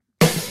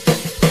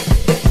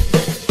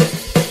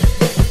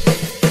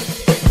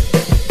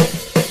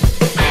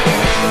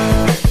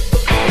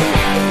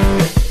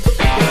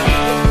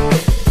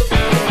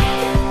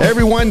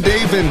John,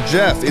 Dave, and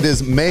Jeff. It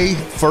is May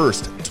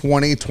 1st,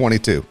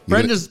 2022.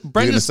 Brenda's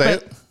going to say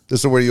it? This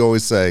is where you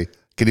always say,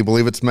 can you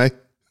believe it's May?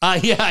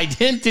 Yeah, I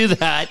didn't do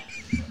that.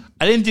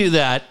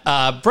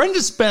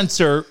 Brenda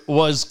Spencer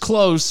was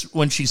close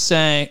when she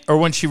sang, or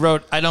when she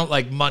wrote, I Don't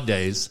Like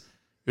Mondays.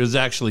 It was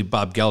actually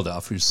Bob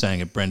Geldof who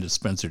sang it. Brenda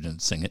Spencer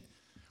didn't sing it.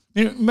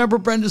 You remember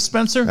Brenda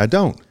Spencer? I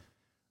don't.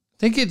 I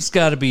think it's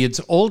got to be, it's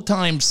Old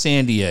Time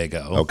San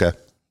Diego. Okay.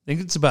 I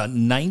think it's about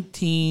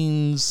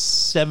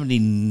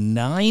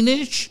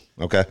 1979-ish.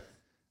 Okay.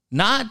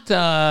 Not,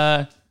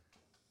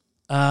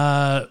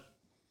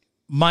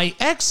 my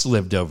ex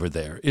lived over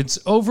there. It's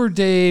over,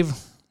 Dave,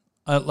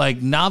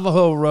 like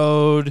Navajo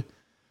Road,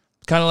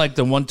 kind of like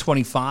the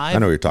 125. I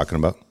know what you're talking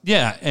about.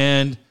 Yeah,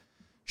 and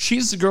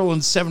she's the girl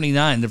in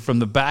 79 that from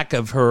the back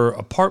of her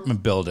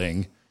apartment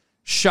building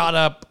shot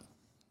up,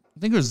 I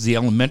think it was the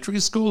elementary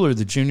school or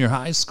the junior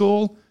high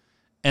school,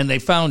 and they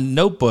found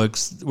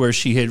notebooks where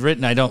she had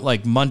written, I Don't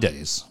Like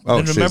Mondays. Oh,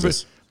 and remember,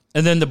 Jesus.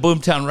 And then the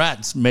Boomtown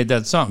Rats made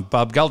that song.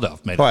 Bob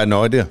Geldof made it. Oh, I had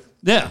no idea.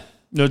 Yeah.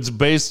 It's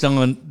based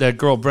on that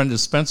girl, Brenda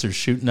Spencer,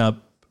 shooting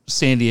up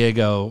San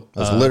Diego. I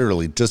was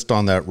literally just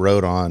on that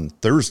road on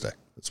Thursday.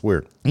 It's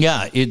weird.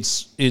 Yeah,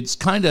 it's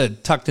kind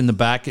of tucked in the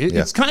back.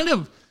 It's kind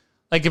of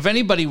like if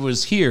anybody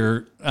was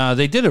here,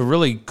 they did a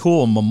really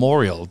cool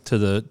memorial to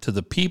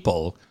the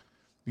people,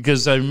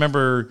 because I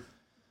remember,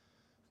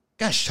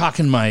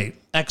 talking to my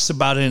ex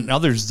about it and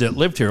others that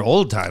lived here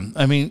old time.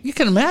 I mean, you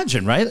can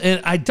imagine, right?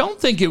 And I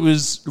don't think it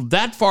was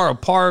that far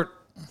apart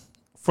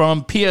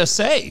from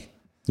PSA.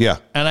 Yeah.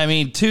 And I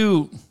mean,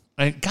 and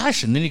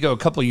then you go a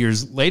couple of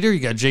years later, you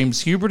got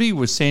James Huberty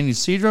with San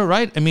Ysidro,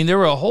 right? I mean, there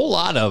were a whole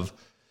lot of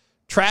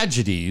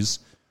tragedies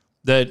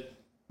that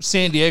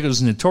San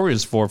Diego's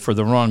notorious for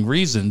the wrong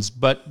reasons.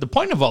 But the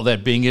point of all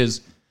that being is,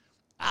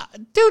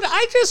 dude,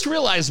 I just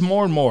realized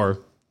more and more,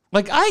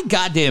 like, I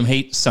goddamn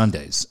hate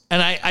Sundays.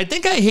 And I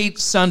think I hate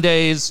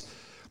Sundays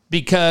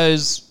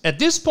because at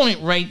this point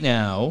right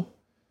now,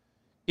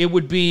 it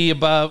would be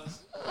about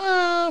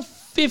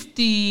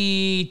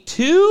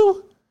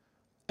 52.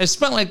 I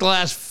spent like the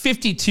last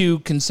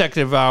 52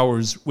 consecutive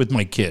hours with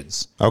my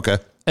kids. Okay.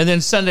 And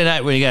then Sunday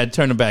night when you got to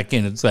turn them back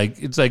in, it's like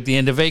the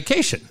end of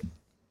vacation.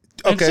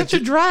 Okay. It's such a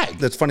drag.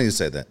 That's funny you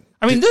say that.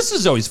 I mean, this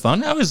is always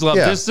fun. I always love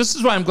Yeah. this. This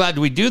is why I'm glad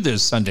we do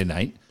this Sunday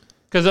night,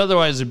 because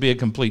otherwise it'd be a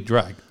complete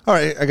drag. All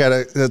right,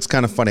 that's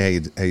kind of funny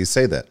how you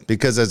say that,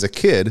 because as a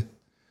kid,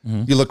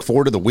 you look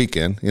forward to the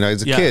weekend. You know,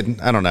 as a kid,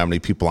 I don't know how many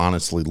people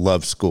honestly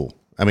love school.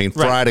 I mean,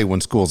 Friday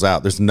when school's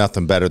out, there's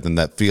nothing better than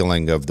that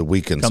feeling of the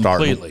weekend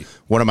starting.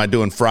 What am I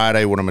doing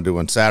Friday? What am I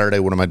doing Saturday?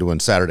 What am I doing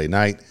Saturday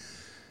night?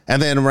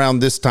 And then around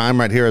this time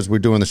right here, as we're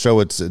doing the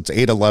show, it's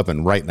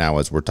 8:11 right now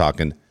as we're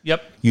talking.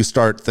 Yep. You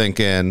start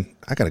thinking,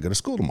 I got to go to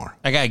school tomorrow.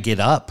 I got to get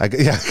up. I got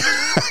to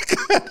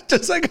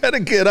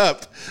get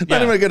up.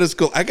 Not even go to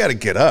school. I got to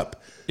get up.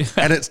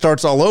 And it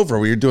starts all over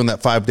where you're doing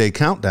that 5-day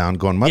countdown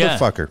going,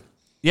 motherfucker.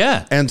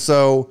 Yeah. And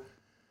so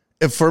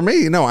for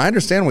me, I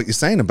understand what you're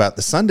saying about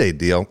the Sunday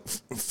deal.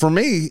 For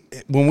me,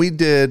 when we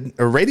did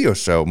a radio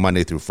show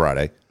Monday through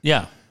Friday,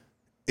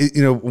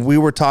 we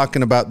were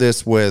talking about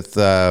this with,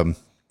 might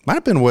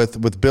have been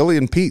with Billy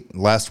and Pete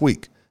last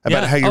week,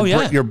 about how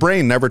your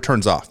brain never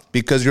turns off,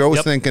 because you're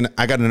always thinking,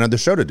 I got another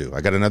show to do.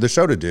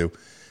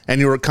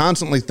 And you were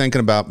constantly thinking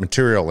about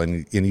material,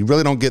 and you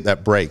really don't get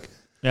that break.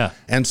 Yeah.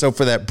 And so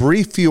for that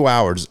brief few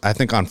hours, I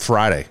think on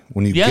Friday,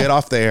 when you get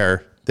off the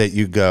air, that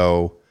you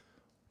go,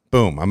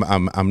 boom,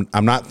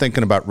 I'm not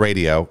thinking about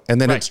radio.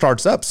 And then it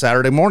starts up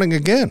Saturday morning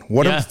again.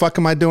 What the fuck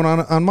am I doing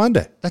on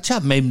Monday? That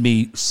job made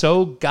me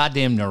so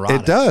goddamn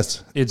neurotic. It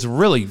does. It's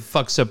really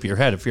fucks up your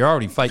head. If you're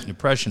already fighting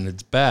depression,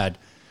 it's bad.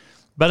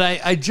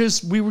 But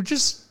we were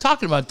just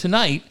talking about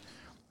tonight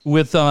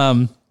with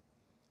my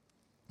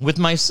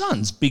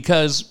sons,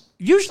 because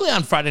usually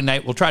on Friday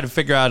night, we'll try to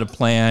figure out a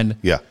plan.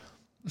 Yeah.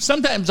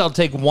 Sometimes I'll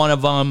take one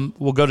of them,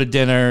 we'll go to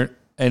dinner,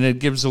 and it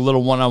gives a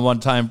little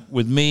one-on-one time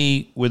with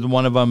me, with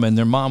one of them, and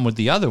their mom with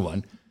the other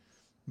one.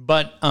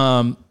 But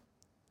her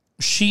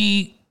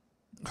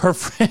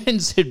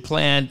friends had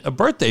planned a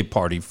birthday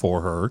party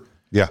for her.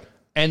 Yeah.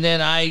 And then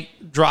I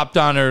dropped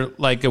on her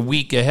like a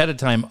week ahead of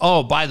time.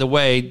 Oh, by the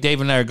way, Dave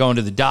and I are going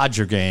to the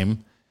Dodger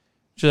game.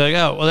 She's like,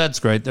 oh, well,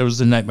 that's great. That was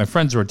the night my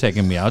friends were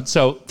taking me out.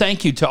 So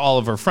thank you to all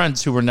of her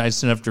friends who were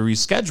nice enough to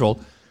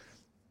reschedule.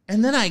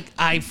 And then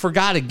I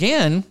forgot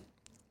again,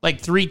 like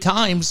 3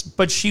 times,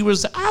 but she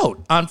was out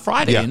on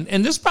Friday. Yeah.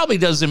 And this probably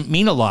doesn't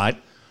mean a lot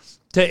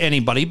to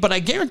anybody, but I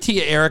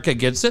guarantee you Erica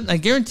gets it. And I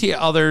guarantee you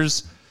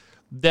others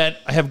that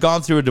have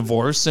gone through a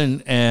divorce,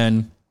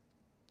 and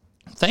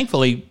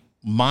thankfully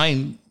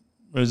mine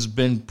has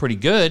been pretty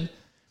good.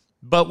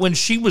 But when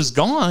she was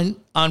gone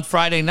on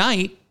Friday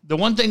night, the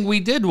one thing we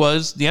did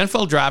was the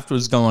NFL draft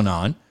was going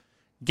on.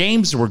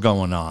 Games were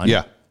going on.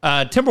 Yeah.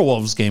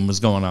 Timberwolves game was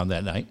going on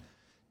that night.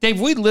 Dave,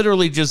 we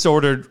literally just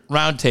ordered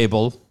round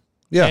table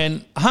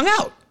and hung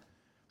out.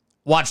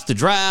 Watched the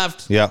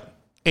draft. Yeah.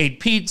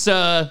 Ate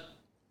pizza.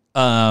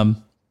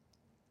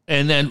 And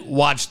then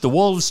watched the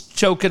Wolves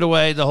choke it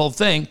away, the whole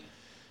thing.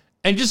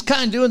 And just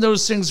kind of doing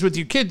those things with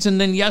your kids.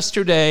 And then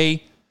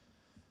yesterday,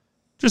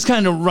 just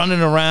kind of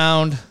running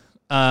around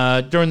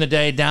during the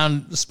day.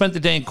 Spent the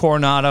day in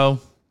Coronado.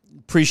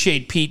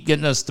 Appreciate Pete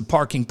getting us the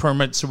parking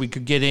permit so we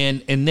could get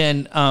in. And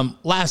then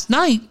last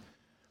night,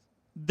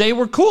 they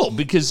were cool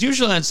because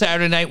usually on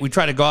Saturday night we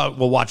try to go out,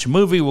 we'll watch a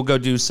movie, we'll go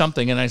do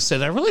something. And I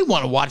said, I really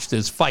want to watch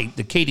this fight.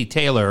 The Katie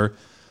Taylor,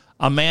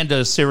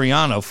 Amanda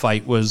Siriano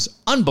fight was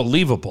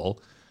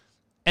unbelievable.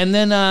 And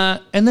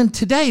then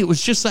today it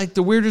was just like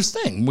the weirdest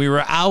thing. We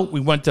were out, we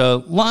went to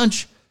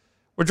lunch,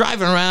 we're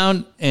driving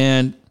around,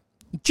 and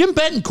Jim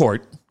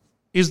Betancourt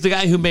is the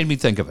guy who made me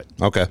think of it.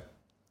 Okay.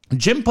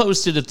 Jim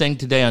posted a thing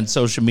today on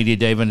social media,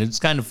 Dave, and it's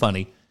kind of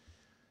funny.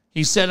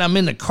 He said, I'm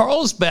in the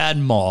Carlsbad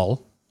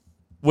Mall,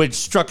 which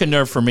struck a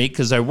nerve for me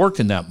because I worked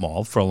in that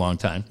mall for a long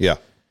time. Yeah.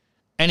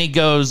 And he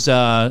goes,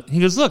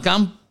 look,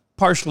 I'm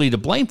partially to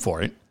blame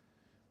for it.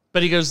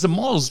 But he goes, the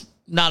mall's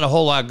not a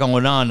whole lot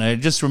going on. I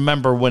just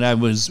remember when I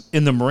was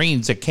in the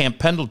Marines at Camp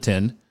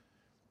Pendleton,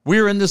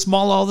 we were in this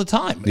mall all the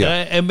time. Yeah.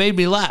 And it made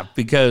me laugh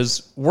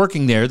because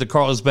working there, the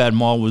Carlsbad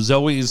Mall was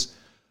always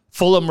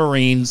full of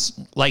Marines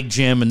like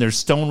Jim and their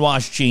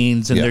stonewashed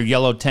jeans and their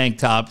yellow tank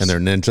tops. And they're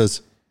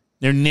ninjas.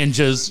 They're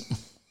ninjas.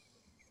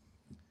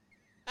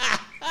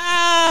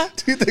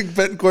 Do you think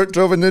Betancourt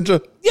drove a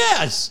ninja?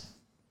 Yes.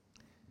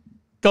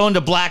 Going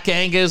to Black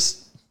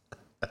Angus.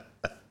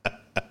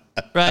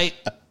 Right?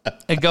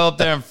 And go up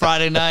there on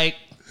Friday night,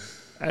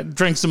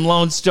 drink some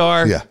Lone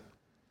Star. Yeah.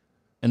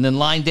 And then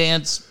line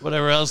dance,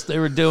 whatever else they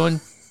were doing.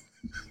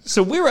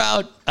 So we were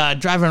out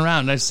driving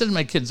around, and I said to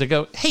my kids, I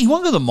go, hey, you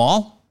want to go to the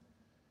mall?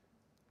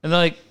 And they're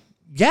like,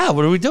 yeah,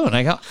 what are we doing?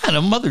 I go, I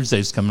know Mother's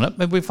Day's coming up.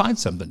 Maybe we find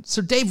something. So,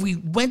 Dave, we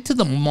went to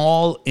the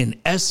mall in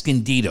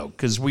Escondido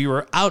because we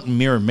were out in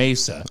Mira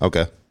Mesa.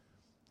 Okay.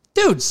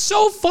 Dude,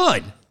 so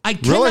fun. I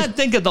cannot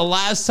think of the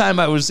last time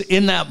I was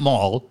in that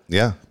mall.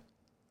 Yeah.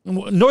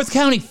 North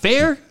County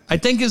Fair, I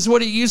think is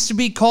what it used to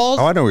be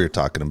called. Oh, I know what you're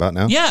talking about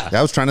now. Yeah.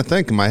 I was trying to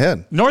think in my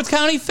head. North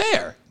County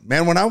Fair.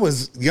 Man, when I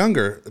was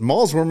younger,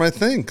 malls were my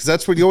thing because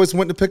that's where you always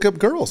went to pick up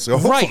girls. So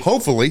Right.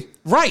 Hopefully.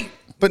 Right.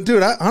 But,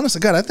 dude, honestly,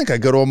 God, I think I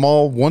go to a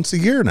mall once a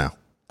year now.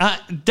 I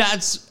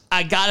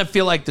got to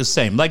feel like the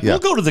same. Like, we'll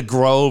go to the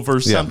Grove or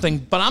something,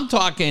 but I'm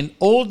talking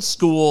old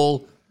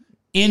school,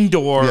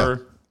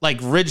 indoor, like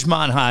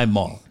Ridgemont High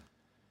Mall.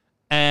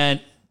 And,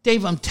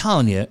 Dave, I'm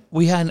telling you,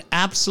 we had an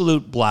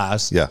absolute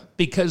blast. Yeah.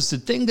 Because the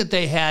thing that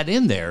they had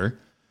in there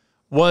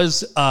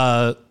was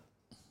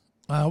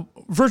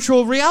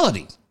virtual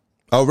reality.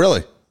 Oh,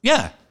 really?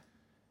 Yeah.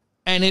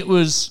 And it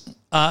was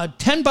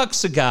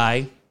 $10 a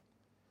guy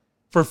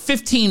for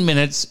 15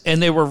 minutes, and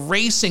they were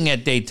racing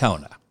at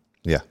Daytona.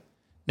 Yeah.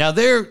 Now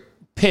they're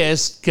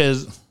pissed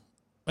because,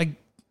 like,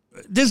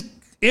 this,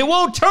 it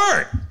won't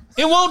turn.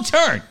 It won't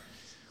turn.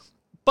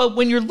 But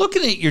when you're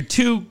looking at your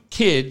two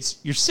kids,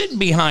 you're sitting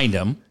behind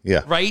them,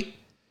 right?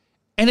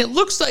 And it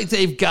looks like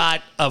they've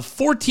got a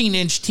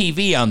 14-inch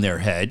TV on their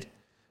head,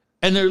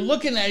 and they're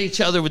looking at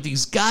each other with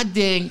these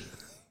goddamn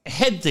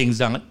head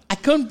things on. I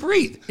couldn't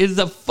breathe. It's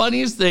the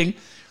funniest thing.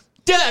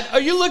 Dad, are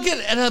you looking?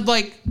 And I'm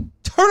like,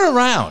 turn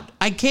around.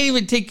 I can't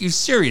even take you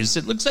serious.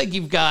 It looks like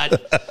you've got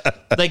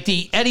like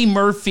the Eddie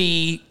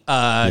Murphy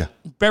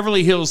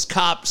Beverly Hills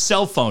Cop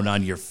cell phone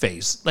on your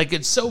face. Like,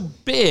 it's so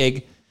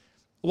big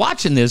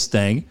watching this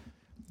thing.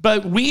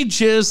 But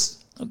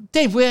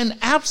Dave, we had an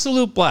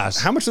absolute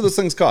blast. How much do those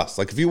things cost?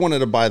 Like, if you wanted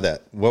to buy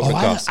that, what would it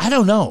cost? I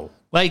don't know.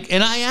 Like,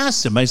 and I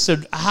asked him, I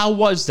said, how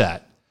was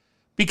that?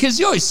 Because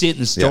you always see it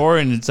in the store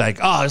and it's like,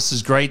 oh, this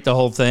is great, the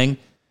whole thing.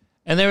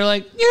 And they were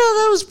like,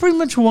 that was pretty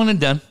much one and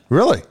done.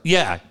 Really?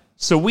 Yeah.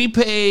 So we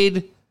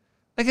paid,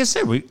 like I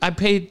said, I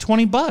paid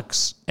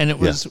 $20 and it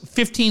was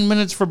 15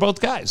 minutes for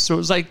both guys. So it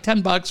was like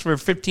 $10 for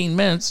 15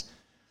 minutes.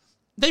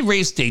 They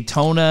raced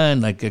Daytona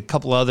and like a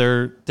couple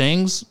other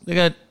things. They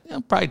got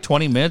probably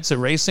 20 minutes of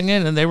racing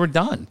it and they were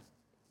done.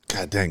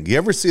 God dang. You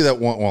ever see that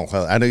one?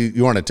 Well, I know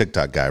you aren't a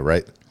TikTok guy,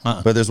 right?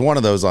 But there's one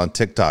of those on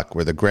TikTok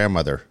where the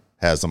grandmother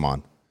has them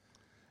on.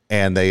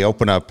 And they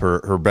open up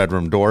her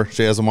bedroom door.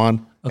 She has them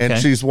on. Okay. And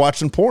she's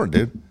watching porn,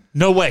 dude.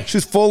 No way.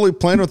 She's fully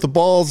playing with the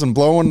balls and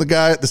blowing the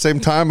guy at the same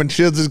time. And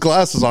she has his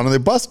glasses on and they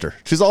bust her.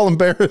 She's all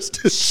embarrassed.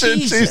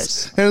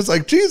 Jesus. And it's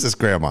like, Jesus,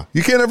 Grandma.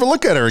 You can't ever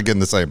look at her again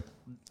the same.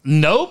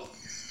 Nope.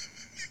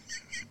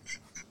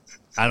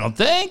 I don't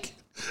think.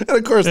 And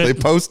of course they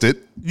post it.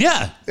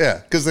 Yeah.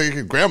 Yeah. Because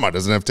Grandma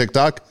doesn't have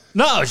TikTok.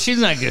 No, she's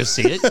not going to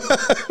see it.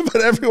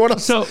 But everyone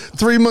else,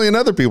 3 million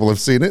other people have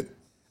seen it.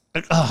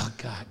 Oh,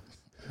 God.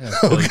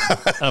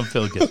 I don't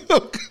feel good.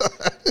 Oh,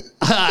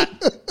 God.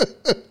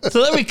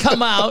 So then we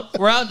come out.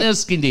 We're out in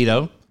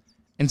Escondido.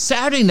 And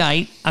Saturday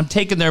night, I'm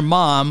taking their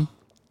mom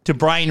to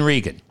Brian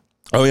Regan.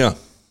 Oh, yeah.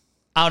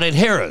 Out at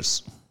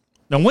Harrah's.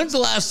 Now, when's the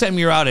last time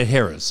you were out at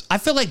Harrah's? I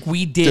feel like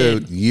we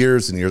did. Dude,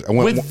 years and years.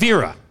 With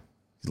Vera.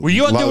 Were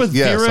you out there with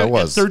Vera at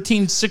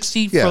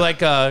 1360 for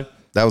like a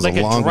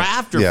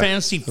draft or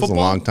fantasy football? That was a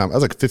long time. That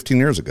was like 15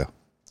 years ago.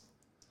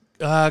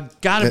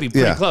 Got to be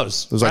pretty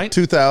close. It was like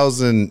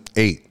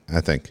 2008,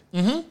 I think.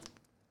 Mm-hmm.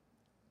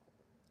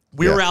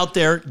 We were out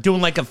there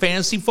doing like a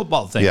fantasy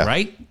football thing,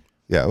 right?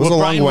 Yeah, it was a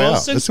long way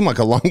out. It seemed like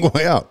a long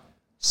way out.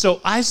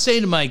 So I say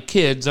to my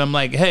kids, I'm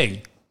like,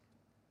 hey,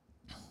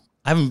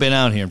 I haven't been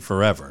out here in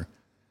forever.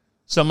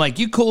 So I'm like,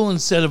 you cool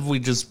instead of we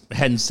just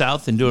heading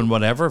south and doing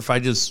whatever? I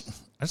just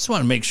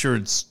want to make sure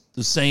it's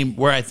the same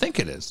where I think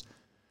it is.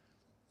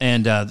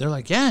 And they're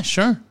like, yeah,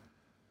 sure.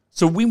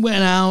 So we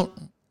went out,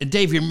 and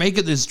Dave, you're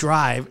making this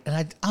drive,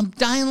 and I'm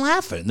dying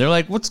laughing. They're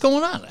like, what's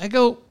going on? I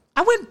go,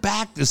 I went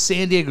back to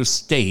San Diego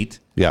State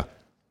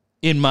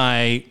in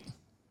my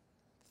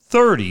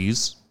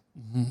 30s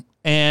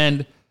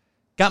and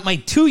got my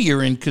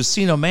 2-year in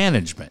casino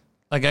management.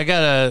 Like, I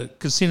got a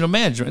casino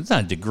management. It's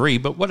not a degree,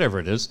 but whatever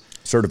it is.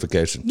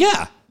 Certification.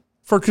 Yeah,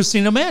 for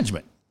casino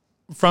management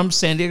from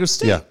San Diego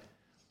State. Yeah.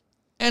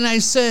 And I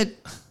said,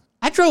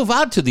 I drove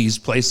out to these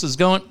places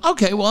going,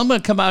 okay, well, I'm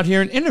going to come out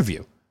here and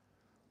interview.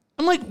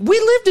 I'm like, we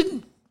lived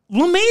in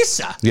La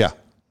Mesa. Yeah.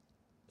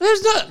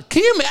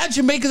 Can you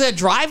imagine making that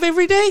drive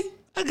every day?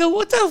 I go,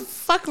 what the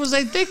fuck was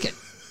I thinking?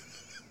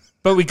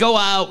 But we go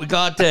out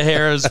to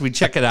Harrah's, we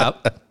check it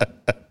out.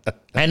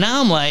 And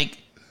now I'm like,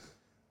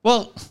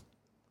 well,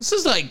 this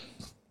is like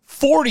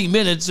 40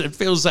 minutes. It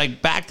feels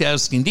like back to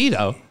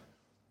Escondido.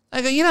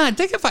 I go, I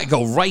think if I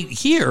go right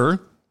here,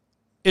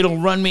 it'll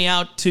run me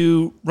out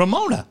to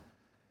Ramona.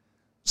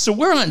 So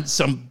we're on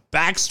some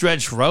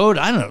backstretch road.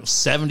 I don't know,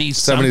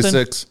 70-something.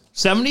 76.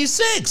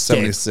 76.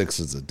 76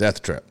 is a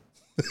death trap.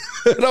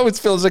 It always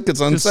feels like it's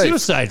unsafe. The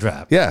suicide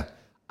trap. Yeah.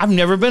 I've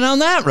never been on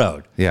that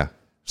road. Yeah.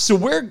 So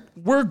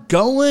we're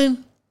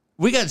going.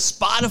 We got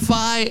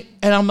Spotify,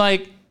 and I'm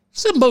like,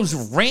 it's the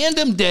most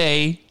random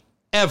day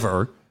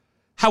ever.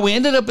 How we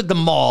ended up at the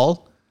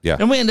mall. Yeah.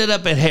 Then we ended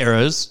up at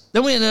Harrah's.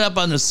 Then we ended up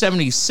on the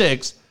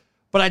 76.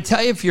 But I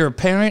tell you, if you're a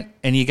parent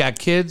and you got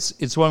kids,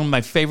 it's one of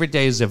my favorite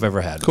days I've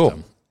ever had. Cool. With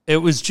them. It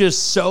was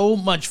just so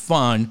much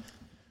fun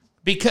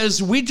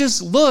because we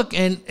just look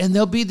and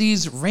there'll be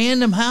these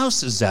random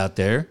houses out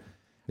there.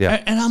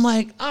 Yeah. And I'm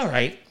like, all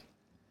right,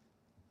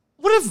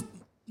 what if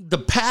the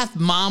path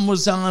mom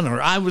was on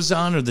or I was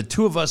on or the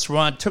two of us were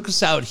on took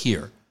us out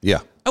here? Yeah.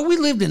 And we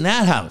lived in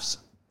that house.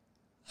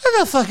 What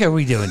the fuck are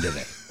we doing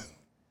today?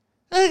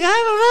 Like,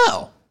 I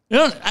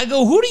don't know. I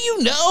go, who do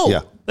you know?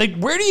 Yeah. Like,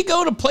 where do you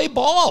go to play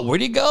ball? Where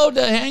do you go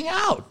to hang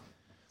out?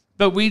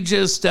 But we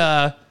just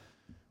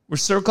were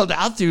circled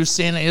out through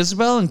Santa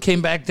Isabel and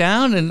came back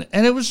down, and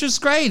it was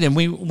just great. And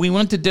we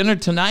went to dinner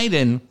tonight,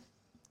 and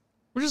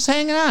we're just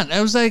hanging out.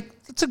 I was like,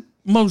 that's the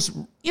most,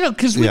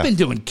 because we've been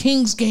doing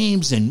Kings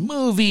games and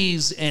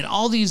movies and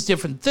all these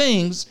different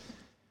things.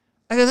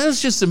 I go, that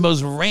was just the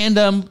most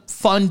random,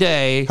 fun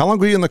day. How long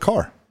were you in the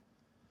car?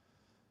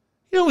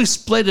 We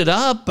split it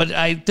up, but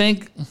I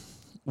think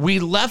we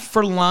left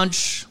for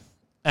lunch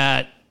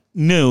at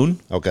noon.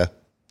 Okay.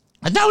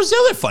 And that was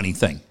the other funny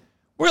thing.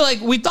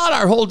 We thought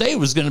our whole day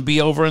was going to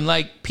be over in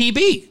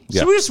PB.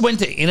 So we just went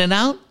to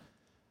In-N-Out.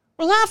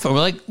 We're laughing. We're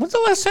like, when's the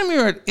last time you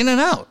were at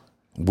In-N-Out?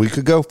 A week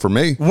ago for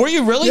me. Were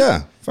you really?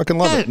 Yeah. Fucking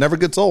love it. Never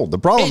gets old. The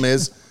problem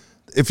is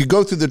if you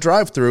go through the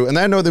drive-thru, and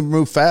I know they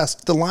move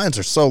fast, the lines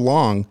are so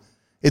long,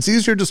 it's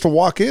easier just to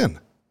walk in.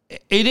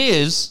 It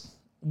is.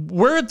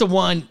 We're at the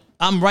one,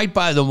 I'm right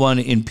by the one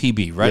in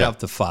PB, right off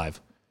the 5.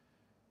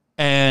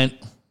 And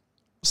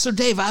so,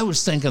 Dave, I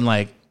was thinking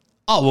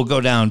we'll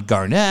go down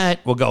Garnett,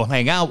 we'll go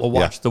hang out, we'll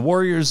watch the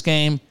Warriors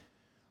game,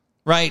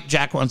 right?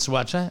 Jack wants to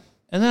watch that.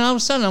 And then all of a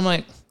sudden, I'm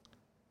like,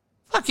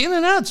 fuck,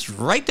 In-N-Out's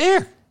right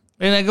there.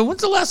 And I go,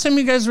 when's the last time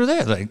you guys were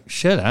there? Like,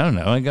 shit, I don't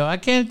know. I go, I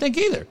can't think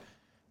either.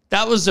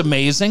 That was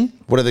amazing.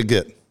 What do they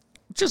get?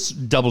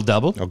 Just double.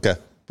 Okay.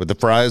 With the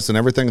fries and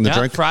everything and the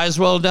drink? Fries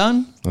well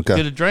done. Okay.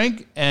 Get a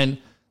drink. And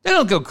they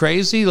don't go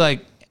crazy.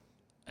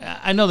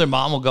 I know their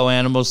mom will go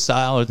animal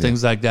style or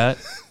things like that.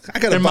 I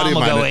got their a buddy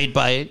mom of will mine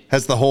go 8x8.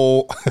 has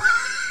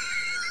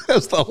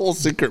the whole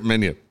secret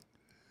menu.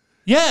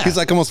 Yeah. He's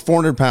almost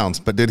 400 pounds,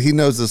 but he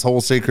knows this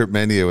whole secret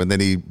menu, and then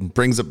he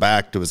brings it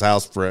back to his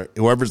house for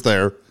whoever's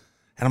there.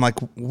 And I'm like,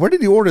 where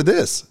did you order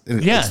this?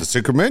 And it's the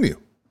secret menu.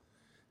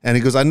 And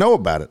he goes, I know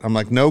about it. I'm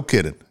like, no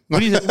kidding. What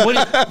do you think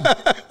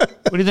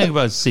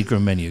about the secret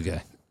menu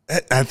guy?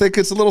 I think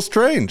it's a little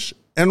strange.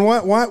 And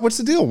what's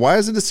the deal? Why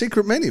is it a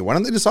secret menu? Why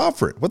don't they just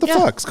offer it? What the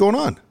fuck's going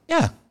on?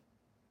 Yeah.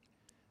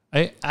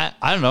 I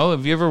don't know.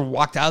 Have you ever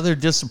walked out of there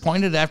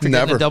disappointed after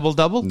getting a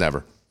double-double?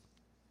 Never.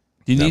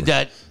 Do you need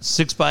that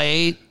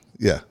 6x8?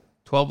 Yeah.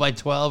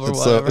 12x12 or it's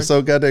whatever? It's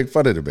so goddamn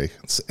funny to me.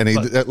 And he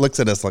looks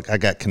at us like, I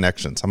got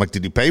connections. I'm like,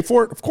 did you pay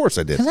for it? Of course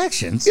I did.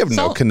 Connections? You have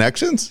no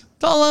connections?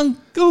 It's all on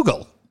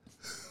Google.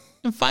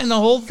 And find the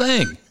whole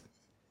thing.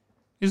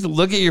 You just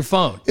look at your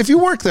phone. If you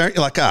work there,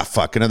 you're like,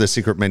 fuck, another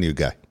secret menu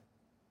guy.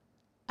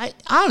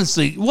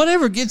 Honestly,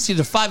 whatever gets you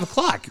to 5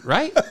 o'clock,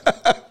 right?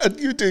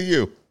 You do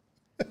you.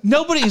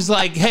 Nobody's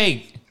like,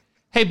 hey,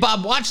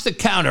 Bob, watch the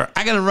counter.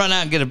 I got to run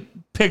out and get a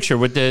picture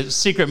with the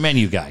secret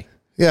menu guy.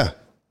 Yeah.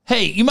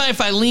 Hey, you mind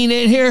if I lean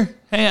in here?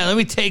 Hang on, let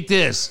me take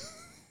this.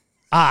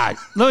 Let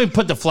me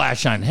put the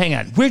flash on. Hang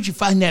on. Where'd you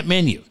find that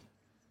menu?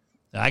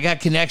 I got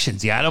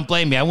connections. Yeah, I don't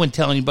blame you. I wouldn't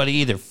tell anybody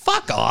either.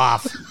 Fuck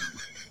off.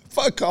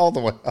 Fuck all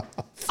the way off.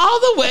 All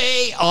the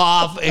way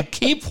off and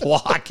keep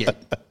walking.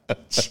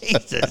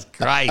 Jesus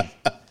Christ.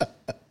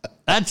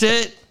 That's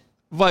it.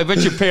 Boy, I bet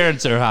your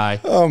parents are high.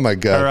 Oh, my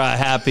God. Or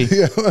happy.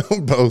 Yeah,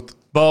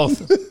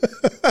 both.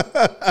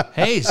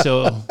 Hey,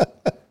 so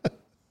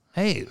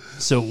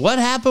what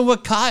happened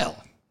with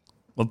Kyle?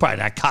 Well, probably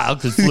not Kyle,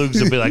 because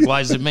Flugs will be like,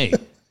 why is it me?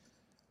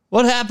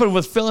 What happened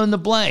with fill in the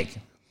blank?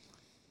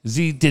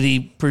 Did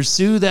he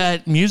pursue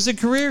that music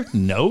career?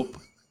 Nope.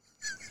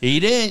 He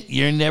didn't.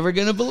 You're never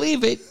going to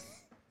believe it.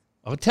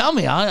 Oh, tell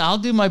me. I'll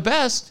do my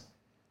best.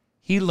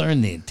 He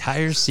learned the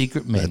entire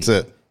secret menu. That's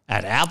it.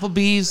 At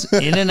Applebee's,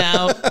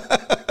 In-N-Out,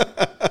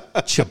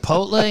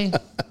 Chipotle.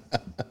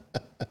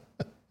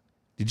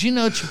 Did you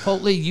know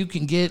Chipotle, you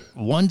can get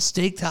 1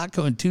 steak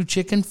taco and 2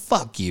 chicken?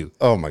 Fuck you.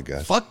 Oh, my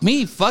God. Fuck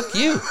me. Fuck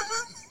you.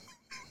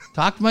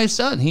 Talk to my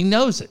son. He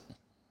knows it.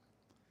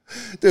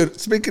 Dude,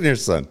 speaking of your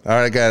son, all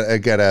right, I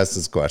got to ask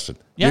this question.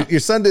 Yeah. Your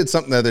son did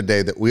something the other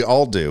day that we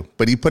all do,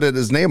 but he put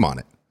his name on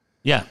it.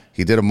 Yeah.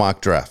 He did a mock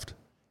draft.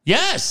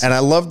 Yes. And I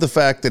love the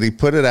fact that he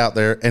put it out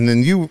there, and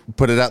then you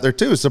put it out there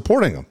too,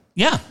 supporting him.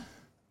 Yeah.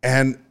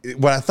 And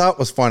what I thought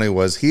was funny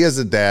was he is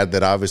a dad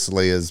that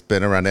obviously has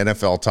been around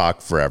NFL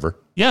talk forever.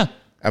 Yeah.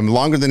 I mean,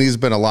 longer than he's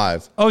been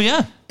alive. Oh,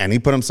 yeah. And he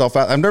put himself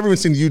out. I've never even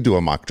seen you do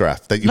a mock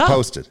draft that you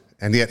posted,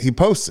 and yet he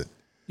posted.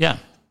 Yeah.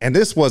 And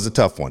this was a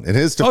tough one. In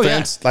his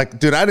defense, like,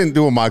 dude, I didn't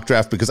do a mock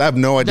draft because I have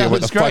no idea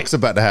what the fuck's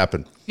about to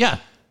happen. Yeah.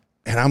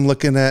 And I'm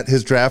looking at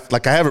his draft,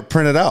 like I have it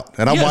printed out,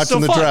 and I'm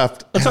watching the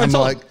draft. That's and I'm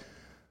like,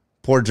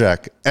 poor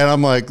Jack. And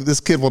I'm like,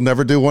 this kid will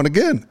never do one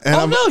again.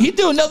 And he'd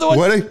do another one.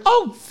 What?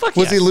 Oh, fuck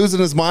Was he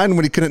losing his mind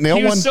when he couldn't nail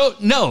one?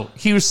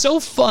 He was so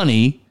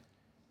funny.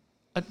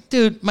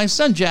 Dude, my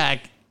son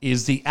Jack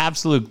is the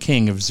absolute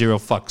king of zero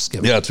fucks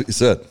given. Yeah, that's what you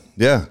said.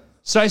 Yeah.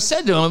 So I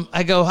said to him,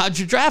 I go, how'd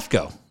your draft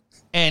go?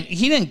 And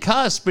he didn't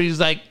cuss, but he's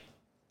like,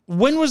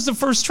 when was the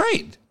first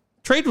trade?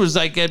 Trade was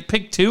like at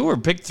pick 2 or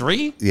pick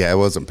 3? Yeah, it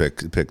wasn't pick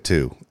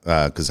 2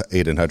 because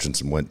Aiden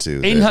Hutchinson went to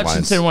Aiden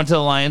Hutchinson went to the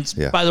Lions.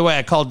 Yeah. By the way,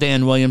 I called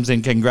Dan Williams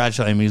and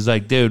congratulated him. He's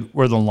like, dude,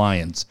 we're the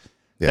Lions.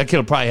 Yeah. That kid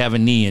will probably have a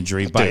knee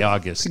injury by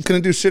August. He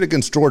couldn't do shit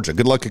against Georgia.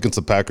 Good luck against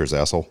the Packers,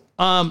 asshole.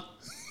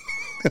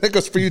 That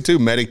goes for you too,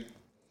 Medi.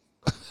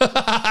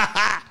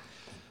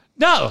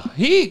 No,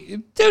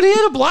 he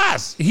had a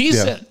blast.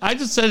 Said, I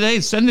just said,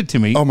 hey, send it to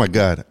me. Oh my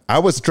God. I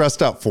was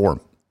stressed out for him.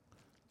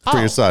 For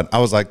your son. I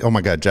was like, oh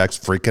my God, Jack's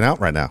freaking out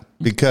right now.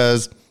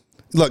 Because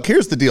look,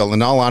 here's the deal.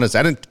 In all honesty,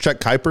 I didn't check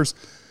Kuiper's.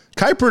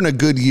 Kuiper in a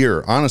good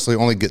year, honestly,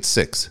 only gets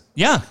 6.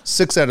 Yeah.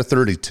 6 out of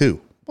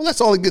 32. Well,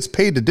 that's all he gets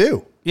paid to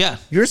do. Yeah.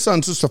 Your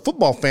son's just a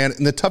football fan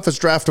in the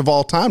toughest draft of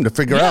all time to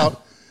figure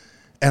out.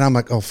 And I'm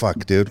like, oh,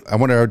 fuck, dude. I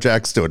wonder how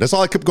Jack's doing. That's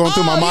all I kept going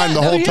through my mind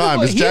the whole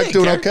time. Is Jack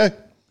doing okay?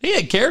 He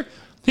didn't care.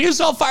 He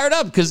was all fired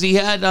up because he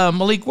had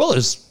Malik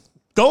Willis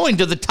going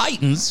to the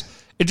Titans.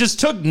 It just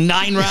took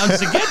 9 rounds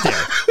to get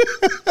there.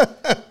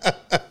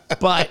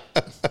 But,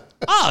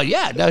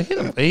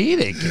 he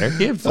didn't care.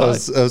 He had fun.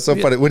 It was so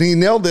funny. When he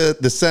nailed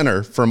the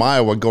center from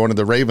Iowa going to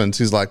the Ravens,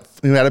 he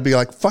had to be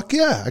like, fuck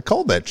yeah, I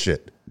called that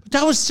shit.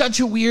 That was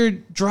such a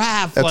weird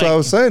draft. That's what I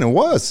was saying. It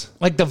was.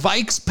 Like the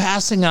Vikes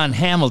passing on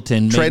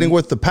Hamilton. Trading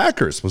with the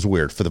Packers was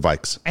weird for the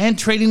Vikes. And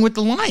trading with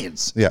the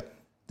Lions. Yeah.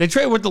 They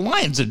traded with the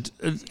Lions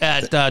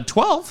at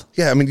 12.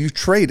 Yeah, I mean, you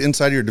trade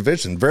inside your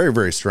division. Very,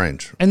 very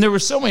strange. And there were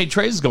so many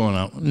trades going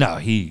on. No,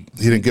 he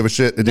didn't give a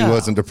shit, and he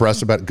wasn't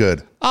depressed about it.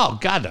 Good. Oh,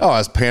 God, no. Oh, I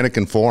was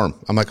panicking for him.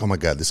 I'm like, oh, my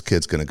God, this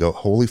kid's going to go,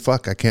 holy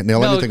fuck, I can't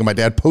nail anything. And my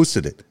dad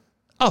posted it.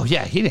 Oh,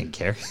 yeah, he didn't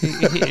care. He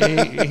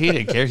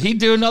didn't care. He'd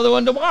do another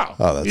one tomorrow.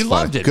 Oh, that's He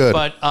loved it. Good.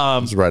 But, it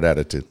was the right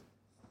attitude.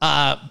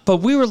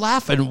 But we were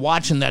laughing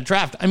watching that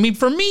draft. I mean,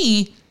 for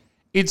me,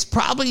 it's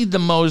probably the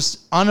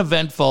most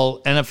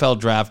uneventful NFL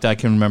draft I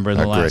can remember in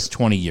the last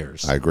 20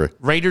 years. I agree.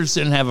 Raiders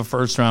didn't have a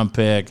first-round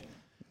pick.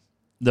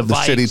 The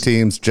Vikes, shitty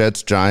teams,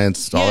 Jets,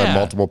 Giants, all had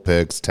multiple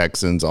picks,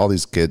 Texans, all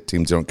these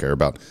teams you don't care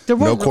about.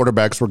 No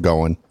quarterbacks were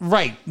going.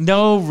 Right.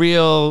 No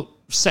real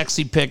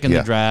sexy pick in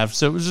the draft.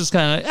 So it was just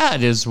kind of,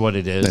 it is what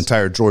it is. The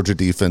entire Georgia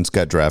defense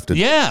got drafted.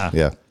 Yeah.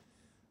 Yeah.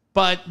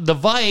 But the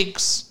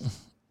Vikes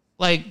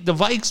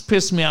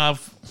pissed me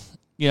off,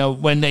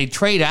 when they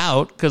trade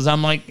out, because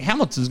I'm like,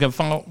 Hamilton's going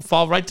to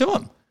fall right to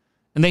him.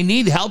 And they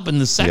need help in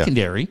the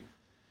secondary. Yeah.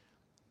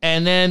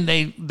 And then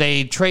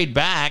they trade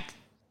back,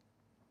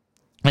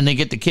 and they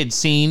get the kid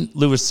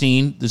Lewis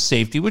Cine, the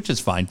safety, which is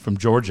fine, from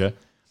Georgia.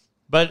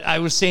 But I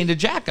was saying to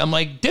Jack, I'm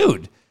like,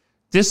 dude,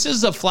 this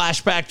is a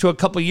flashback to a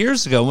couple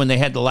years ago when they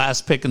had the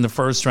last pick in the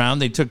first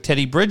round. They took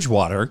Teddy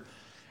Bridgewater.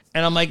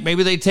 And I'm like,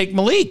 maybe they take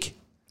Malik.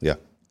 Yeah.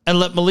 And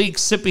let Malik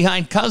sit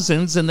behind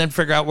Cousins and then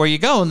figure out where you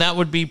go. And that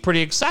would be pretty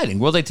exciting.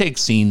 Well, they take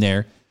Cine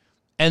there.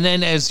 And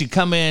then as you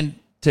come in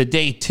to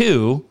day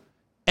 2,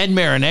 Ed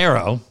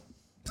Marinaro.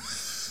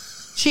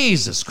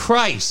 Jesus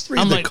Christ.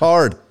 Read the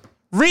card.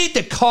 Read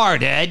the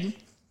card, Ed.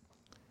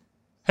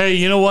 Hey,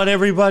 you know what,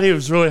 everybody? It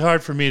was really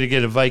hard for me to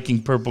get a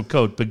Viking purple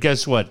coat. But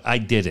guess what? I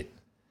did it.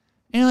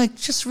 And you're like,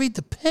 just read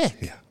the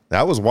pick. Yeah,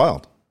 that was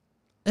wild.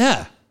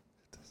 Yeah.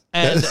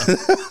 And...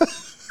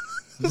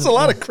 There's a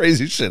lot of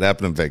crazy shit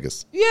happening in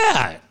Vegas.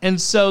 Yeah.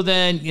 And so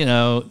then, you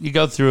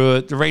go through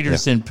it. The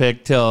Raiders didn't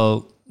pick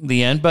till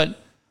the end, but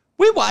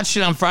We watched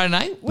it on Friday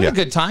night. We had a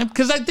good time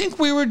because I think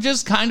we were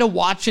just kind of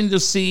watching to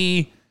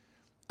see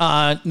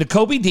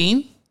Nakobe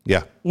Dean.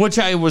 Yeah. Which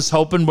I was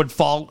hoping would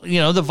fall. The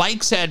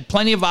Vikes had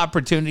plenty of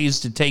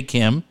opportunities to take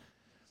him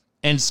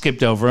and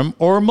skipped over him,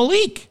 or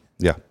Malik.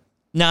 Yeah.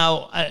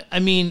 Now,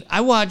 I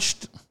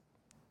watched,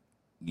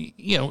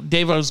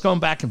 Dave, I was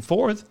going back and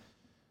forth,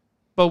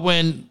 but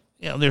when,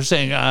 they're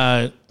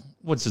saying,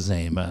 what's his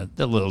name?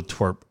 The little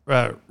twerp,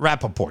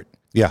 Rappaport.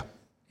 Yeah.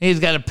 He's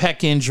got a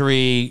pec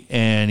injury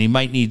and he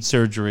might need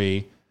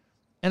surgery.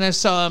 And I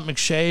saw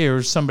McShay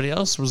or somebody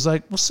else was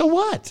like, well, so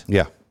what?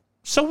 Yeah.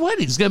 So what?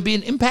 He's going to be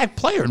an impact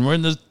player and we're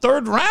in the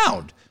 3rd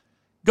round.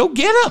 Go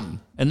get him.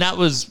 And that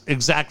was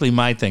exactly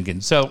my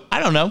thinking. So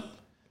I don't know.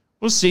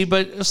 We'll see,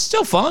 but it's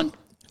still fun.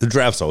 The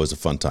draft's always a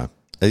fun time.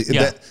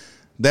 Yeah.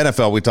 The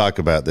NFL, we talk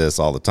about this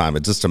all the time.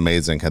 It's just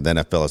amazing how the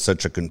NFL has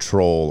such a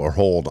control or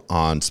hold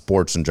on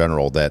sports in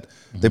general that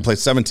they play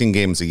 17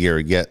 games a year,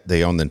 yet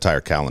they own the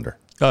entire calendar.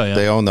 Oh, yeah.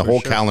 They own the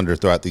whole calendar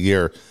throughout the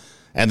year.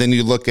 And then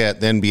you look at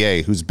the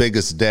NBA, whose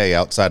biggest day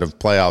outside of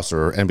playoffs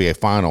or NBA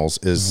finals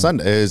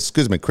is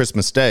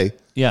Christmas Day.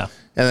 Yeah.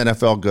 And the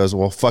NFL goes,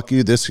 well, fuck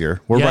you this year.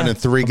 We're running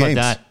 3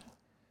 games.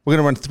 We're going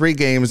to run 3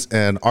 games,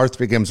 and our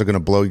 3 games are going to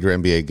blow your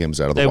NBA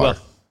games out of the water.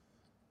 Will.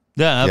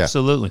 Yeah,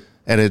 absolutely. Yeah.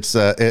 And it's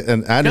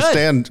and I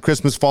understand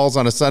Christmas falls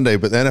on a Sunday,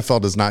 but the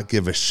NFL does not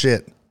give a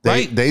shit.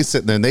 They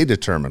sit there and they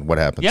determine what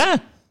happens. Yeah,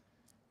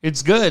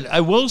 it's good. I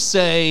will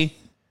say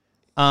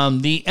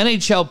the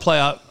NHL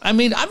playoff. I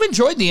mean, I've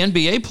enjoyed the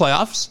NBA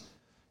playoffs.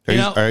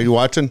 Are you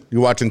watching?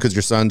 You watching because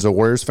your son's a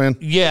Warriors fan?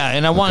 Yeah,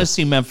 and I want to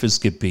see Memphis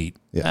get beat.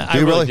 Yeah, I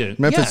really do.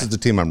 Memphis is the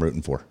team I'm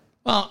rooting for.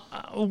 Well,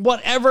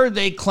 whatever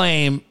they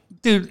claim,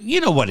 dude,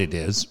 you know what it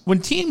is. When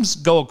teams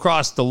go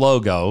across the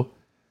logo,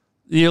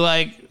 you're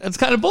like, that's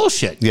kind of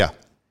bullshit. Yeah.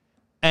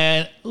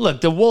 And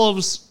look, the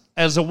Wolves,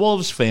 as a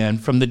Wolves fan,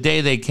 from the day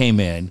they came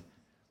in,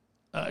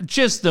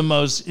 just the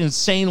most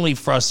insanely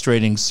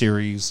frustrating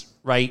series,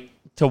 right?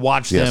 To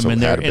watch them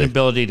and their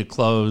inability to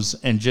close,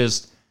 and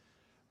just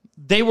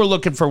they were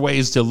looking for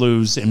ways to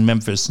lose, and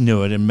Memphis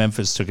knew it, and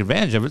Memphis took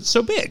advantage of it.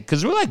 So big,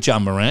 because we're like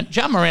John Morant.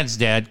 John Morant's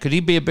dad, could he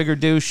be a bigger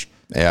douche?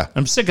 Yeah.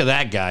 I'm sick of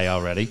that guy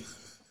already.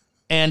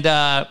 And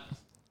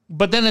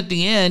but then at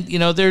the end,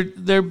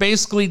 they're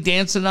basically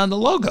dancing on the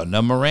logo.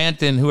 Now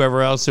Morant and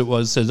whoever else it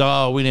was says,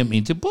 "Oh, we didn't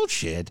mean to."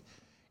 Bullshit.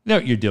 You know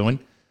what you're doing.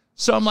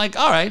 So I'm like,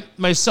 all right,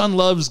 my son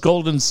loves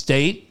Golden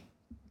State.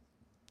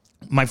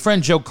 My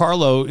friend Joe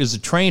Carlo is a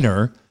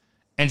trainer,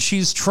 and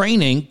she's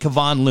training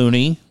Kevon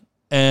Looney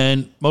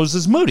and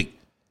Moses Moody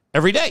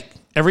every day,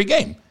 every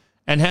game,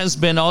 and has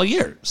been all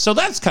year. So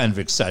that's kind of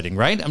exciting,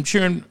 right? I'm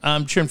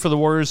cheering for the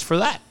Warriors for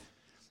that.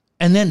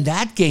 And then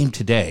that game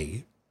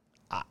today,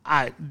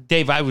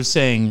 Dave, I was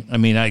saying,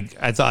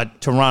 I thought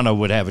Toronto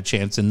would have a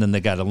chance, and then they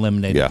got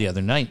eliminated the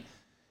other night.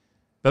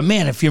 But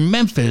man, if you're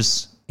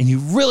Memphis and you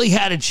really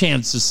had a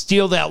chance to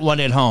steal that one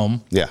at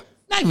home,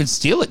 not even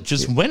steal it,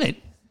 just win it.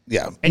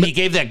 Yeah. And you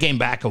gave that game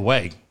back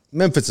away.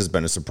 Memphis has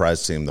been a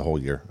surprise team the whole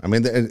year. I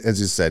mean, as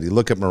you said, you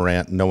look at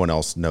Morant, no one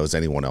else knows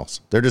anyone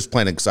else. They're just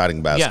playing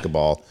exciting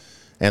basketball,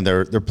 and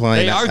they're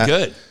playing. They are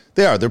good.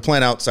 They are. They're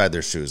playing outside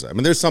their shoes. I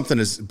mean, there's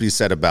something to be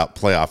said about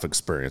playoff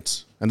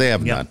experience, and they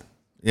have none.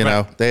 You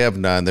know, they have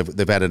none.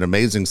 They've had an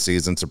amazing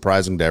season,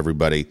 surprising to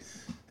everybody.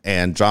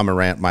 And John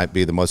Morant might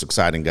be the most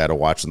exciting guy to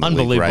watch in the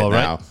league right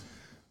now.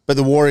 But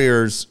the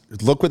Warriors,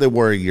 look what they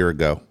were a year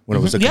ago when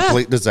it was a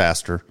complete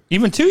disaster.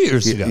 Even 2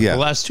 years ago, the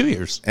last 2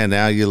 years. And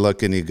now you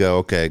look and you go,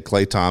 okay,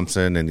 Klay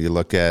Thompson, and you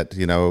look at,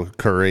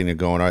 Curry, and you're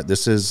going, all right,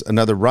 this is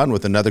another run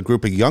with another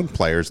group of young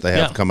players they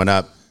have coming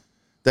up.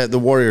 That the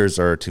Warriors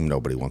are a team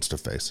nobody wants to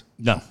face.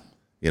 No.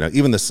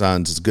 Even the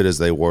Suns, as good as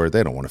they were,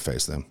 they don't want to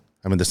face them.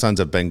 I mean, the Suns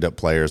have banged up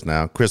players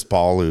now. Chris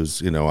Paul,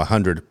 who's,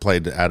 100,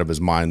 played out of his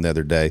mind the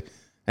other day.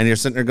 And you're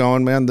sitting there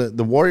going, man,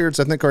 the Warriors,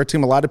 I think, are a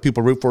team a lot of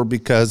people root for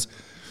because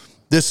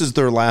this is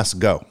their last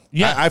go.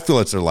 Yeah. I feel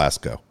it's their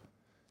last go.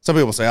 Some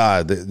people say,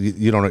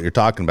 you don't know what you're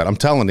talking about. I'm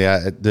telling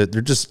you,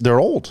 they're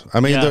old. I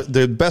mean,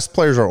 the best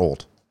players are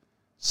old.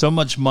 So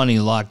much money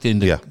locked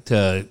into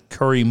to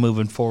Curry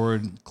moving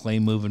forward, Klay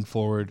moving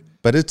forward.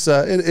 But it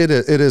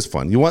is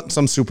fun. You want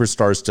some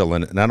superstars still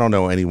in it, and I don't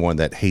know anyone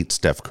that hates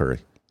Steph Curry.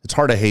 It's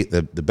hard to hate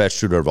the best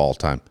shooter of all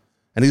time.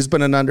 And he's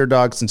been an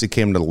underdog since he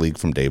came into the league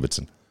from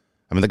Davidson.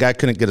 I mean, the guy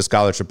couldn't get a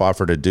scholarship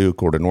offer to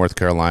Duke or to North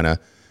Carolina,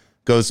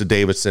 goes to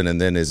Davidson, and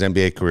then his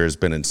NBA career has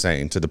been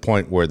insane to the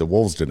point where the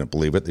Wolves didn't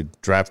believe it. They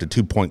drafted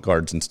 2 point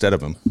guards instead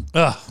of him.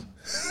 Ugh.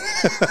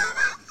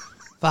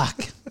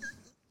 Fuck.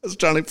 What's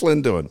Johnny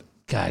Flynn doing?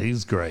 God,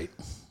 he's great.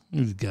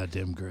 He's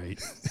goddamn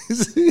great.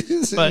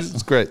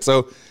 He's great.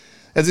 So,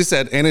 as he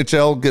said,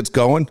 NHL gets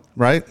going,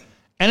 right?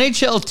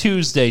 NHL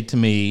Tuesday, to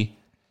me,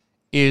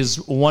 is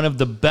one of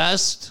the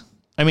best.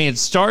 I mean, it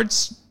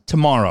starts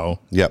tomorrow.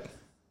 Yep.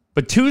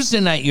 But Tuesday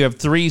night, you have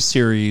 3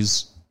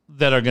 series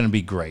that are going to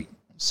be great.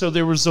 So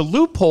there was a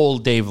loophole,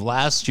 Dave,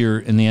 last year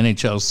in the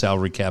NHL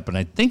salary cap, and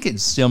I think it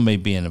still may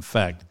be in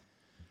effect,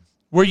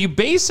 where you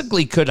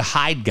basically could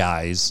hide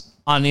guys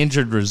on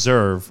injured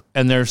reserve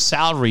and their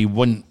salary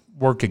wouldn't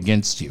work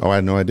against you. Oh, I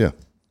had no idea.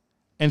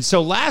 And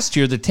so last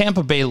year, the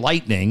Tampa Bay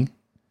Lightning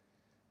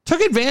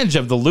took advantage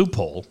of the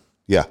loophole.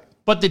 Yeah.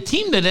 But the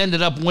team that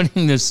ended up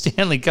winning the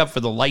Stanley Cup for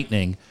the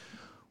Lightning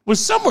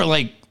was somewhere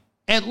like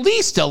at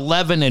least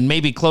 11 and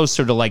maybe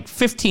closer to like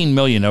 15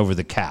 million over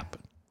the cap.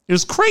 It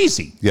was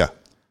crazy. Yeah.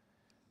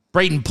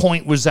 Braden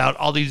Point was out,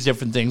 all these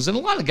different things. And a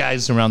lot of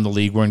guys around the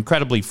league were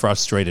incredibly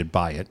frustrated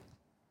by it.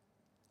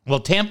 Well,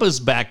 Tampa's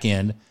back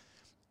in,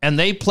 and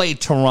they play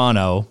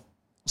Toronto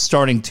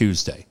starting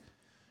Tuesday.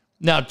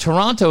 Now,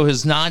 Toronto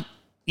has not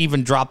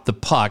even dropped the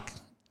puck,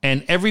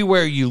 and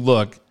everywhere you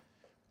look,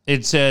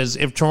 it says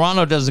if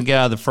Toronto doesn't get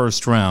out of the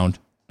first round,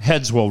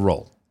 heads will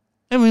roll.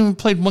 And we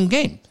played one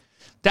game.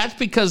 That's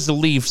because the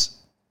Leafs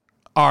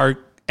are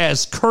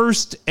as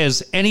cursed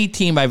as any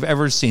team I've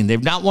ever seen.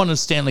 They've not won a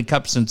Stanley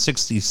Cup since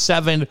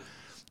 1967,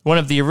 one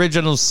of the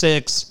original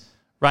 6,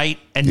 right?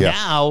 And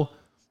now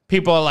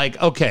people are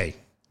like, okay,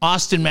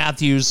 Austin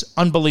Matthews,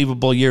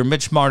 unbelievable year.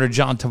 Mitch Marner,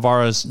 John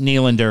Tavares,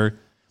 Nylander.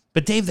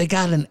 But Dave, they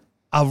got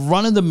a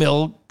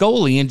run-of-the-mill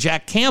goalie in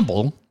Jack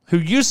Campbell, who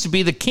used to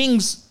be the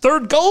Kings'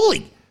 third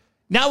goalie.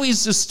 Now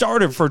he's the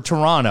starter for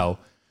Toronto.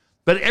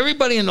 But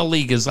everybody in the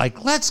league is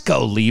like, let's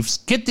go, Leafs.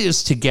 Get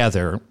this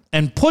together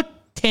and put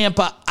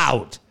Tampa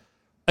out.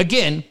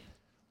 Again,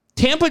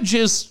 Tampa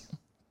just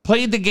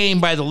played the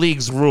game by the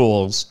league's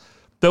rules.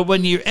 But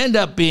when you end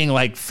up being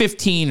like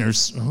 15 or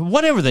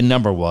whatever the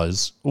number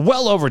was,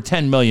 well over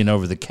 10 million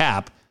over the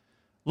cap,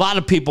 a lot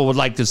of people would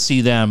like to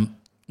see them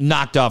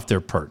knocked off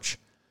their perch.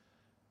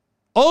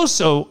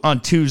 Also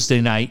on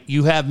Tuesday night,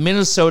 you have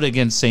Minnesota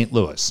against St.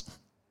 Louis.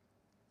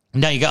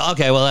 Now you go,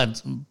 okay, well,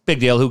 that's a big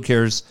deal. Who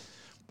cares?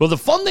 Well, the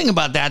fun thing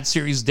about that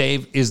series,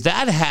 Dave, is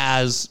that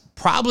has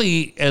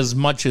probably as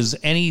much as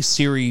any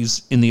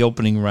series in the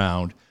opening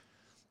round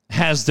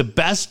has the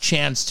best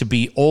chance to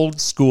be old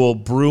school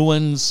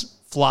Bruins,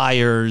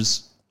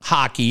 Flyers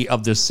hockey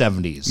of the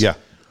 70s. Yeah.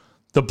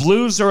 The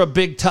Blues are a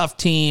big, tough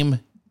team,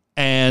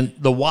 and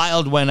the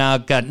Wild went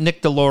out, got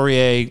Nick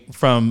Delorier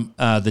from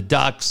the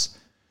Ducks.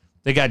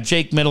 They got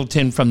Jake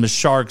Middleton from the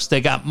Sharks. They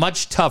got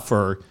much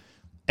tougher,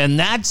 and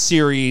that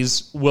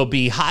series will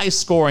be high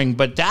scoring,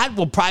 but that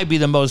will probably be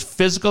the most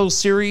physical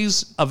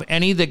series of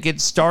any that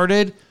gets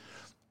started.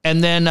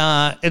 And then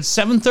it's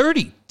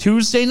 7:30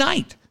 Tuesday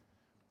night.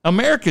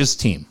 America's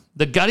team,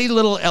 the gutty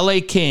little LA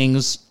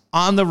Kings,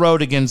 on the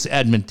road against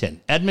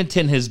Edmonton.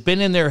 Edmonton has been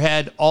in their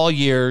head all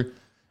year,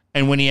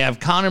 and when you have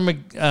Connor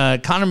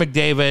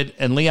McDavid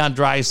and Leon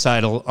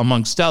Draisaitl,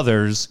 amongst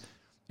others,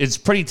 it's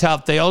pretty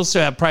tough. They also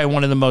have probably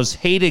one of the most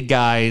hated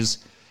guys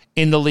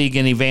in the league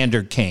in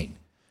Evander Kane.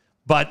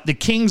 But the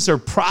Kings are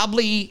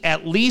probably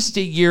at least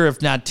a year,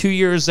 if not 2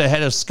 years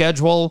ahead of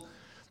schedule.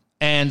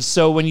 And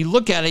so when you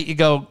look at it, you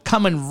go,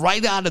 coming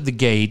right out of the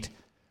gate,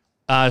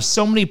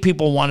 so many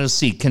people want to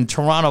see, can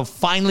Toronto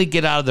finally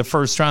get out of the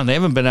first round? They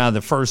haven't been out of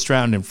the first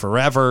round in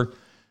forever.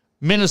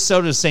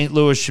 Minnesota, St.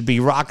 Louis should be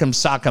rock'em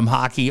sock'em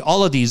hockey.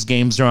 All of these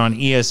games are on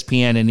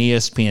ESPN and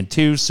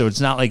ESPN2, so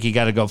it's not like you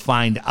got to go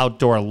find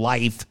Outdoor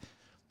Life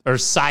or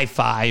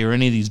Sci-Fi or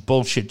any of these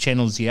bullshit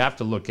channels you have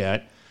to look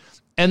at.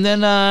 And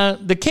then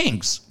the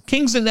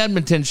Kings in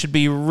Edmonton should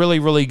be really,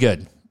 really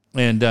good.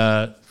 And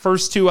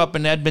first two up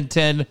in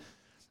Edmonton,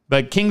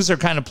 but Kings are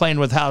kind of playing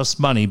with house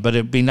money, but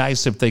it'd be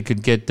nice if they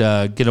could get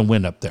a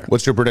win up there.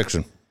 What's your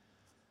prediction?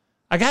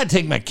 I got to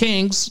take my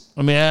Kings.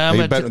 I mean, are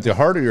you betting with your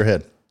heart or your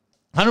head?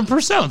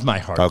 100% with my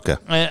heart. Okay.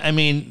 I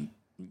mean,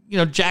 you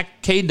know,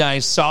 Jack Cade and I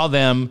saw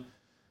them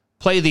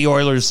play the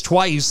Oilers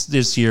twice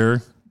this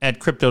year at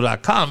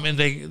Crypto.com, and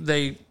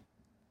they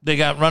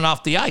got run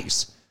off the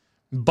ice.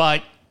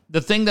 But the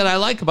thing that I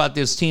like about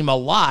this team a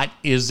lot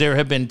is there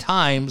have been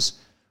times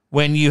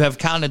when you have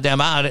counted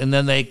them out and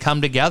then they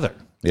come together.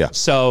 Yeah.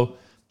 So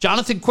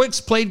Jonathan Quick's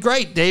played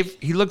great, Dave.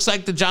 He looks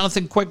like the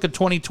Jonathan Quick of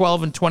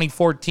 2012 and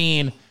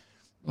 2014.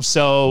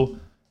 So,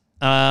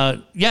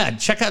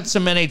 check out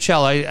some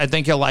NHL. I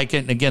think you'll like it.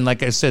 And again,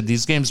 like I said,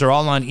 these games are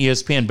all on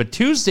ESPN. But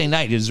Tuesday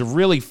night is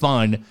really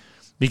fun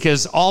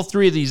because all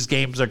three of these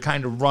games are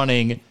kind of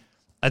running.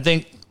 I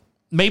think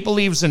Maple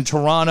Leafs in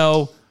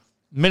Toronto,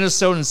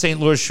 Minnesota and St.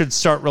 Louis should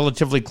start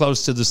relatively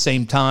close to the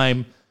same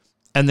time.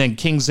 And then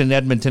Kings in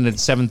Edmonton at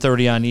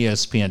 7:30 on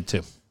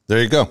ESPN2.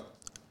 There you go.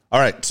 All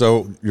right,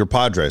 so your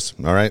Padres,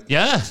 all right?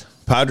 Yeah.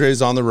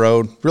 Padres on the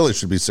road. Really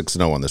should be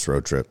 6-0 on this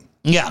road trip.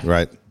 Yeah.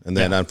 Right? And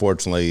then,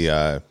 unfortunately,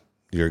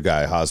 your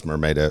guy, Hosmer,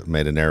 made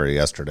an error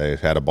yesterday.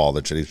 Had a ball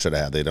that he should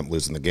have had. They ended up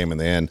losing the game in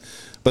the end.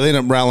 But they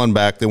ended up rallying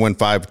back. They went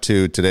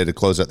 5-2 today to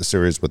close out the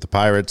series with the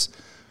Pirates.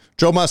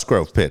 Joe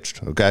Musgrove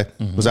pitched, okay?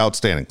 Was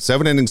outstanding.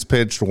 7 innings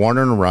pitched, 1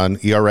 earned run,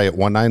 ERA at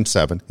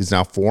 1.97. He's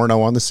now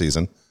 4-0 on the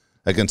season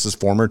against his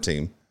former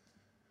team.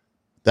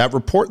 That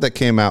report that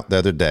came out the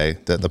other day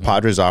that the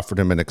Padres offered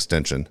him an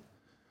extension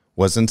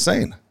was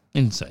insane.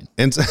 Insane.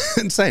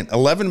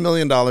 $11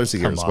 million a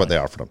year is what they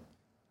offered him.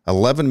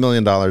 $11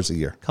 million a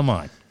year. Come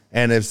on.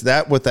 And if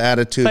that what the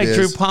attitude it's like is...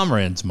 Drew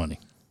Pomeranz money.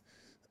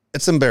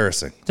 It's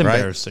embarrassing. It's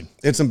embarrassing. Right?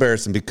 It's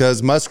embarrassing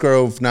because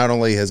Musgrove not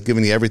only has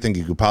given you everything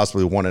you could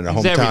possibly want in a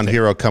hometown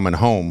hero coming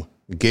home,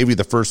 gave you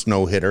the first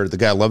no-hitter. The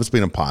guy loves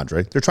being a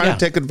Padre. They're trying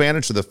to take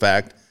advantage of the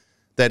fact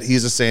that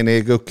he's a San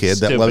Diego kid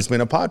that loves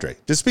being a Padre.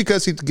 Just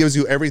because he gives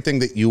you everything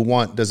that you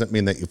want doesn't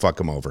mean that you fuck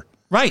him over.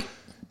 Right.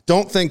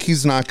 Don't think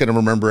he's not going to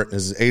remember it.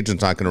 His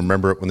agent's not going to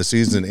remember it when the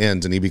season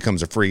ends and he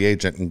becomes a free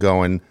agent and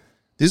going,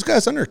 these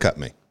guys undercut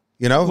me.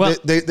 You know, well,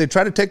 they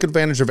try to take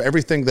advantage of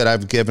everything that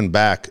I've given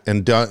back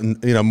and done,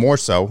 you know, more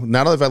so.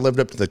 Not only have I lived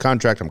up to the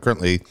contract I'm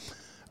currently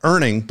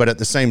earning, but at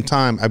the same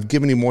time, I've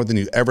given you more than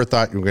you ever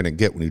thought you were going to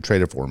get when you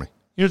traded for me.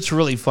 You know what's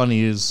really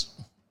funny is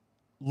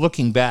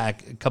looking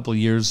back a couple of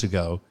years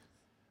ago,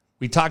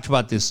 we talked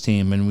about this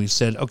team and we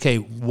said, okay,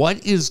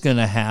 what is going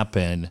to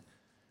happen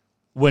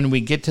when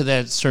we get to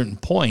that certain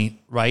point,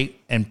 right?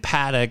 And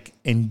Paddock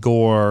and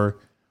Gore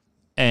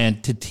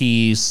and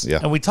Tatis.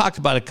 Yeah. And we talked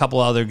about a couple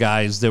other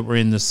guys that were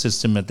in the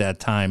system at that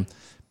time.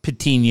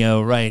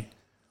 Patino, right?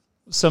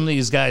 Some of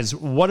these guys,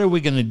 what are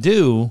we going to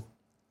do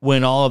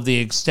when all of the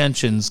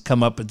extensions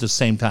come up at the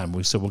same time?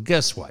 We said, well,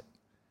 guess what?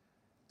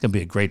 It's going to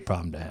be a great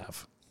problem to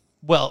have.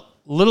 Well,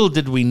 little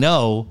did we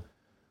know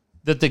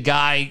that the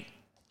guy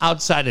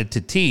outside of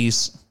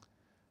Tatis,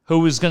 who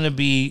was going to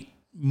be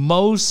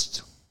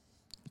most,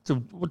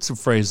 what's the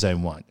phrase I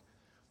want?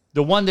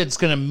 The one that's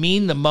going to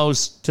mean the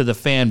most to the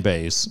fan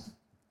base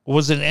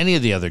wasn't any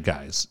of the other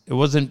guys. It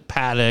wasn't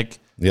Paddock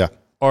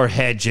or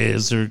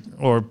Hedges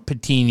or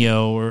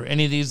Patino or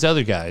any of these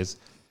other guys.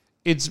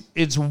 It's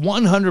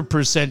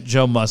 100%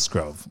 Joe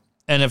Musgrove.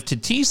 And if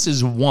Tatis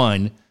is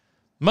 1,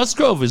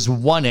 Musgrove is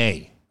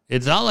 1A.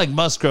 It's not like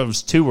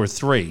Musgrove's 2 or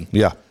 3.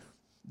 Yeah.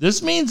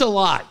 This means a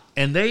lot.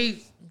 And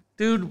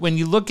dude, when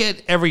you look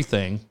at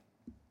everything,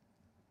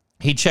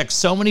 he checks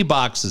so many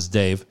boxes,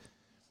 Dave,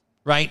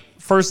 right?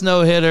 First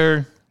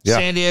no-hitter,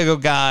 San Diego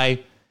guy.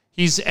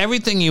 He's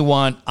everything you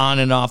want on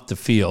and off the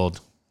field.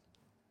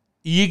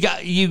 You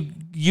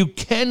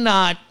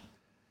cannot,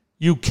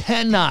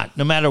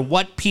 no matter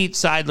what Pete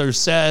Seidler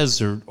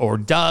says or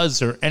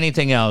does or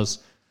anything else,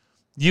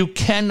 you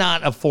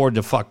cannot afford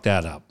to fuck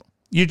that up.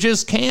 You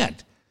just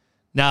can't.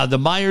 Now, the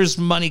Myers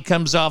money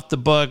comes off the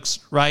books,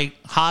 right?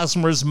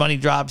 Hosmer's money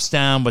drops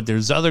down, but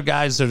there's other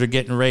guys that are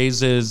getting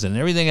raises and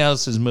everything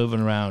else is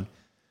moving around.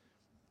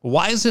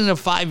 Why isn't it a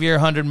 5-year,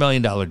 $100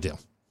 million deal?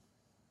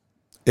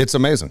 It's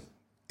amazing.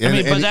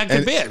 But that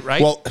could be it,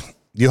 right? Well,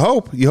 you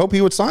hope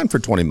he would sign for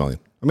 $20 million.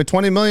 I mean,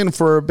 $20 million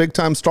for a big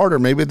time starter,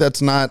 maybe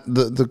that's not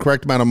the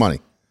correct amount of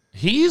money.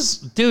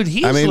 He's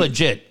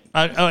legit.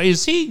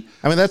 Is he?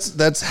 I mean,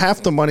 that's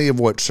half the money of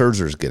what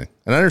Scherzer's getting.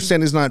 And I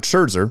understand he's not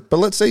Scherzer, but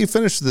let's say you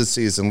finish this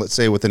season, let's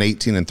say with an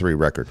 18-3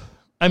 record.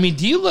 I mean,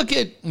 do you look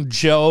at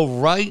Joe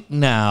right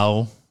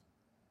now?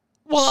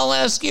 Well, I'll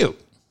ask you.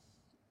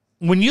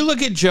 When you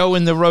look at Joe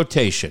in the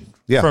rotation,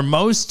 for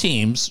most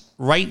teams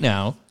right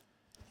now,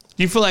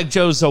 do you feel like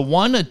Joe's a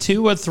 1, a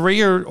 2, a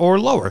 3, or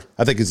lower?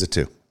 I think he's a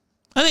 2.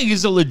 I think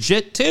he's a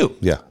legit 2.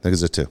 Yeah, I think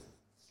he's a 2.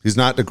 He's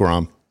not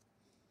DeGrom.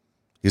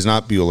 He's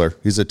not Bueller.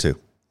 He's a 2.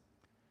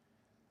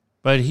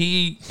 But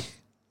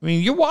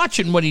you're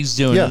watching what he's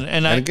doing. Yeah,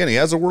 and again, he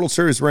has a World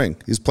Series ring.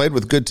 He's played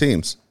with good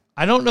teams.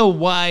 I don't know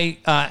why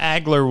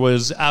Agler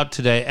was out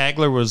today.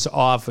 Agler was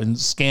off, and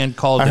Scan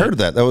called I heard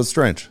that. That was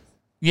strange.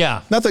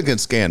 Yeah. Nothing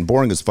against Scan.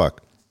 Boring as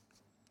fuck.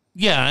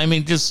 Yeah, I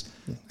mean, just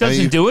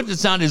doesn't do it.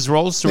 It's not his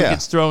role, so he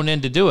gets thrown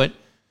in to do it.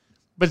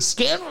 But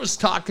Scan was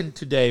talking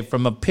today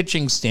from a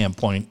pitching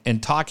standpoint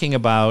and talking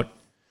about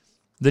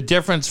the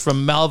difference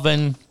from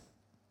Melvin,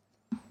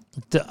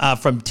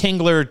 from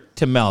Tingler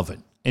to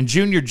Melvin. And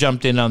Junior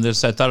jumped in on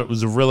this. I thought it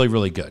was really,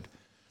 really good.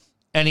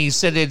 And he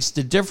said it's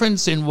the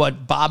difference in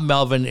what Bob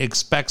Melvin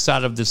expects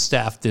out of the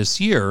staff this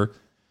year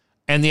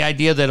and the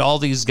idea that all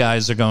these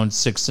guys are going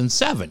 6 and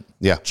 7.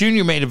 Yeah.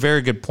 Junior made a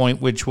very good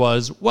point, which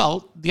was,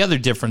 well, the other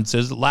difference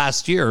is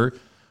last year,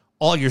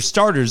 all your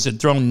starters had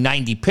thrown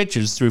 90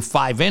 pitches through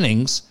 5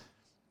 innings,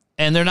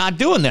 and they're not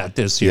doing that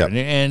this year. Yep.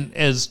 And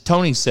as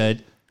Tony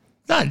said,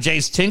 it's not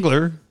Jace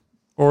Tingler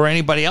or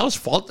anybody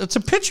else's fault. It's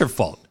a pitcher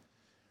fault.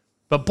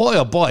 But boy,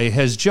 oh boy,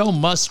 has Joe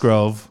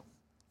Musgrove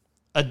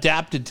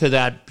adapted to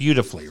that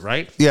beautifully,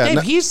 right? Yeah.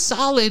 Dave, he's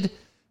solid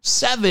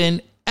 7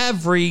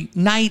 every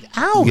night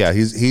out. Yeah,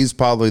 he's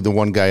probably the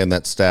one guy in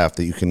that staff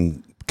that you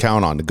can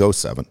count on to go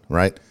 7,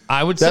 right?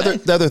 I would say.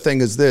 The other thing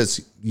is this.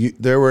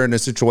 They were in a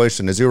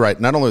situation, as you're right,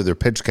 not only are their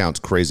pitch counts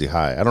crazy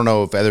high. I don't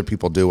know if other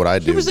people do what I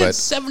do. He was at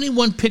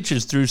 71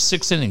 pitches through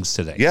 6 innings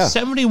today. Yeah.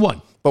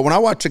 71. But when I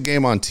watch a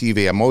game on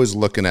TV, I'm always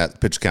looking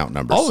at pitch count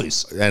numbers.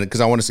 Always. And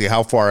because I want to see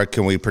how far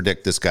can we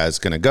predict this guy's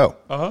going to go.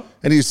 Uh-huh.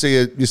 And you see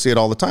it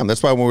all the time.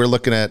 That's why when we were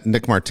looking at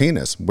Nick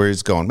Martinez, where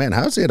he's going, man,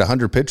 how's he at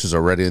 100 pitches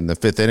already in the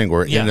 5th inning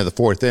or into the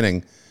 4th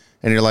inning?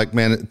 And you're like,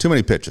 man, too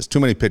many pitches.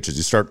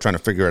 You start trying to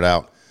figure it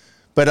out.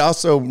 But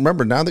also,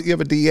 remember, now that you have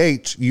a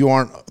DH, you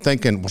aren't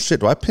thinking, well, shit,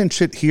 do I pinch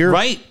hit here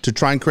to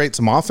try and create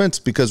some offense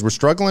because we're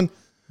struggling?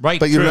 Right.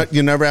 But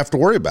you never have to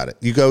worry about it.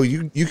 You go,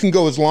 you can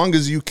go as long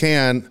as you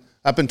can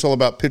up until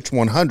about pitch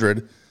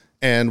 100,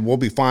 and we'll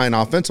be fine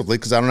offensively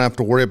because I don't have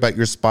to worry about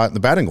your spot in the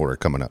batting order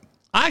coming up.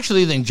 I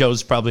actually think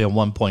Joe's probably a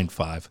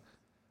 1.5.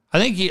 I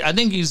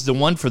think he's the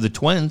one for the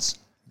Twins.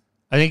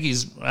 I think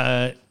he's,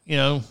 I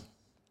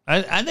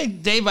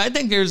think, Dave,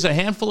 there's a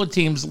handful of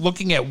teams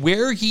looking at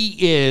where he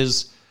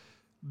is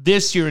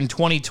this year in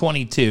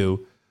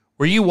 2022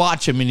 where you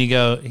watch him and you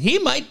go, he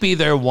might be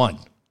their one.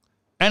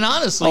 And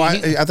honestly,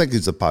 I think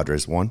he's the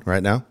Padres one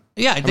right now.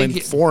 Yeah, I mean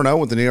 4-0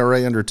 with an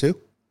ERA under 2.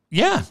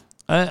 Yeah,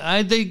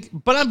 I think.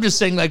 But I'm just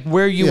saying, like,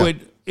 where you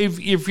would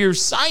if you're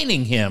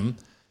signing him,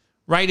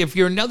 right? If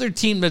you're another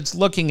team that's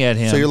looking at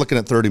him, so you're looking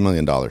at $30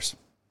 million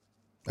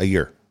a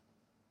year.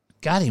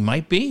 God, he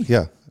might be.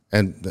 Yeah,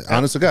 and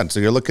honest to God, so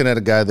you're looking at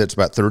a guy that's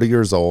about 30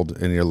 years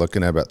old, and you're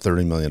looking at about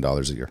 $30 million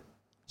a year.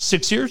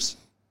 6 years.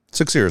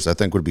 6 years, I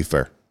think, would be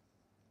fair.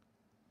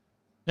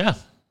 Yeah.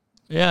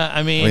 Yeah,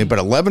 I mean, but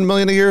 $11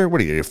 million a year?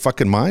 What are you, your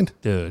fucking mind?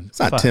 Dude. It's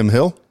not Tim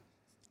Hill.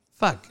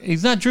 Fuck.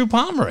 He's not Drew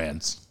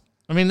Pomeranz.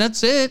 I mean,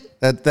 that's it.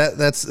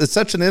 It's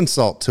such an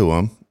insult to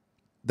him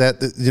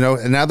that,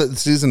 and now that the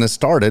season has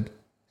started,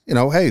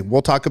 hey,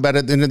 we'll talk about it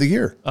at the end of the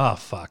year. Oh,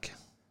 fuck.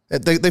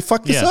 They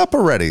fucked this up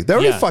already. They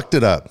already fucked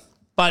it up.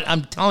 But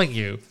I'm telling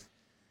you,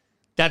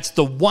 that's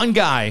the one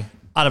guy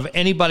out of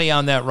anybody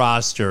on that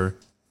roster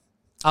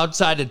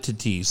outside of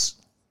Tatis.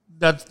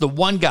 That's the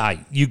one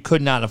guy you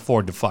could not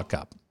afford to fuck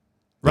up.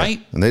 Right?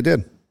 Yeah, and they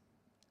did.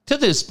 To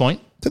this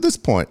point.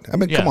 I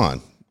mean, come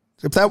on.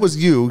 If that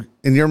was you,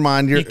 in your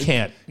mind, you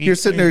can't. You're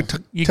sitting there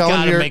you telling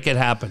gotta make it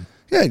happen.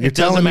 Yeah, you're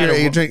telling your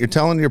agent, you're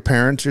telling your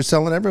parents, you're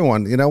telling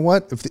everyone, you know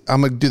what?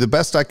 I'm going to do the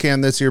best I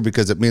can this year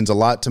because it means a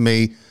lot to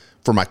me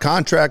for my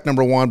contract,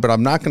 number one, but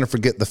I'm not going to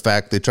forget the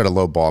fact they try to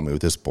lowball me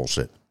with this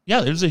bullshit.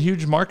 Yeah, there's a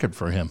huge market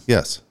for him.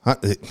 Yes.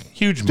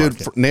 Huge market.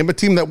 Dude, name a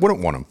team that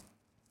wouldn't want him.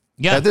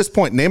 Yeah. At this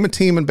point, name a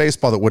team in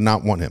baseball that would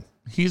not want him.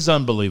 He's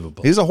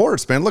unbelievable. He's a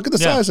horse, man. Look at the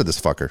size of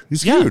this fucker.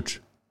 He's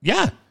huge.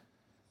 Yeah.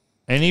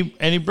 And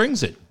he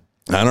brings it.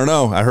 I don't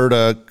know. I heard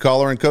a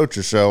caller and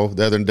coach's show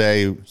the other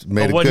day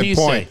made a good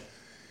point. Say?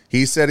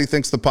 He said he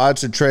thinks the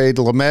Pods should trade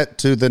Lamet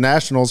to the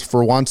Nationals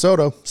for Juan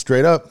Soto,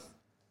 straight up.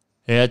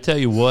 Hey, I tell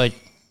you what,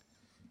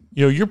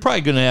 you're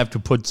probably going to have to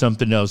put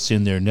something else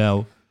in there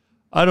now.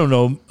 I don't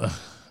know.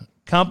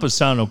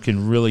 Campusano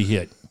can really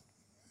hit.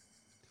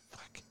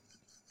 Fuck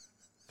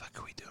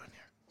are we doing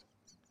here?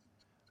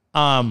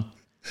 How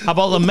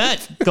about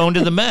Lamet going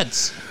to the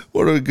Mets?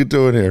 What are we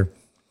doing here?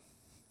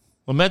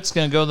 Lamet's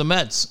going to go to the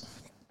Mets.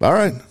 All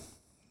right.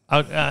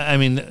 I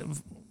mean,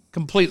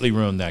 completely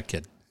ruined that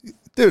kid.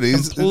 Dude,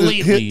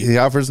 he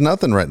offers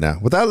nothing right now.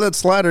 Without that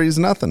slider, he's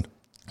nothing.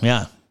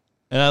 Yeah.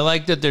 And I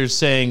like that they're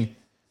saying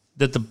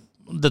that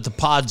the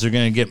Pods are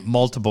going to get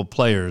multiple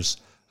players.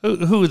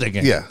 Who are they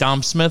going to get?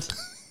 Dom Smith?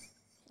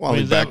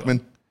 Wally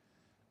Backman.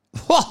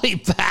 Wally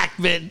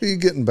Backman. Who are you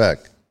getting back?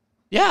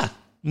 Yeah.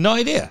 No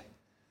idea.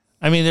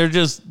 I mean,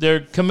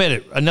 they're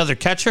committed. Another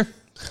catcher?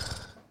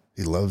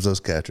 He loves those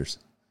catchers.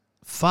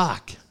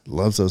 Fuck.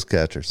 Loves those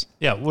catchers.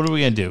 Yeah, what are we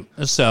going to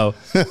do? So,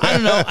 I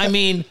don't know. I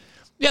mean,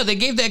 yeah, they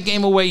gave that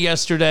game away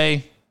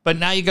yesterday, but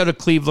now you go to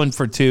Cleveland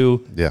for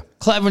 2. Yeah.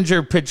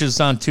 Clevenger pitches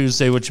on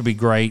Tuesday, which would be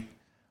great.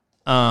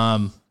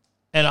 And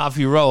off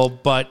you roll.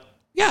 But,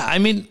 yeah, I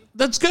mean,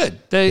 that's good.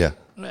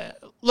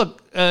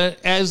 Look,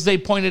 as they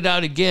pointed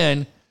out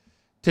again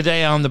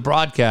today on the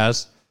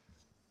broadcast,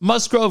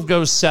 Musgrove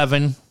goes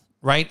 7,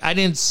 right? I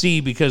didn't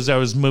see because I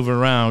was moving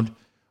around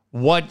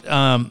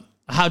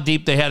how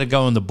deep they had to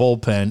go in the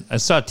bullpen. I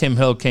saw Tim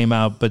Hill came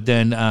out, but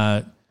then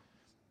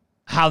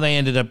how they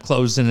ended up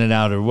closing it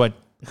out or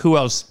who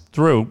else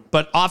threw.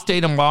 But off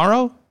day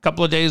tomorrow, a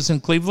couple of days in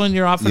Cleveland,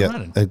 you're off and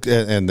running.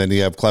 And then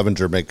you have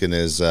Clevenger making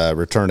his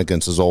return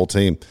against his old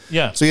team.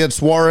 Yeah. So you had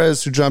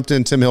Suarez who jumped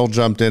in, Tim Hill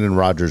jumped in, and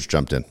Rogers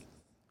jumped in.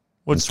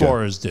 What'd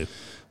Suarez do?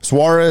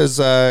 Suarez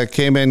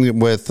came in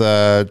with,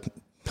 did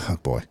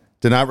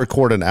not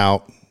record an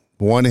out,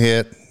 1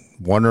 hit,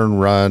 1 earned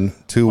run,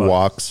 2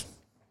 walks.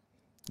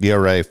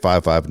 ERA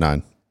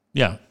 5.59.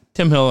 Yeah.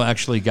 Tim Hill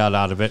actually got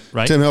out of it,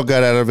 right? Tim Hill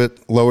got out of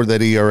it, lowered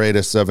that ERA to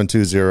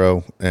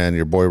 7.20, and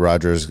your boy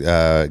Rogers,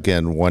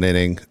 again, 1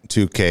 inning,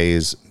 2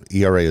 Ks,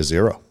 ERA is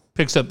 0.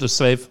 Picks up the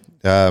save.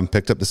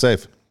 Picked up the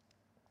save.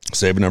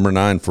 Save number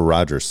 9 for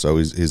Rogers, so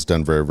he's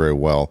done very, very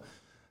well.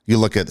 You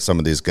look at some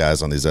of these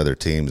guys on these other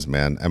teams,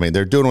 man. I mean,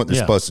 they're doing what they're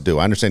supposed to do.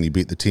 I understand you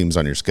beat the teams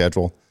on your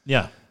schedule.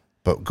 Yeah.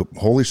 But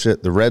holy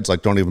shit, the Reds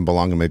don't even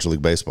belong in Major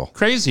League Baseball.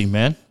 Crazy,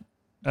 man.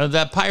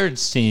 That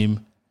Pirates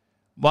team,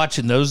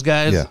 watching those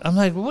guys, I'm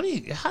like,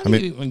 how do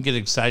you even get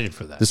excited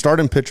for that? The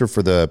starting pitcher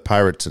for the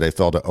Pirates today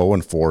fell to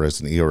 0-4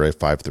 as an ERA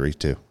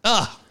 5.32.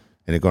 Ah.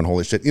 And you're going,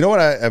 holy shit. You know what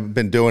I've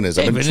been doing is...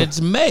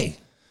 it's May.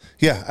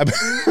 Yeah.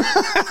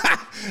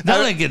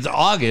 Not like it's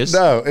August.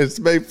 No, it's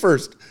May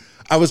 1st.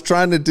 I was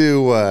trying to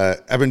do...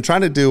 I've been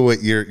trying to do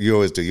what you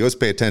always do. You always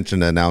pay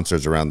attention to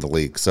announcers around the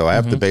league. So I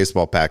have the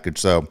baseball package.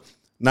 So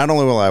not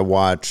only will I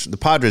watch... The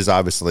Padres,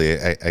 obviously,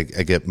 I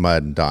get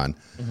mugged on.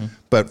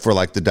 But for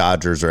like the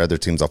Dodgers or other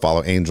teams, I'll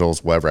follow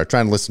Angels, whatever. I try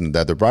and listen to the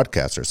other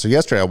broadcasters. So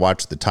yesterday I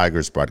watched the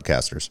Tigers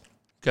broadcasters.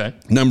 Okay.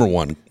 Number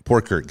 1,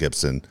 poor Kirk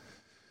Gibson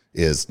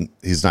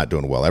he's not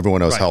doing well. Everyone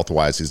knows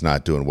health-wise he's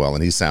not doing well,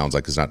 and he sounds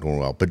like he's not doing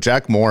well. But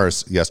Jack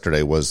Morris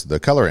yesterday was the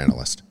color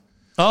analyst.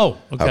 Oh,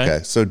 okay.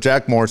 So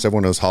Jack Morris,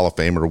 everyone knows Hall of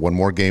Famer, won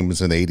more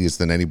games in the 80s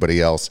than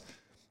anybody else.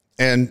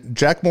 And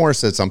Jack Morris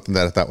said something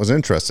that I thought was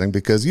interesting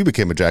because you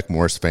became a Jack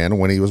Morris fan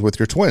when he was with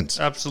your Twins.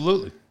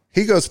 Absolutely.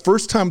 He goes,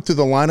 first time through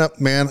the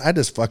lineup, man, I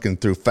just fucking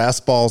threw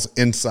fastballs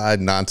inside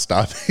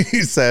nonstop.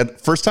 He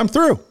said, first time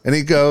through. And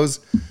he goes,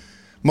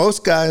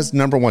 most guys,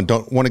 number one,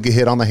 don't want to get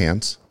hit on the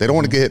hands. They don't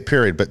want to get hit,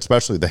 period, but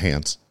especially the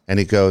hands. And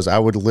he goes, I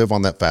would live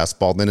on that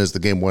fastball. Then as the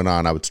game went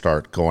on, I would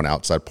start going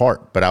outside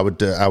part. But I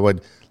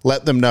would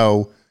let them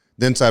know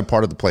the inside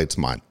part of the plate's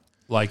mine.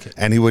 Like it.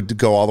 And he would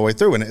go all the way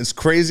through. And as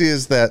crazy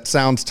as that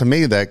sounds to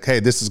me that,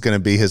 hey, this is going to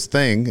be his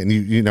thing. And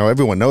you know,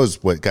 everyone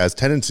knows what guys'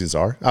 tendencies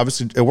are.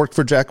 Obviously, it worked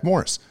for Jack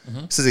Morris.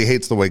 He says he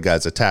hates the way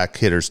guys attack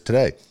hitters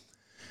today.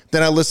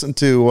 Then I listened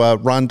to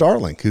Ron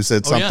Darling, who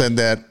said something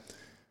that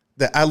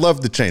I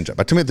love the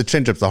changeup. To me, the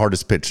changeup's the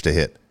hardest pitch to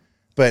hit.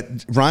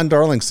 But Ron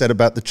Darling said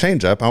about the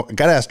changeup, I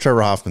got to ask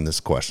Trevor Hoffman this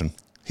question.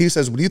 He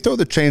says, when you throw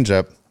the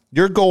changeup,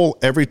 your goal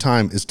every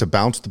time is to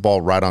bounce the ball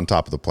right on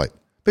top of the plate.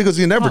 Because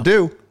you never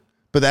do.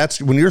 But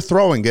that's when you're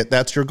throwing it,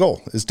 that's your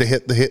goal, is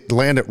to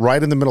land it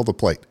right in the middle of the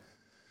plate.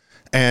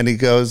 And he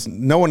goes,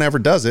 no one ever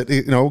does it.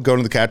 You know, go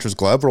to the catcher's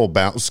glove or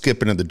bounce,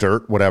 skip into the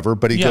dirt, whatever.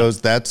 But he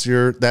goes, that's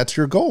your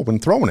goal when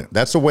throwing it.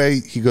 That's the way,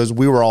 he goes,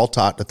 we were all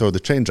taught to throw the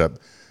changeup.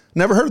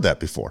 Never heard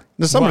that before.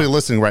 There's somebody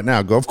listening right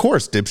now go, of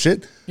course,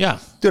 dipshit. Yeah.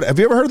 Dude, have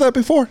you ever heard that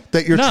before?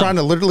 That you're trying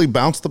to literally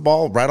bounce the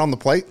ball right on the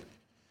plate?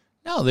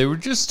 No, they were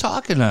just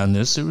talking on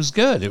this. It was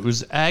good. It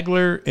was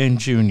Agler and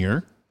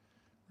Junior.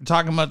 We're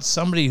talking about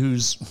somebody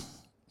who's,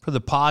 for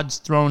the Pods,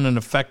 thrown an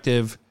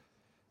effective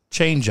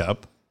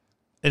changeup,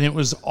 and it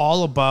was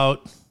all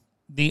about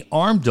the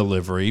arm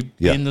delivery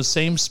being the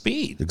same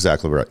speed.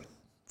 Exactly right.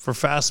 For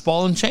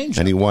fastball and changeup.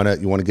 And you want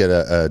to get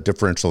a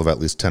differential of at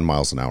least 10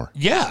 miles an hour.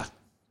 Yeah.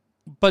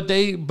 But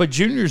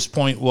Junior's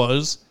point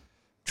was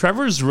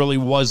Trevor's really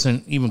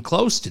wasn't even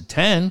close to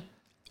 10.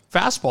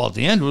 Fastball at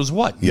the end was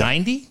what,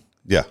 90?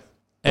 Yeah.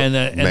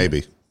 And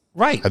maybe.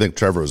 Right. I think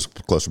Trevor was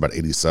close to about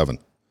 87.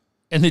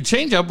 And the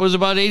changeup was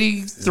about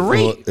 83.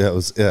 Well, it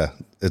was,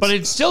 but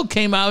it still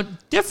came out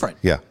different.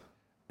 Yeah.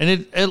 And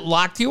it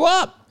locked you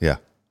up. Yeah.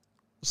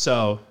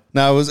 So.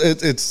 No,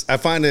 it's I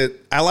find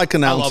it, I like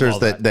announcers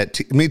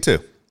me too.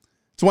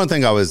 It's one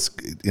thing I always,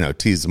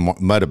 tease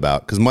Mud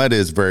about, because Mud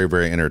is very,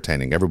 very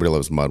entertaining. Everybody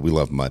loves Mud. We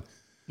love Mud.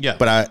 Yeah.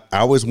 But I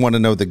always want to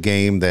know the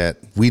game that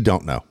we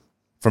don't know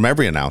from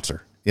every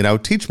announcer.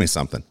 Teach me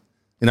something.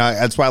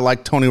 That's why I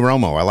like Tony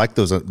Romo. I like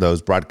those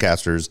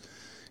broadcasters.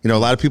 A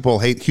lot of people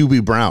hate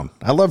Hubie Brown.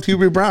 I loved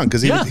Hubie Brown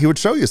because he would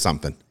show you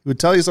something. He would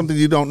tell you something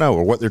you don't know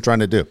or what they're trying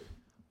to do.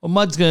 What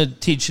Mud's going to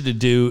teach you to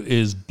do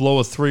is blow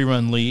a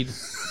 3-run lead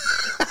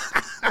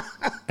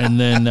and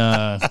then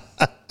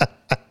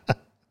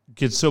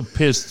get so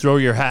pissed, throw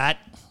your hat.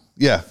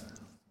 Yeah.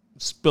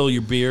 Spill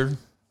your beer.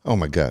 Oh,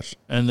 my gosh.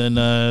 And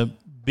then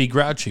be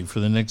grouchy for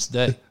the next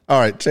day. All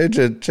right,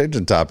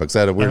 changing topics. I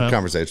had a weird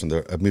conversation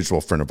with a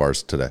mutual friend of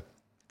ours today.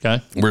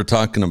 Okay. We were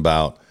talking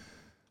about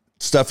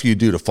stuff you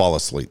do to fall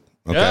asleep.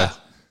 Okay. Yeah.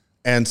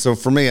 And so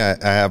for me, I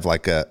have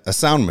like a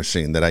sound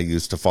machine that I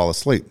use to fall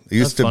asleep. It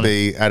used to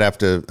be,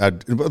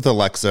 with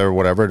Alexa or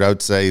whatever, I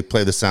would say,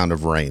 play the sound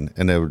of rain,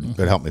 and it would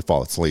help me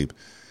fall asleep.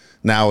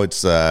 Now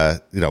it's,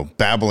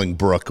 babbling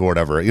brook or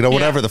whatever,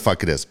 whatever the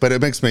fuck it is, but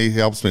it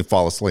helps me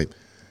fall asleep.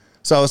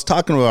 So I was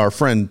talking to our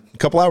friend a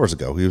couple hours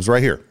ago. He was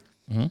right here.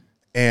 Mm-hmm.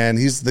 And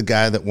he's the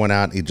guy that went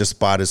out and he just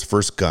bought his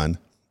first gun,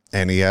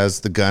 and he has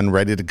the gun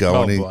ready to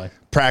go. And he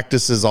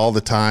practices all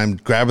the time,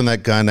 grabbing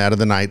that gun out of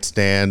the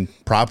nightstand,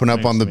 propping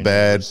up on the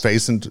bed,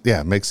 facing.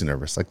 Yeah, it makes you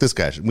nervous. Like this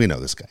guy, we know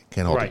this guy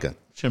can't hold a gun.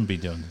 Shouldn't be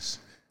doing this.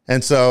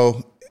 And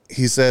so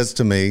he says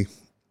to me,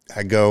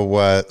 I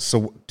go,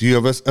 so do you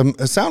have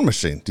a sound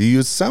machine? Do you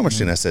use a sound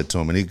machine? I said to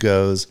him, and he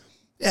goes,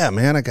 yeah,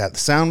 man, I got the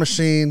sound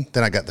machine.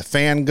 Then I got the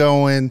fan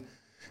going.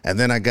 And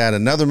then I got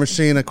another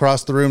machine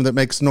across the room that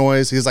makes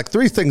noise. He's like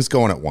 3 things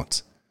going at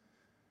once.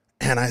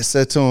 And I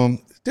said to him,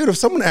 dude, if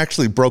someone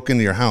actually broke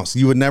into your house,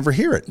 you would never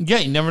hear it. Yeah,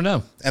 you never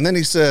know. And then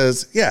he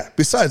says, yeah,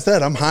 besides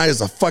that, I'm high as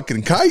a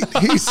fucking kite.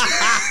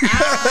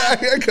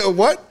 I go,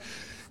 what?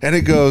 And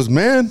he goes,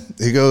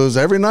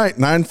 every night,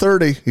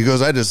 9:30, he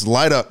goes, I just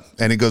light up.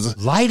 And he goes,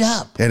 light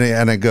up.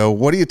 And I go,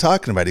 what are you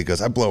talking about? He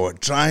goes, I blow a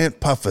giant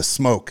puff of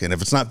smoke. And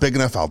if it's not big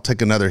enough, I'll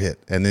take another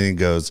hit. And then he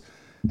goes,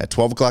 at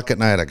 12 o'clock at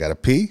night, I got to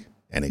pee.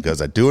 And he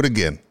goes, I do it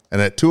again. And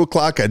at 2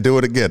 o'clock, I do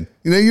it again.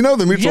 You know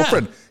the mutual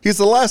friend. He's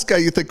the last guy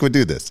you think would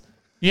do this.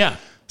 Yeah.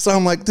 So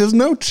I'm like, there's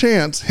no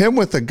chance him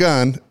with a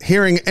gun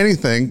hearing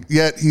anything,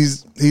 yet he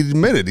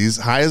admitted he's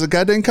high as a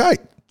goddamn kite.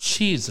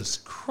 Jesus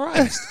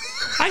Christ.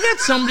 I got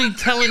somebody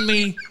telling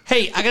me,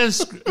 hey,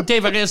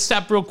 Dave, I got to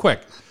stop real quick.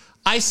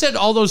 I said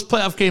all those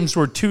playoff games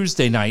were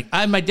Tuesday night.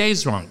 I had my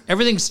days wrong.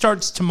 Everything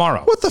starts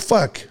tomorrow. What the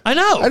fuck? I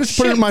know. I just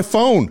put it in my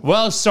phone.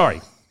 Well, sorry.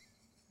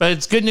 But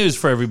it's good news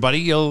for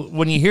everybody.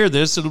 When you hear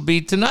this, it'll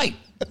be tonight.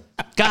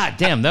 God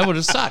damn, that would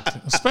have sucked,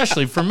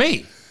 especially for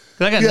me,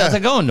 because I got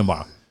nothing going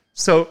tomorrow.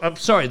 So I'm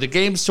sorry. The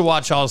games to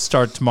watch all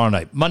start tomorrow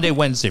night, Monday,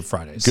 Wednesday,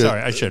 Friday. Good. Sorry,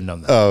 I should have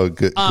known that. Oh,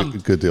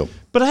 good deal.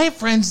 But I have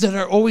friends that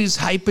are always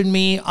hyping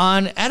me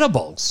on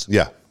edibles.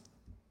 Yeah,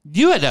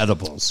 you had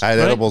edibles. I had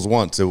edibles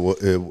once.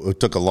 It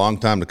took a long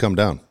time to come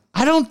down.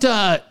 I don't,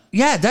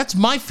 that's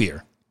my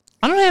fear.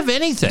 I don't have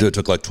anything. Dude, it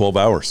took like 12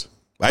 hours.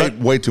 I ate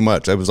way too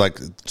much. I was like,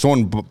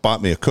 someone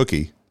bought me a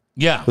cookie.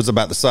 Yeah. It was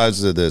about the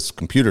size of this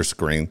computer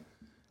screen.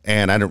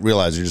 And I didn't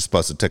realize you're just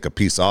supposed to take a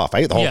piece off. I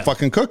ate the whole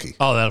fucking cookie.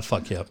 Oh, that'll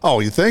fuck you up. Oh,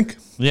 you think?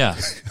 Yeah.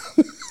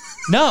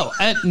 No,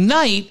 at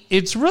night,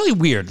 it's really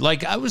weird.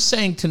 Like I was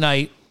saying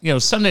tonight,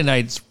 Sunday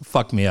nights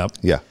fuck me up.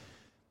 Yeah.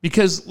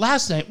 Because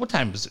last night, what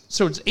time is it?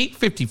 So it's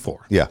 8:54.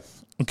 Yeah.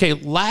 Okay,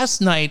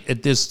 last night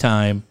at this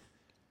time,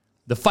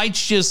 the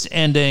fight's just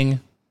ending.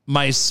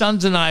 My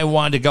sons and I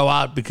wanted to go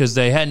out because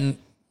they'd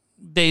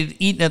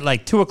eaten at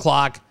like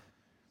 2:00.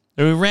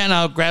 And we ran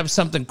out, grabbed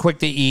something quick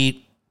to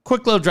eat,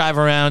 quick little drive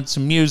around,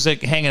 some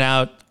music, hanging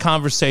out,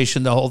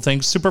 conversation, the whole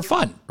thing. Super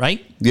fun,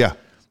 right? Yeah.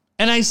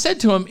 And I said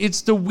to him,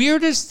 it's the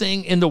weirdest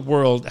thing in the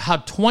world how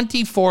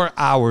 24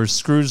 hours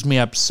screws me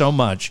up so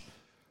much.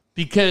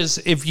 Because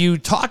if you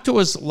talked to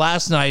us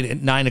last night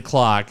at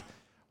 9:00,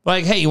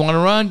 like, hey, you want to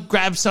run?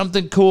 Grab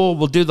something cool.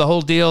 We'll do the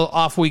whole deal.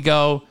 Off we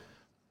go.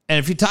 And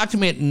if you talk to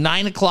me at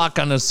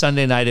 9:00 on a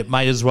Sunday night, it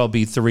might as well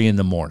be 3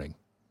 a.m.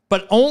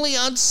 But only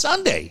on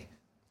Sunday.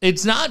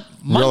 It's not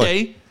Monday.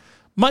 Really?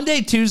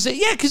 Monday, Tuesday.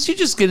 Yeah, because you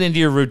just get into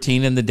your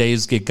routine and the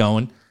days get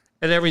going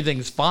and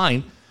everything's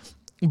fine.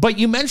 But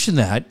you mentioned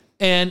that.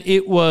 And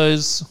it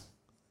was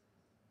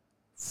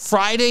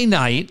Friday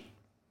night.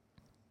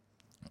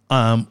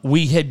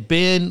 We had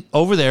been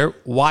over there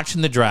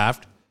watching the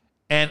draft.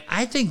 And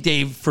I think,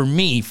 Dave, for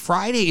me,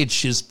 Friday, it's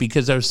just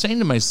because I was saying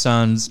to my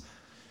sons,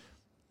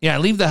 I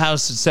leave the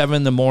house at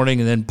 7 a.m.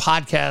 and then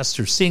podcasts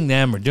or seeing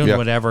them or doing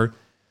whatever.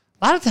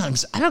 A lot of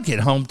times I don't get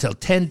home till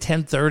 10,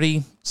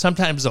 10:30,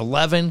 sometimes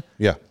 11.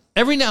 Yeah.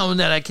 Every now and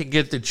then I could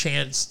get the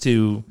chance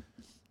to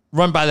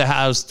run by the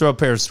house, throw a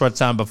pair of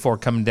sweats on before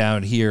coming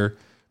down here.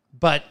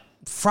 But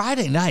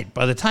Friday night,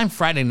 by the time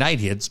Friday night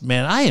hits,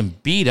 man, I am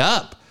beat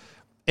up.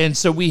 And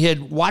so we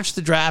had watched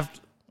the draft,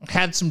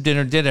 had some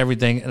dinner, did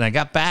everything, and I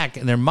got back,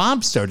 and their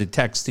mom started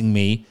texting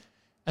me.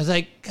 I was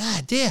like,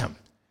 God damn,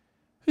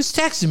 who's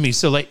texting me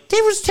so late?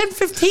 It was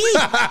 10:15.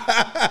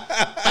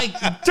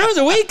 Like, during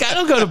the week, I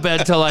don't go to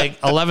bed till like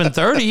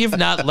 11:30, if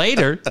not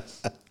later.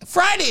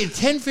 Friday at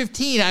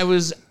 10:15, I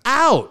was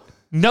out.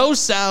 No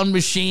sound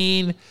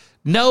machine,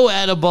 no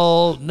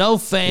edible, no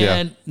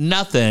fan,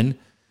 nothing.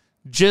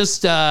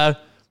 Just, and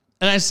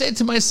I say it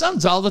to my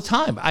sons all the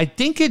time. I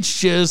think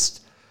it's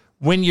just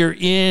when you're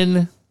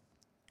in,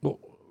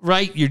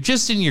 right, you're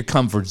just in your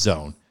comfort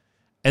zone.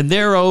 And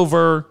they're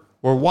over,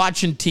 we're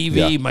watching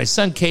TV. Yeah. My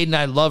son Cade and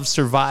I love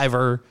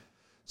Survivor.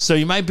 So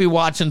you might be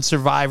watching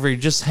Survivor, you're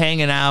just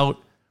hanging out.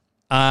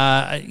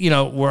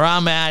 Where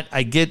I'm at,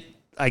 I get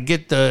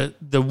the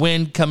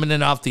wind coming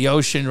in off the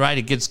ocean, right?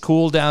 It gets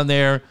cool down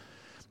there.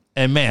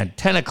 And man,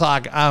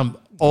 10:00, I'm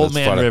Old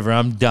Man funny. River,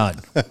 I'm done.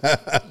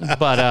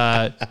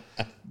 But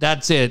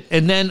that's it.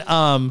 And then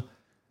I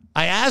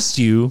asked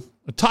you,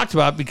 talked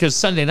about, because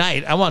Sunday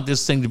night, I want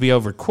this thing to be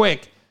over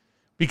quick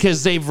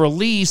because they've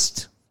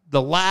released the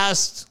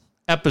last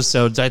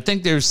episodes. I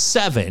think there's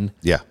 7.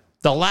 Yeah.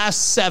 The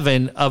last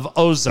 7 of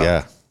Ozark.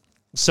 Yeah.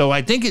 So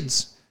I think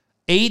it's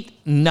 8,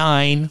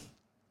 9.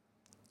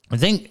 I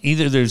think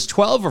either there's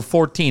 12 or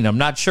 14. I'm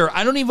not sure.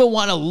 I don't even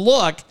want to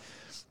look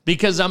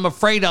because I'm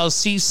afraid I'll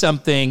see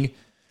something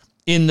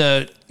in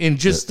the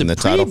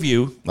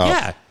preview. Oh.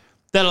 Yeah.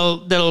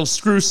 That'll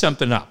screw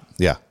something up.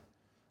 Yeah.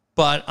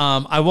 But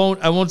I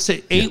won't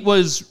say 8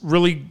 was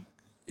really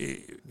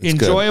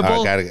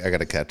enjoyable. I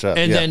gotta catch up.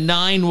 And then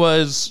 9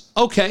 was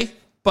okay,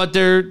 but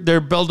they're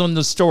building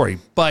the story.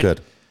 But good.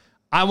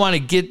 I want to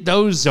get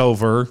those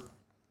over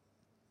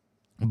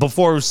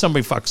before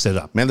somebody fucks it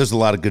up. Man, there's a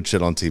lot of good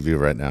shit on TV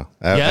right now.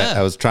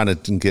 I was trying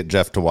to get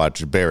Jeff to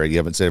watch Barry. You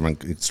haven't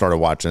started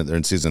watching it. They're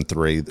in season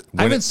 3.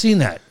 I haven't seen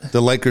that.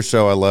 The Lakers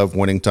show, I love.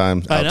 Winning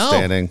Time,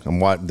 outstanding. I'm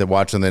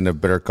watching the end of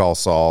Better Call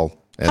Saul.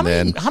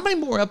 And how many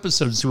more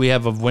episodes do we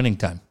have of Winning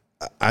Time?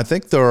 I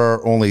think there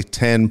are only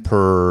 10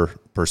 per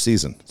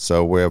season.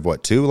 So we have,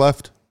 2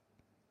 left?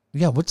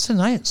 Yeah, what's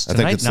tonight? I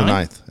think it's the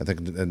 9th. I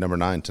think number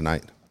 9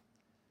 tonight.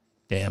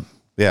 Damn.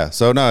 Yeah,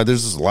 so no,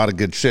 there's just a lot of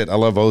good shit. I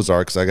love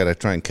Ozark, so I got to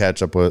try and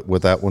catch up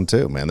with that one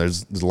too, man.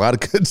 There's a lot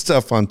of good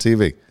stuff on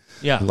TV.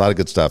 Yeah. A lot of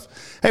good stuff.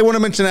 Hey, I want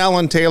to mention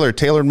Alan Taylor,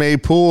 Taylor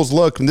Made Pools.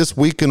 Look, this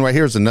weekend right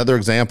here is another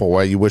example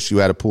why you wish you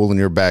had a pool in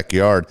your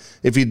backyard.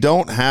 If you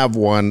don't have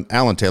one,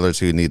 Alan Taylor's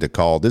who you need to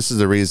call. This is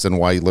the reason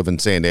why you live in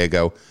San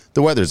Diego.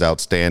 The weather's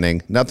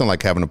outstanding. Nothing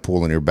like having a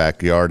pool in your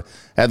backyard.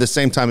 At the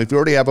same time, if you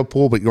already have a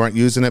pool but you aren't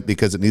using it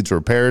because it needs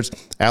repairs,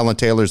 Alan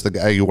Taylor's the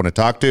guy you want to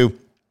talk to.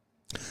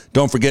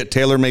 Don't forget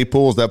Taylor Made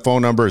Pools. That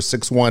phone number is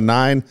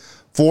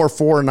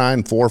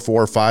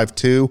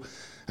 619-449-4452.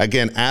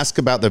 Again, ask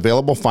about the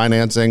available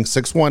financing,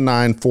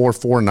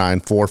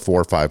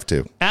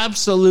 619-449-4452.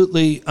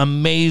 Absolutely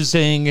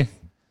amazing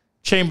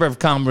Chamber of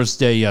Commerce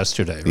Day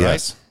yesterday, right?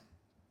 Yes.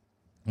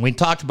 We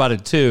talked about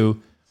it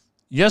too.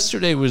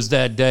 Yesterday was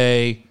that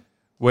day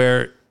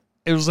where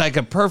it was like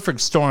a perfect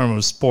storm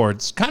of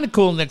sports. Kind of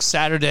cool. Next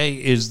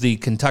Saturday is the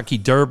Kentucky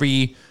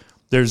Derby.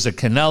 There's a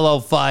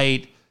Canelo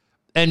fight.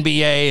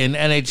 NBA and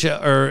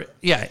NHL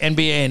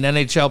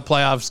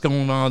playoffs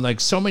going on, like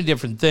so many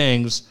different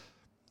things.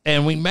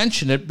 And we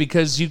mention it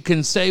because you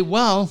can say,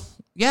 well,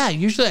 yeah,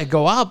 usually I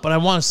go out, but I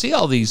want to see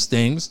all these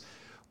things.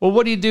 Well,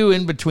 what do you do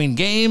in between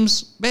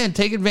games? Man,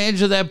 take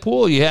advantage of that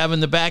pool you have in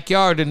the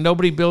backyard, and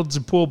nobody builds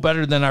a pool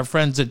better than our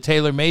friends at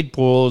Taylor Made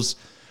Pools.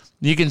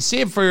 You can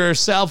see it for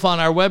yourself on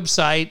our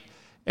website.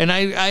 And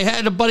I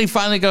had a buddy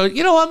finally go,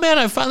 you know what, man,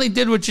 I finally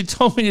did what you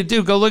told me to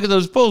do. Go look at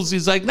those pools.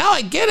 He's like, now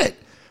I get it.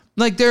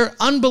 Like, they're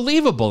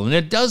unbelievable. And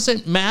it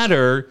doesn't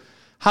matter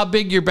how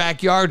big your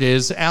backyard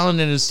is. Alan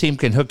and his team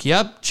can hook you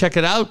up. Check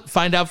it out.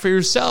 Find out for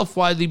yourself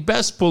why the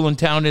best pool in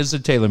town is a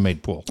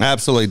TaylorMade pool.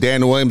 Absolutely.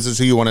 Dan Williams is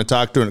who you want to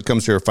talk to when it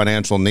comes to your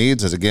financial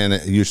needs. As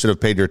again, you should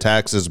have paid your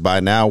taxes by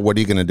now. What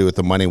are you going to do with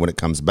the money when it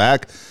comes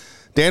back?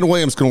 Dan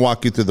Williams can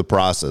walk you through the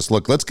process.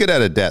 Look, let's get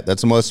out of debt. That's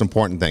the most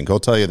important thing. He'll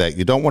tell you that.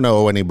 You don't want to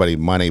owe anybody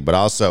money, but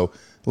also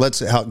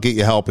let's get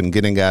you help in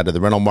getting out of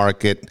the rental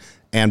market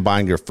and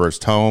buying your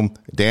first home.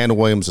 Dan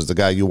Williams is the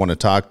guy you want to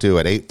talk to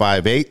at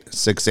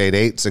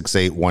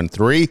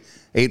 858-688-6813.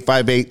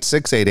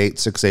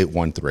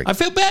 858-688-6813. I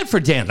feel bad for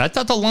Dan. I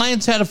thought the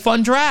Lions had a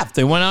fun draft.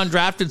 They went out and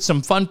drafted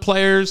some fun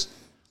players,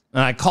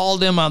 and I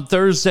called him on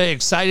Thursday,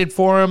 excited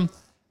for him,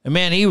 and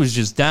man, he was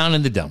just down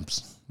in the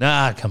dumps.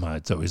 Come on,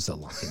 it's always the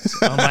Lions.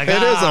 I'm like,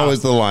 It is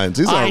always the Lions.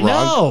 He's not wrong. I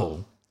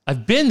know.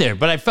 I've been there,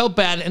 but I felt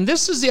bad, and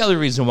this is the other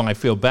reason why I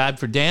feel bad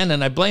for Dan,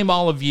 and I blame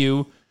all of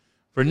you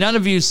for none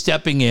of you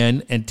stepping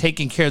in and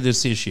taking care of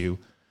this issue.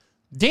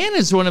 Dan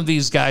is one of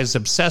these guys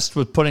obsessed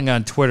with putting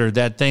on Twitter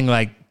that thing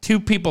like 2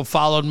 people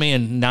followed me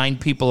and 9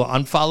 people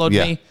unfollowed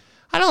me.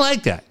 I don't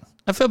like that.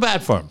 I feel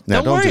bad for him.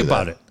 Don't worry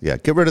about it. Yeah,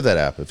 get rid of that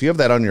app. If you have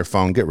that on your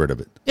phone, get rid of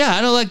it. Yeah,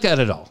 I don't like that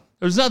at all.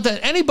 There's not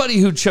that anybody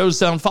who chose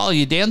to unfollow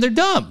you, Dan, they're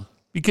dumb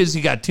because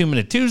you got 2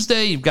 Minute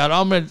Tuesday. You've got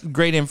all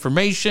great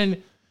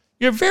information.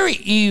 You're very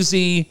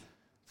easy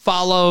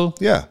follow.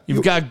 Yeah.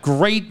 You've got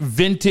great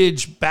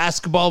vintage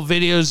basketball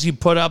videos you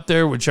put up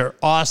there, which are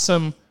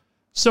awesome.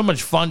 So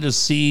much fun to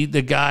see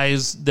the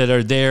guys that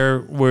are there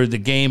where the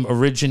game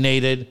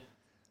originated,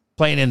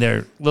 playing in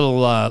their little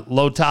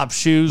low-top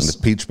shoes. And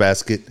the peach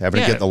basket,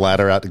 having to get the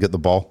ladder out to get the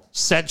ball.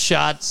 Set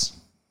shots.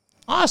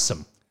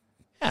 Awesome.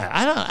 Yeah,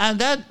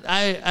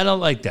 I don't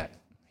like that.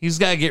 He's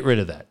got to get rid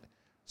of that.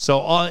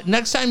 So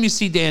next time you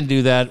see Dan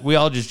do that, we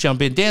all just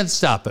jump in. Dan,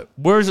 stop it.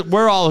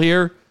 We're all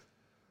here.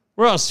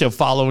 We're all still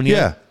following you.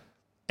 Yeah.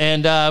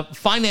 And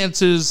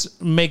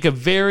finances make a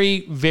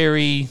very,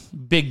 very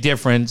big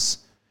difference.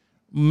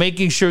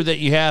 Making sure that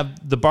you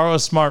have the borrow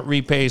smart,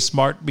 repay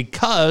smart,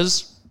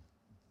 because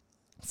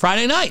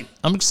Friday night,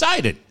 I'm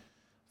excited.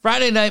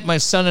 Friday night, my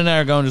son and I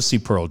are going to see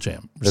Pearl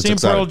Jam. We're seeing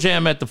Pearl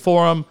Jam at the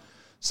Forum,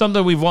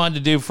 something we've wanted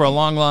to do for a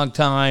long, long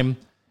time.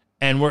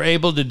 And we're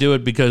able to do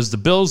it because the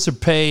bills are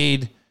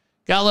paid,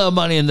 got a little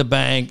money in the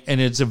bank, and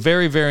it's a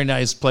very, very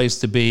nice place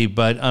to be.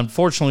 But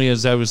unfortunately,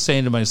 as I was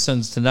saying to my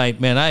sons tonight,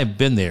 man, I have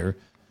been there.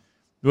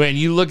 When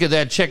you look at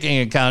that checking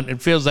account, it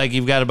feels like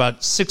you've got about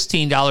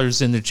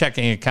 $16 in the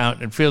checking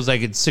account. It feels like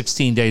it's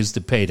 16 days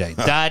to payday.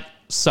 That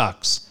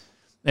sucks.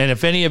 And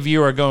if any of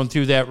you are going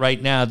through that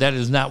right now, that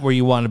is not where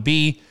you want to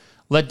be.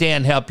 Let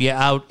Dan help you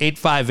out.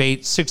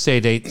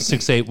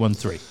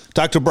 858-688-6813.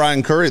 Talked to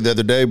Brian Curry the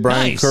other day.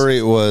 Brian Curry,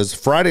 it was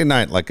Friday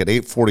night, like at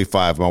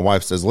 8:45. My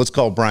wife says, let's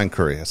call Brian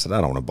Curry. I said,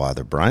 I don't want to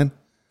bother Brian.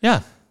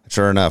 Yeah.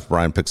 Sure enough,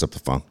 Brian picks up the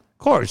phone. Of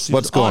course.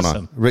 What's going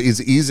on?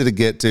 He's easy to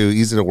get to,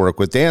 easy to work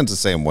with. Dan's the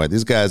same way.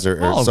 These guys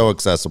are so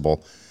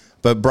accessible.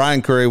 But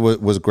Brian Curry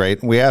was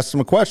great. We asked him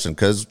a question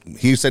because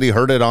he said he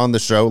heard it on the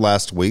show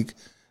last week.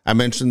 I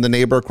mentioned the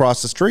neighbor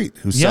across the street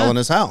who's selling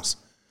his house.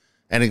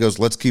 And he goes,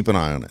 let's keep an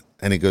eye on it.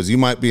 And he goes, you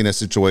might be in a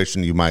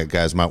situation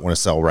guys might want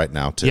to sell right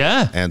now too.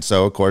 Yeah. And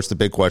so, of course, the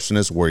big question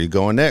is, where are you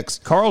going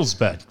next?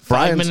 Carlsbad,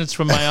 5 minutes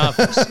from my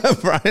office.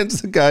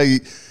 Brian's the guy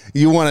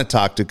you want to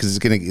talk to because he's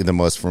going to get the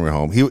most from your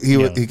home.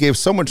 He gave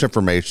so much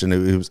information.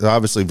 He was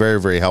obviously very,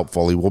 very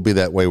helpful. He will be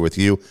that way with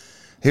you.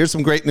 Here's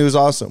some great news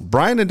also.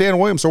 Brian and Dan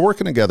Williams are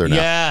working together now.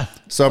 Yeah.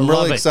 So I'm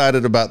really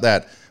excited about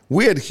that.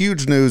 We had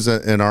huge news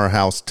in our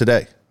house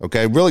today.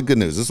 Okay. Really good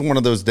news. This is one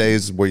of those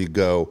days where you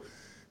go,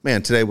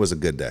 man, today was a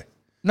good day.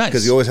 Nice.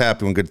 Because you're always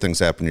happy when good things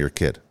happen to your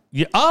kid.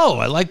 Yeah. Oh,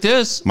 I like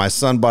this. My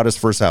son bought his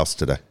first house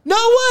today. No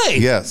way.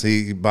 Yes,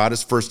 he bought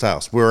his first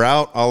house. We were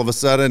out. All of a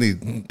sudden,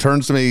 he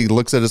turns to me, he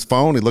looks at his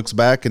phone, he looks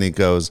back, and he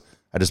goes,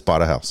 I just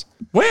bought a house.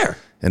 Where?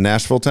 In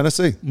Nashville,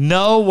 Tennessee.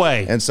 No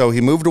way. And so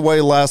he moved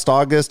away last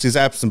August. He's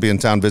happens to be in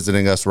town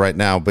visiting us right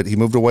now, but he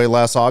moved away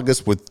last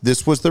August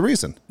this was the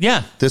reason.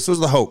 Yeah. This was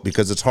the hope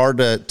because it's hard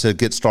to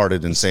get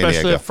started in San Diego.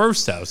 Especially the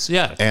first house,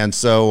 yeah. And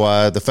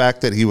so the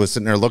fact that he was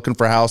sitting there looking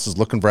for houses,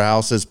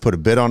 put a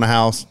bid on a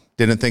house,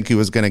 didn't think he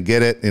was going to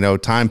get it.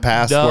 Time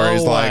passed where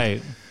he's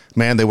like,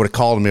 man, they would have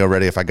called me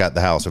already if I got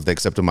the house, if they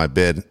accepted my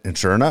bid. And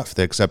sure enough,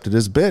 they accepted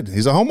his bid.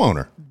 He's a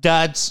homeowner.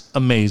 That's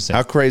amazing.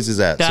 How crazy is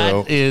that?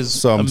 So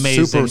I'm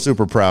amazing. super,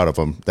 super proud of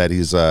him that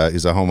he's a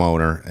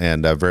homeowner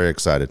and very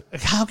excited.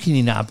 How can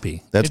you not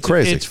be? That's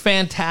crazy. It's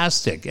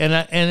fantastic. And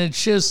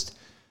it's just,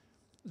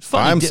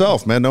 By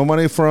himself, man. No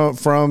money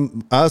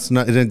from us.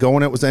 It didn't go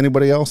in it with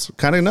anybody else.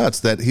 Kind of nuts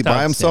that he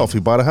by himself, he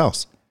bought a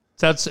house.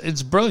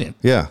 It's brilliant.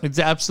 Yeah. It's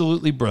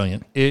absolutely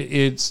brilliant.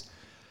 It's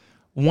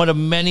one of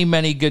many,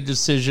 many good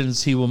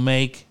decisions he will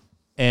make,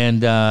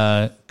 and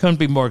couldn't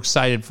be more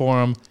excited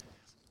for him.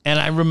 And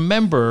I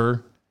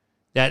remember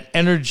that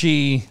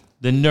energy,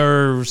 the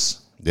nerves,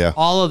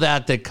 all of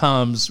that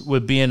comes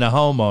with being a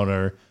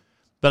homeowner.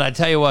 But I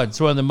tell you what,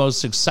 it's one of the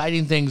most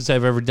exciting things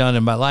I've ever done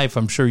in my life.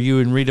 I'm sure you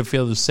and Rita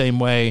feel the same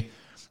way,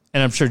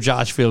 and I'm sure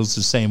Josh feels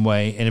the same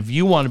way. And if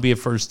you want to be a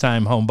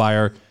first-time home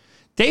buyer,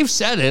 Dave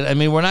said it. I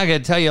mean, we're not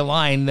going to tell you a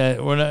line.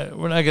 We're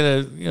not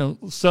going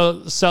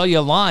to sell you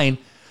a line.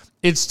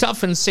 It's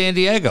tough in San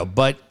Diego,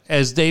 but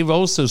as Dave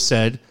also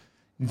said,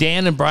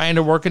 Dan and Brian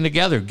are working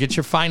together. Get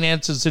your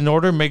finances in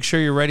order, make sure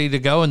you're ready to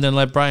go, and then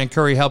let Brian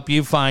Curry help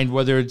you find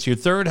whether it's your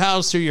third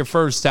house or your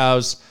first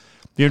house.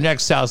 Your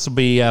next house will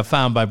be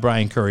found by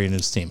Brian Curry and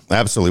his team.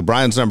 Absolutely.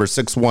 Brian's number is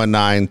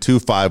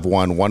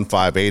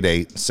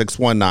 619-251-1588,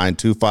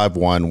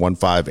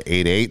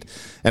 619-251-1588.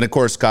 And, of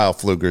course, Kyle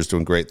Pfluger is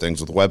doing great things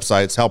with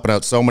websites, helping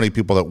out so many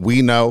people that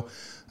we know.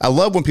 I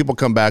love when people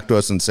come back to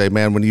us and say,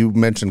 man, when you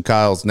mentioned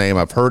Kyle's name,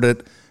 I've heard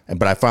it,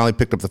 but I finally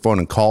picked up the phone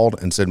and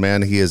called and said,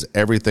 man, he is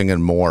everything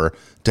and more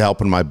to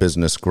helping my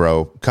business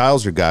grow.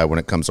 Kyle's your guy when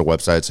it comes to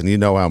websites, and you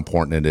know how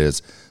important it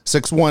is.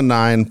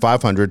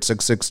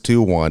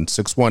 619-500-6621,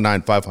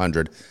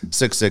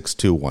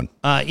 619-500-6621.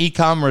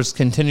 E-commerce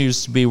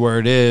continues to be where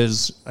it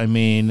is. I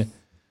mean,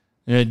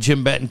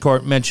 Jim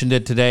Betancourt mentioned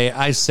it today.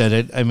 I said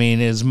it. I mean,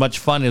 as much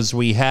fun as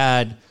we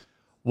had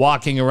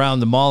walking around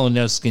the mall in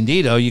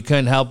Escondido, you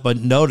couldn't help but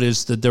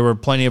notice that there were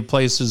plenty of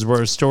places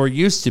where a store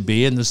used to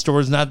be, and the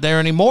store's not there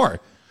anymore.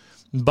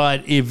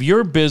 But if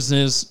your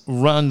business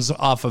runs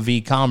off of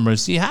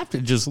e-commerce, you have to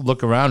just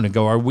look around and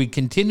go, are we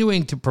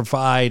continuing to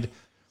provide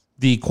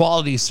the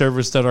quality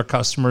service that our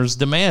customers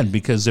demand?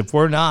 Because if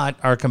we're not,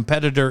 our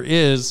competitor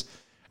is,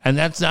 and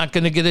that's not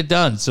going to get it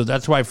done. So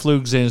that's why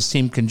Pflugs and his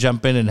team can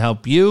jump in and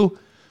help you.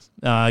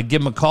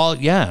 Give him a call.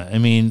 Yeah, I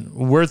mean,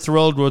 we're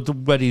thrilled with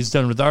what he's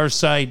done with our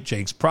site,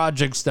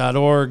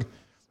 jakesprojects.org.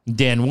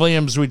 Dan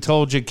Williams, we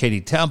told you,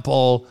 Katie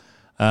Temple,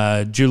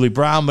 Julie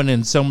Brownman,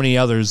 and so many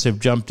others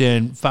have jumped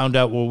in, found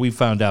out what we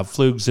found out.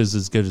 Pflugs is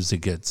as good as it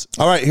gets.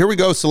 All right, here we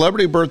go.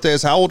 Celebrity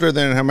birthdays. How old are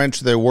they and how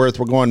much are they worth?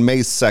 We're going May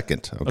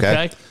 2nd,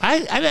 okay?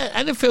 I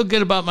didn't feel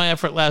good about my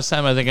effort last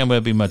time. I think I'm going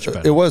to be much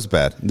better. It was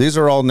bad. These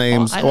are all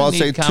names. Well, I'll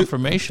say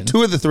confirmation.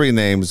 Two of the three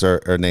names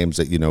are names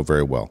that you know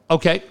very well.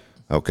 Okay.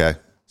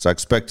 So I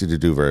expect you to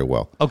do very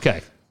well.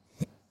 Okay.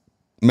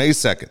 May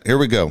 2nd. Here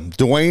we go.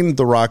 Dwayne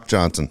The Rock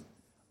Johnson.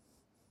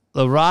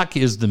 The Rock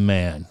is the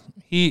man.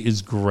 He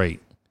is great.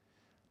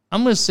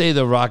 I'm going to say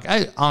The Rock.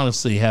 I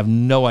honestly have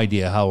no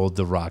idea how old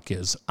The Rock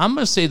is. I'm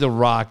going to say The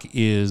Rock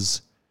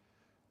is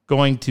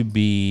going to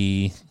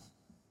be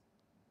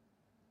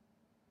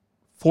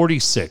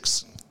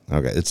 46.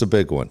 Okay, it's a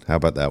big one. How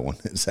about that one?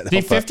 Is that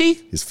 50?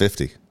 He's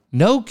 50.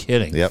 No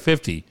kidding. Yep.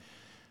 50.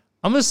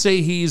 I'm going to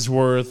say he's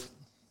worth...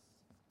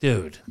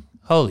 Dude,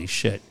 holy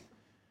shit.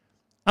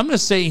 I'm going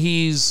to say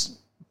he's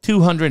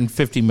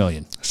 $250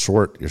 million.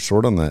 Short. You're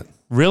short on that.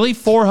 Really?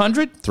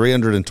 400?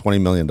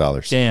 $320 million.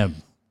 Damn.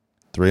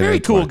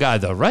 Very cool guy,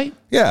 though, right?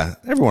 Yeah.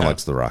 Everyone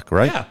likes The Rock,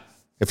 right? Yeah.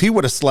 If he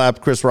would have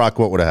slapped Chris Rock,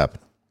 what would have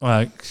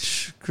happened?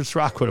 Chris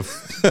Rock would have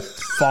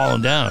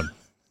fallen down.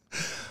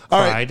 All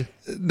right.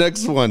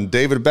 Next one,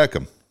 David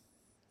Beckham.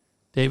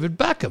 David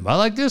Beckham. I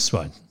like this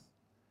one.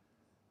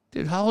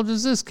 Dude, how old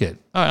is this kid?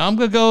 All right, I'm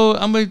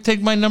going to take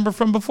my number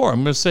from before.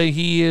 I'm going to say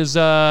he is,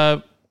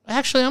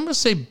 actually, I'm going to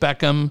say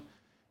Beckham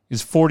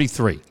is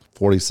 43.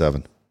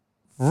 47.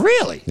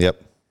 Really? Yep.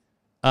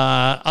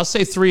 I'll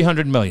say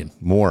 300 million.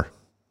 More.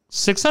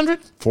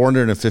 600?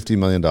 $450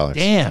 million.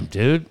 Damn,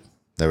 dude.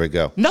 There we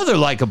go. Another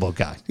likable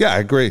guy. Yeah, I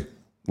agree.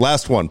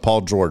 Last one,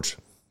 Paul George,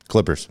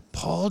 Clippers.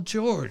 Paul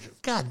George.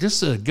 God,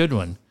 this is a good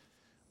one.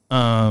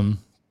 God,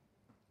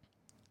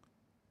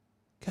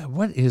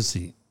 what is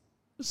he?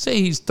 Let's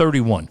say he's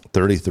 31.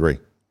 33.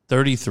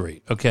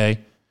 33. Okay.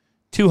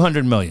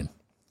 200 million.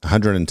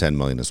 110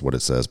 million is what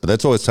it says, but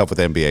that's always tough with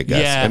NBA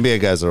guys. Yeah.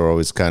 NBA guys are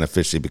always kind of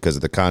fishy because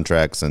of the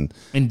contracts and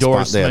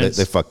endorsements.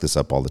 They fuck this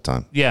up all the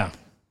time. Yeah.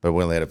 But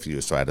we only had a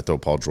few, so I had to throw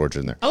Paul George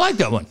in there. I like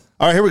that one.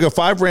 All right, here we go.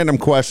 5 random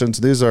questions.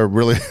 These are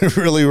really,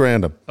 really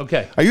random.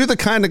 Okay. Are you the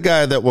kind of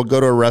guy that will go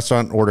to a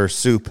restaurant and order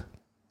soup?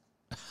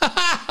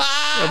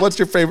 What's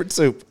your favorite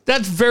soup?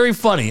 That's very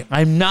funny.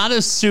 I'm not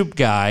a soup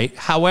guy.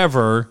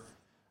 However,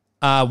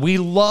 we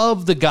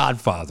love The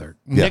Godfather.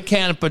 Yeah. Nick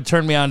Canepa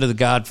turned me on to The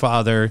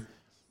Godfather.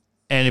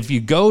 And if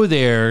you go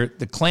there,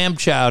 the clam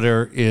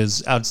chowder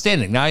is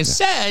outstanding. Now, I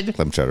said...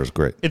 Clam chowder is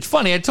great. It's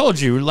funny. I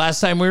told you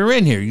last time we were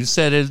in here, you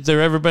said, has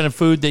there ever been a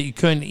food that you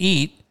couldn't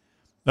eat,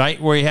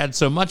 right, where you had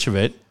so much of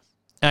it?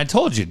 And I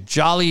told you,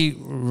 Jolly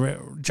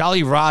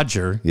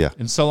Roger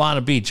in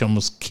Solana Beach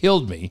almost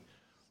killed me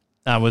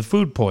with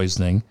food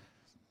poisoning.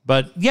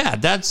 But, yeah,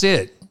 that's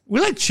it.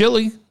 We like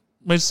chili.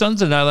 My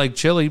sons and I like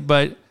chili,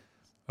 but...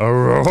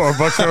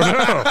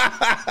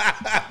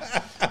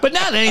 But but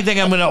not anything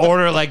I'm going to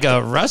order like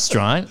a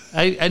restaurant.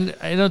 I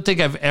don't think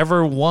I've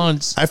ever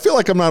once. I feel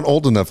like I'm not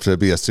old enough to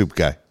be a soup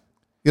guy.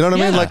 You know what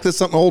I mean? Like this is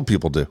something old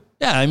people do.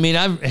 Yeah, I mean,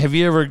 have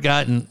you ever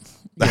gotten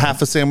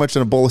half a sandwich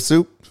and a bowl of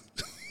soup?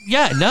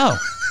 Yeah, no,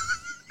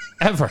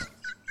 ever.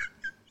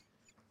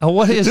 Oh,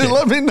 what is it?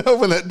 Let me know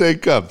when that day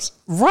comes.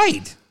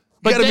 Right,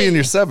 you got to be in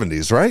your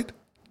 70s, right?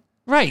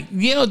 Right.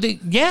 You know,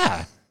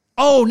 yeah.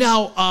 Oh,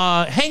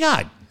 now, hang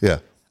on. Yeah.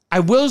 I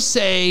will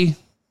say.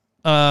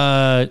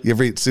 You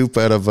ever eat soup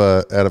out of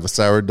a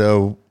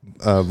sourdough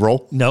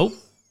roll? Nope,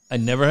 I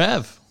never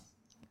have.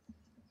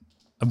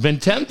 I've been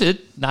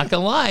tempted. Not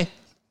gonna lie.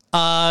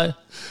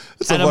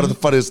 It's like one of the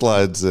funniest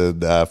lines in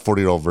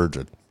 40-Year-Old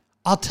Virgin.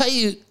 I'll tell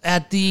you,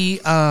 at the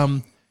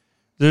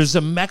there's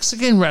a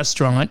Mexican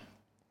restaurant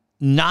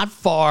not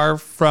far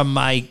from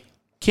my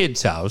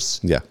kid's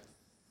house. Yeah.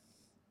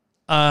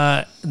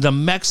 The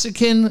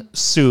Mexican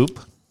soup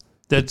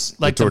that's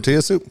like the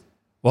tortilla soup?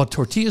 Well,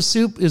 tortilla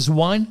soup is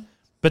one,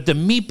 but the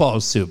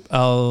meatball soup, I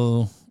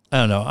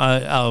don't know.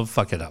 I'll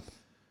fuck it up.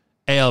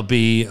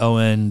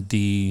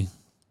 ALBONDGAS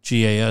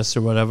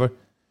or whatever.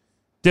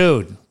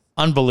 Dude,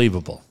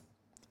 unbelievable.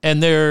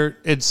 And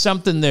it's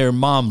something their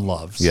mom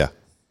loves. Yeah.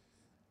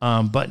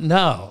 But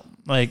no,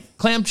 like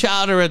clam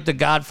chowder at the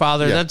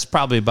Godfather, that's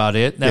probably about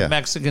it. That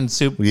Mexican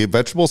soup. You eat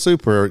vegetable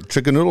soup or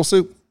chicken noodle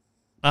soup?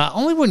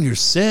 Only when you're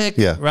sick,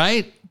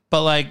 right?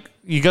 But like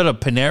you go to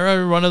Panera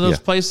or one of those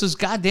places,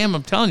 goddamn,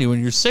 I'm telling you,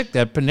 when you're sick,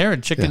 that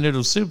Panera chicken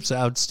noodle soup's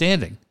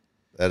outstanding.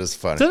 That is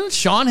funny. Doesn't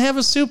Sean have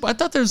a soup? I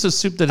thought there's a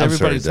soup that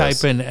everybody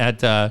type in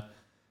at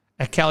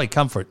Cali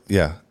Comfort.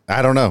 Yeah.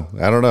 I don't know.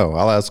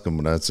 I'll ask him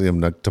when I see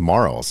him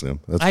tomorrow. I'll see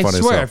him. That's funny.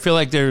 I swear, I feel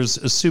like there's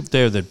a soup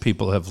there that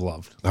people have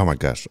loved. Oh my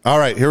gosh. All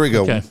right, here we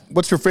go. Okay.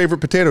 What's your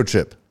favorite potato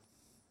chip?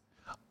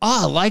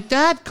 Oh, I like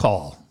that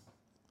call.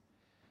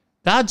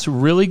 That's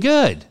really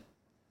good.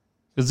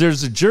 Because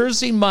there's a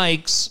Jersey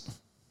Mike's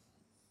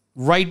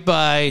right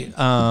by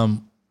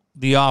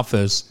the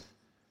office.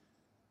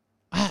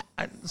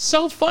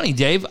 So funny,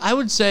 Dave. I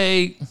would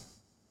say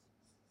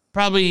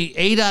probably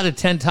 8 out of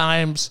 10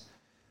 times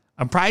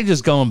I'm probably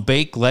just going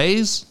baked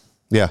Lay's.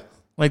 Yeah.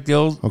 Like the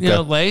old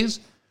Lay's.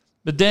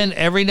 But then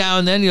every now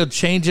and then you'll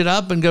change it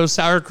up and go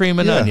sour cream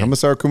and onion. I'm a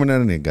sour cream and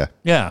onion guy.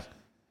 Yeah.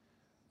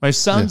 My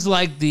son's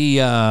like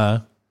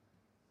the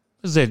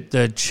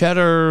the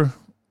cheddar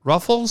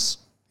Ruffles?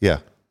 Yeah.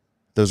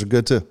 Those are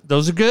good too.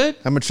 Those are good?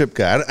 I'm a chip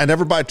guy. I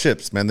never buy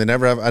chips, man. I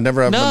never have them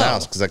in the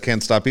house because I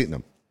can't stop eating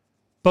them.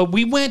 But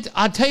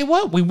I'll tell you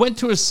what, we went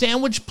to a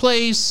sandwich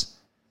place,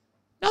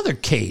 another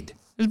Cade.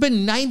 There's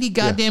been 90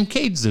 goddamn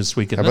Cades this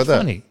weekend. That's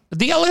funny.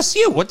 The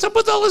LSU. What's up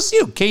with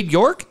LSU? Cade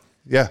York?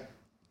 Yeah.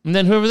 And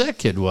then whoever that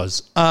kid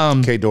was.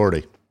 Kay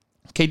Doherty.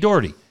 Kay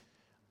Doherty.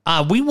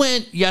 We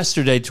went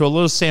yesterday to a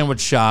little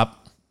sandwich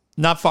shop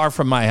not far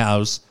from my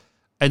house,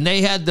 and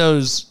they had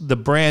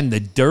the brand, the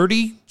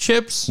Dirty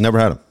chips. Never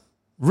had them.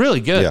 Really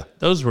good. Yeah.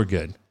 Those were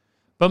good.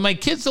 But my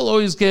kids will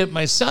always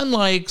my son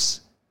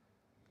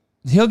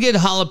he'll get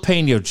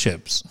jalapeno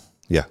chips.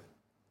 Yeah.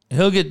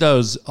 He'll get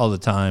those all the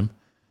time.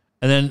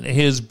 And then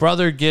his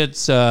brother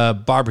gets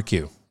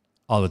barbecue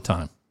all the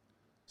time.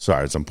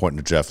 Sorry, as I'm pointing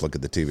to Jeff, look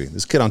at the TV.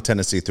 This kid on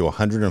Tennessee threw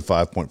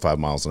 105.5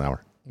 miles an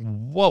hour.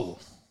 Whoa.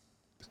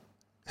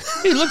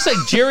 He looks like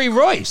Jerry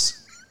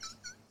Royce.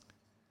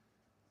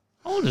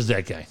 How old is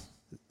that guy?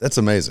 That's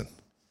amazing.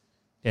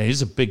 Yeah,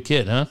 he's a big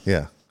kid, huh?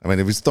 Yeah. I mean,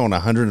 if he's throwing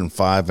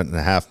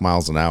 105.5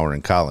 miles an hour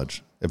in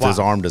college, if his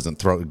arm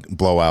doesn't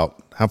blow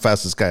out, how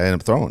fast does this guy end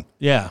up throwing?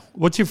 Yeah.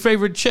 What's your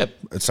favorite chip?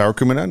 It's sour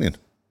cream and onion.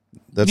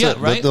 That's it.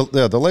 Right?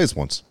 The Lay's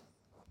ones.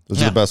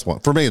 Those are the best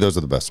ones. For me, those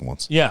are the best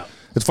ones. Yeah.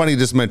 It's funny you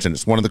just mentioned.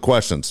 It's one of the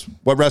questions.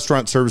 What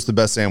restaurant serves the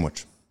best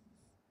sandwich?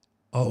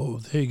 Oh,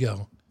 there you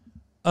go.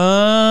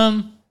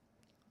 Now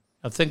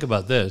think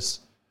about this,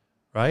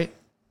 right?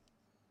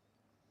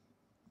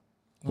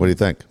 What do you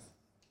think?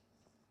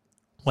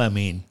 Well, I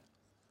mean,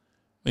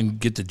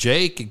 get the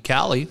Jake and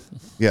Cali.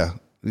 Yeah.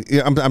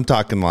 I'm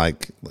talking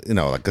like,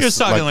 like you're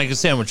talking like a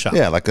sandwich shop.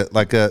 Yeah, like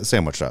a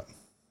sandwich shop.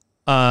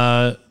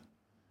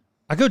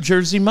 I go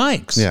Jersey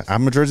Mike's. Yeah,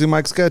 I'm a Jersey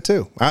Mike's guy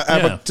too. I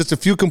have just a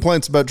few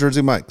complaints about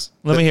Jersey Mike's.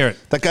 Let me hear it.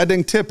 That guy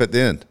didn't tip at the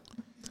end.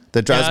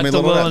 That drives me a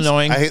little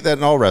annoying. I hate that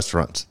in all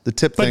restaurants. The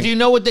tip thing. But do you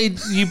know what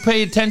you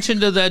pay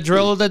attention to that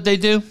drill that they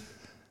do?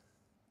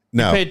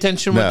 No. You pay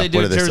attention to what they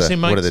do at Jersey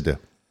Mike's? What do they do?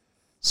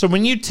 So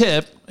when you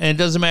tip, and it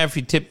doesn't matter if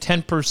you tip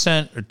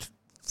 10% or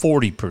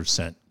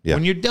 40%. Yeah.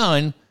 When you're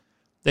done,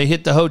 they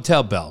hit the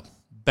hotel bell.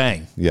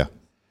 Bang. Yeah.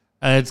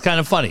 And it's kind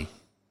of funny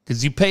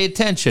because you pay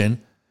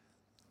attention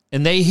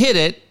and they hit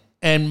it,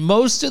 and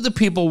most of the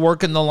people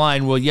working the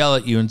line will yell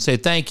at you and say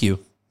thank you,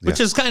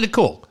 which is kind of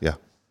cool. Yeah.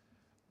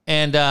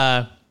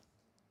 And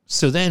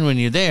so then when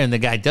you're there and the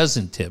guy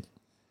doesn't tip,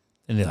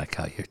 and they're like,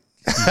 oh, you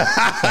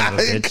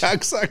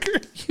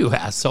cocksucker. You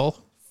asshole.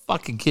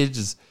 Fucking kids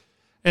just...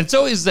 And it's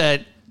always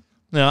that,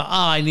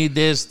 I need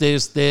this,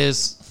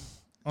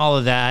 all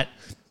of that.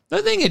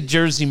 The thing at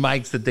Jersey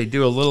Mike's that they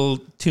do a little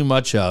too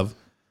much of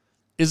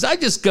is I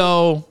just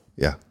go,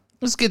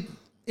 let's get,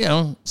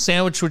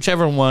 sandwich,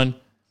 whichever one.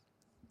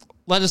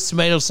 lettuce,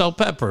 tomato, salt,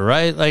 pepper,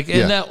 right? Like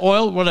in that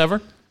oil,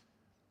 whatever.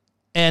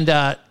 And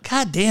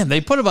God damn,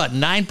 they put about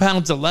 9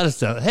 pounds of lettuce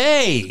down.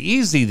 Hey,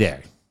 easy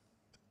there.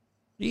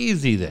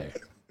 Easy there.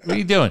 What are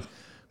you doing?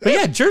 But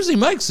yeah, Jersey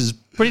Mike's is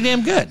pretty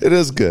damn good. It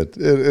is good.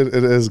 It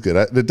is good.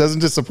 It doesn't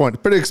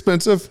disappoint. Pretty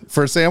expensive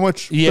for a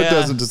sandwich, but it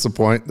doesn't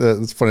disappoint.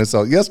 It's funny.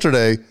 So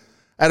yesterday,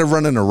 I had to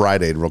run into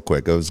Rite Aid real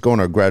quick. I was going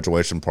to a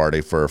graduation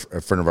party for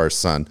a friend of ours'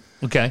 son.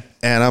 Okay.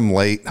 And I'm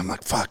late. I'm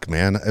like, fuck,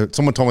 man.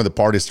 Someone told me the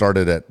party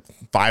started at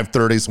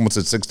 5:30. Someone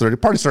said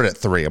 6:30. Party started at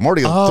 3. I'm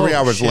already 3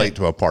 hours late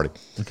to a party.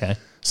 Okay.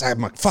 So I'm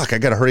like, fuck, I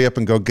got to hurry up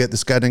and go get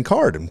this goddamn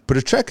card and put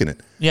a check in it.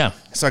 Yeah.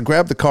 So I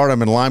grabbed the card.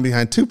 I'm in line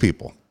behind 2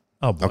 people.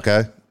 Oh, boy.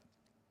 Okay.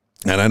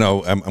 And I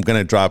know I'm going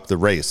to drop the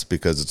race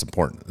because it's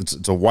important.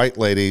 It's a white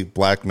lady,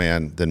 black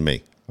man, then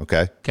me.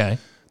 Okay. Okay.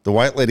 The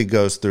white lady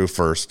goes through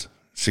first.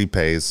 She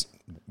pays,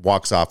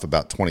 walks off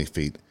about 20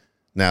 feet.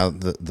 Now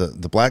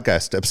the black guy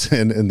steps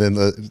in, and then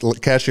the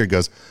cashier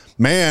goes,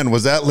 man,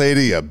 was that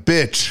lady a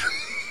bitch?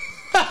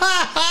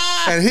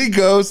 And he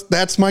goes,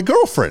 that's my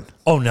girlfriend.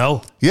 Oh,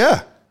 no.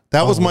 Yeah.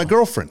 That was my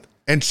girlfriend.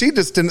 And she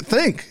just didn't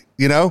think,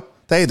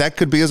 hey, that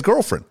could be his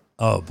girlfriend.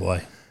 Oh,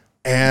 boy.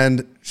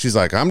 And she's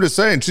like, I'm just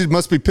saying, she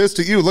must be pissed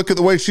at you. Look at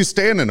the way she's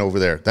standing over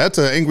there. That's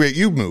an angry at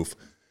you move.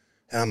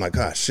 And I'm like,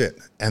 oh, shit.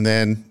 And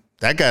then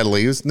that guy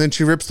leaves, and then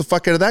she rips the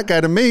fuck out of that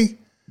guy to me.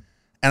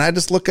 And I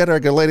just look at her, I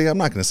go, lady, I'm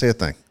not going to say a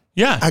thing.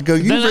 Yeah. I go,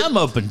 I'm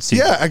open to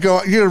Yeah. I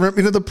go, you're going to rip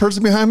me to the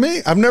person behind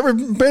me? I've never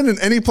been in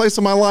any place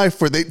in my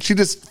life where she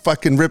just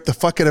fucking ripped the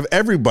fuck out of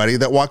everybody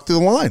that walked through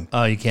the line.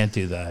 Oh, you can't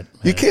do that.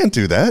 You can't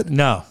do that.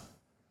 No.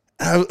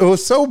 It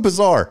was so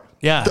bizarre.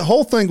 Yeah. The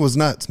whole thing was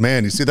nuts,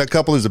 man. You see that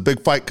couple, there's a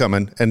big fight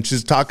coming, and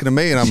she's talking to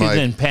me, and She's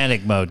in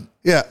panic mode.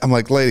 Yeah. I'm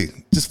like, lady,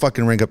 just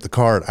fucking ring up the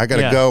card. I got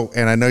to go,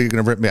 and I know you're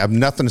going to rip me. I have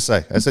nothing to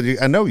say. I said,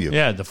 I know you.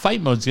 Yeah, the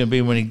fight mode's going to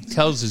be when he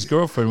tells his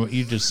girlfriend what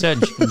you just said,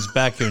 and she comes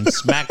back here and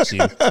smacks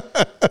you,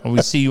 and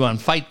we see you on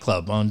Fight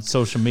Club on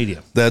social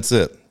media. That's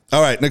it.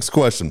 All right, next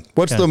question.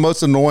 What's the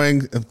most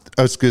annoying,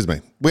 what's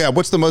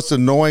the most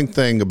annoying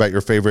thing about your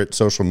favorite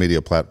social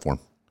media platform?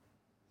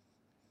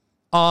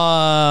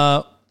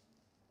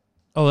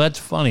 Oh, that's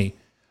funny.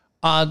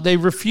 They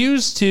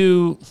refuse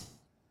to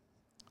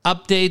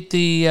update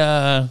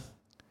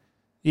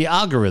the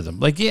algorithm.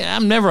 Like,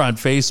 I'm never on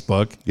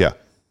Facebook. Yeah.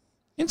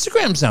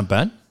 Instagram's not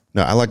bad.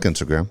 No, I like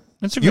Instagram.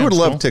 Instagram's you would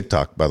love cool.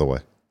 TikTok, by the way.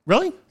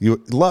 Really?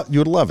 You would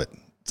love it.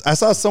 I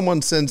saw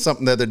someone send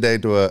something the other day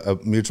to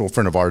a mutual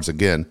friend of ours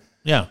again.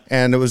 Yeah.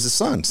 And it was his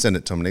son sent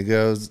it to him, and he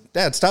goes,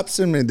 Dad, stop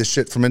sending me this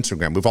shit from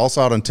Instagram. We've all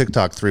saw it on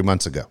TikTok 3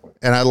 months ago.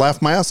 And I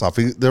laughed my ass off.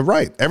 They're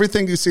right.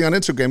 Everything you see on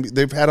Instagram,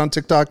 they've had on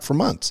TikTok for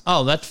months.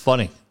 Oh, that's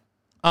funny.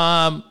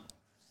 No,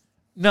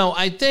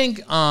 I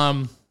think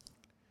I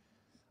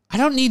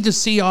don't need to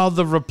see all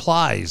the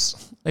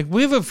replies. Like,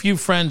 we have a few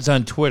friends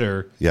on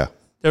Twitter. Yeah.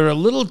 They're a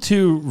little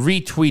too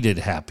retweeted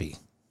happy.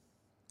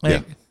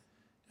 Like,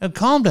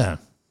 calm down.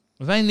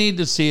 If I need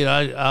to see it,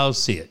 I'll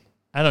see it.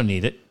 I don't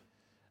need it.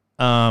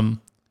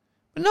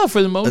 But no,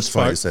 for the most part. That's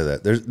funny you say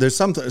that. There's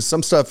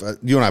some stuff,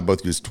 you and I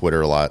both use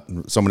Twitter a lot.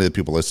 So many of the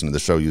people listening to the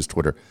show use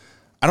Twitter.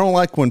 I don't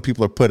like when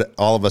people are put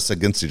all of us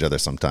against each other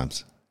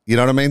sometimes. You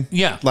know what I mean?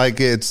 Yeah.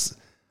 Like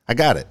I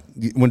got it.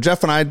 When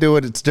Jeff and I do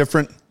it, it's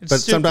different.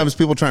 Sometimes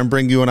people try and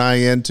bring you and I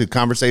into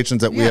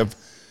conversations that we have.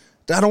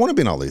 I don't want to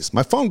be in all these.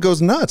 My phone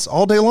goes nuts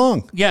all day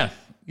long. Yeah,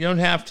 you don't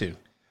have to.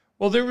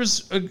 Well, there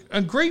was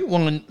a great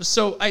one.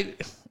 So I've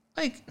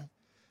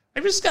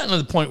just gotten to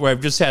the point where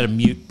I've just had to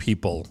mute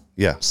people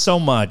so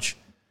much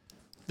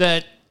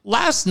that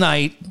last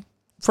night,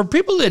 for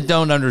people that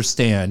don't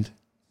understand,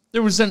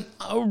 there was a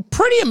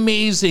pretty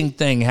amazing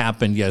thing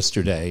happened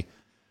yesterday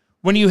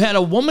when you had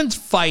a woman's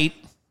fight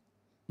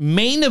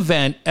main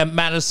event at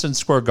Madison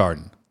Square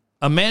Garden.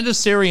 Amanda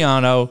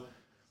Seriano,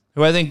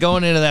 who I think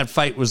going into that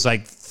fight was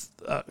like,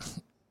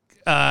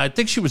 I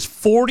think she was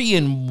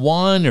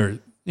 40-1 or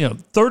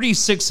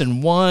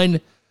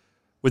 36-1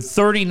 with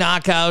 30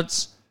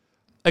 knockouts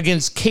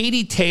against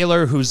Katie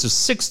Taylor, who's a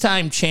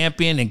 6-time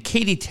champion, and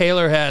Katie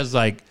Taylor has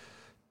like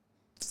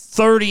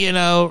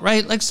 30-0,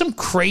 right? Like some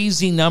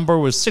crazy number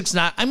with 6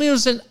 knockouts. I mean, it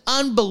was an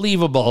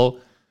unbelievable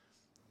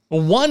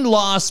one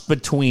loss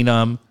between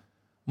them,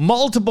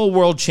 multiple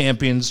world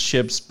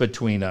championships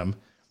between them,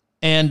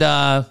 and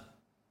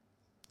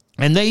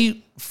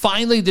they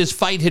finally, this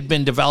fight had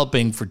been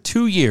developing for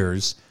 2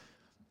 years,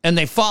 and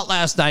they fought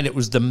last night. It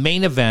was the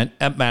main event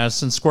at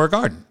Madison Square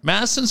Garden.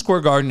 Madison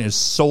Square Garden is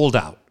sold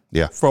out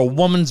for a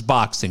woman's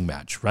boxing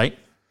match, right?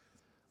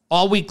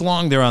 All week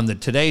long, they're on the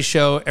Today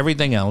Show,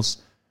 everything else.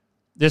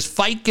 This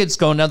fight gets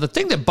going. Now, the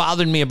thing that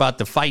bothered me about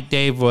the fight,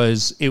 Dave,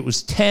 was it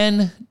was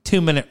 10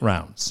 2-minute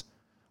rounds.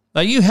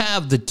 Now, you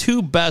have the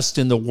 2 best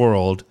in the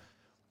world,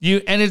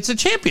 and it's a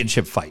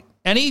championship fight.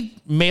 Any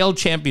male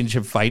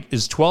championship fight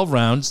is 12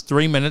 rounds,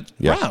 3-minute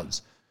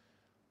rounds.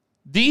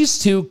 These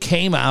 2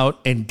 came out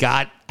and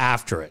got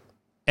after it.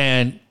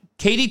 And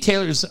Katie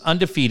Taylor's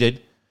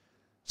undefeated.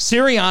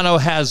 Seriano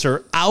has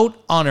her out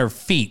on her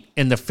feet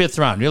in the 5th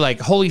round. You're like,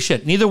 holy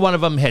shit, neither one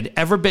of them had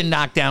ever been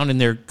knocked down in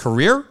their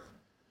career.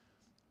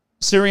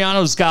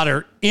 Siriano's got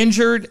her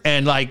injured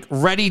and like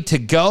ready to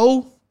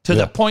go to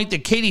the point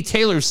that Katie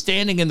Taylor's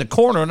standing in the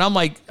corner. And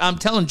I'm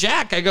telling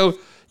Jack, I go,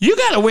 you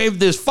got to wave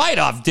this fight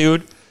off,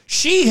 dude.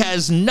 She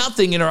has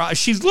nothing in her eyes.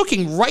 She's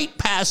looking right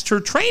past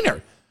her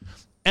trainer.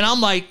 And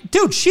I'm like,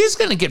 dude, she's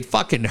going to get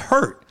fucking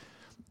hurt.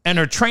 And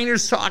her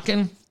trainer's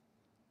talking.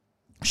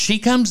 She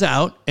comes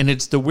out, and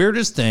it's the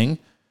weirdest thing.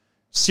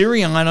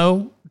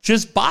 Siriano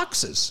just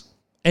boxes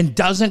and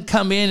doesn't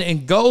come in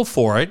and go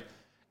for it.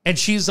 And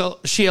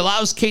she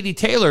allows Katie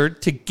Taylor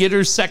to get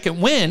her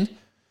second win.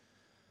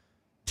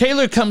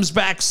 Taylor comes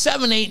back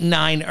 7, 8, and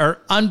 9 are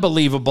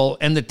unbelievable.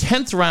 And the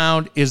 10th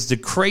round is the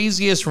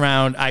craziest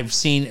round I've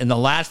seen in the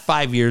last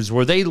 5 years,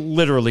 where they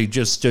literally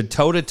just stood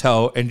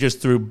toe-to-toe and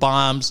just threw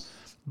bombs.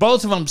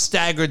 Both of them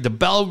staggered. The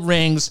bell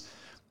rings,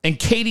 and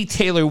Katie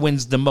Taylor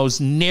wins the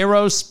most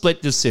narrow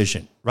split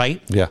decision,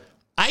 right? Yeah.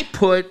 I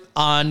put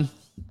on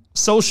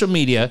social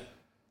media,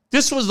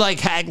 this was like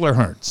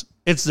Hagler-Hearns.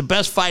 It's the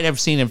best fight I've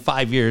seen in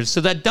 5 years.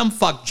 So that dumb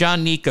fuck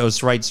John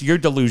Nikos writes, you're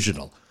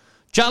delusional.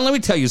 John, let me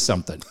tell you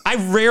something. I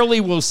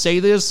rarely will say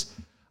this.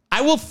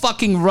 I will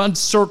fucking run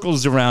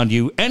circles around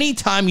you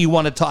anytime you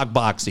want to talk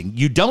boxing.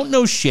 You don't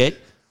know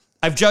shit.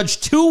 I've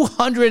judged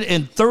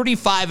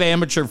 235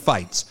 amateur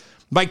fights.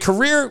 My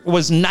career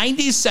was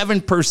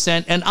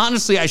 97%, and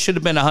honestly, I should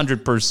have been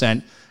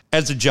 100%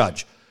 as a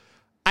judge.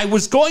 I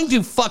was going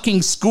to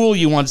fucking school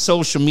you on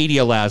social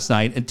media last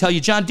night and tell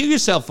you, John, do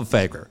yourself a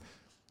favor.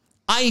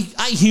 I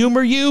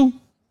humor you,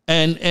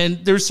 and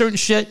there's certain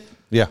shit.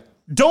 Yeah.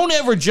 Don't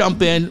ever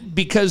jump in,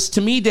 because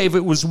to me, Dave,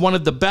 it was one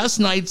of the best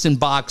nights in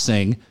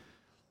boxing,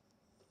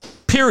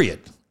 period.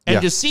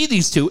 And to see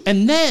these two,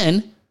 and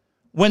then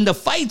when the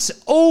fight's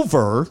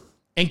over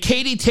and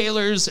Katie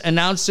Taylor's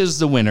announces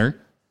the winner,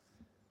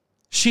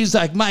 she's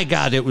like, my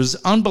God, it was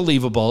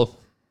unbelievable.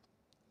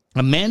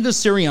 Amanda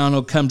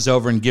Siriano comes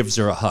over and gives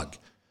her a hug.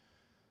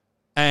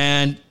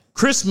 And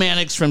Chris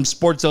Mannix from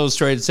Sports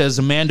Illustrated says,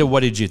 Amanda, what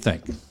did you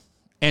think?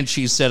 And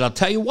she said, I'll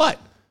tell you what,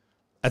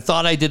 I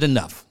thought I did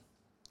enough.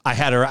 I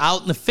had her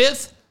out in the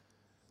 5th.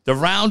 The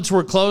rounds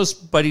were close,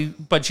 but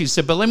she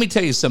said, but let me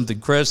tell you something,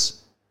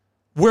 Chris.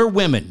 We're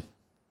women,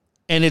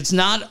 and it's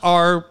not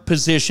our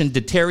position to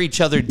tear each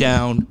other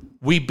down.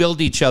 We build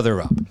each other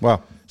up.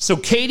 Wow. So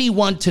Katie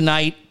won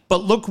tonight,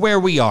 but look where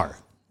we are.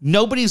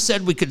 Nobody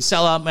said we could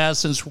sell out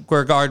Madison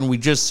Square Garden. We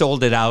just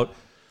sold it out.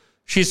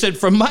 She said,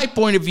 from my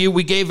point of view,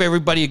 we gave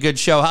everybody a good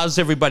show. How's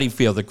everybody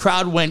feel? The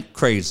crowd went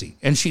crazy.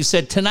 And she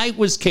said, tonight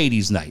was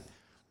Katie's night.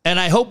 And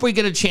I hope we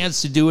get a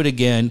chance to do it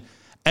again,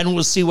 and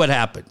we'll see what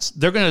happens.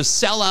 They're going to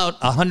sell out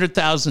a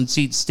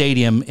 100,000-seat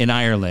stadium in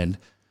Ireland.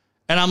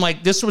 And I'm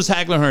like, this was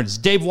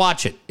Hagler-Hearns. Dave,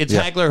 watch it. It's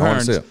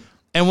Hagler-Hearns.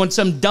 And when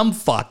some dumb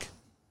fuck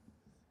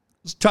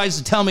tries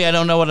to tell me I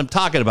don't know what I'm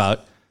talking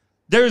about,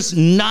 there's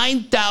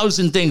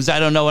 9,000 things I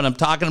don't know what I'm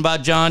talking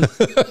about, John.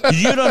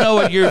 You don't know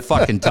what you're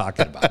fucking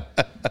talking about.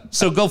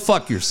 So go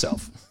fuck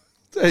yourself.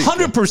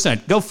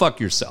 100%. Go fuck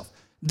yourself.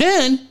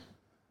 Then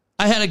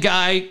I had a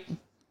guy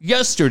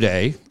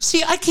yesterday.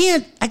 See, I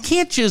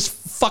can't just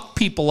fuck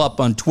people up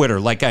on Twitter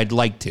like I'd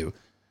like to.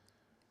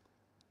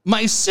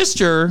 My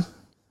sister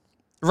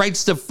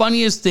writes the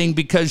funniest thing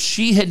because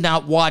she had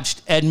not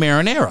watched Ed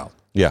Marinaro.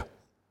 Yeah.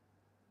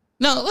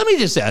 Now, let me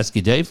just ask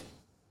you, Dave,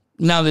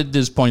 now that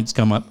this point's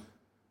come up.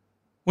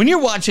 When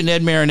you're watching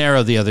Ed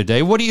Marinaro the other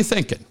day, what are you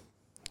thinking?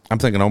 I'm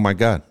thinking, oh, my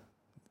God.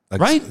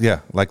 Like, right? Yeah,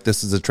 like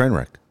this is a train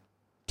wreck.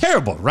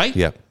 Terrible, right?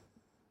 Yeah.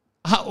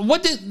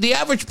 What did the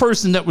average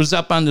person that was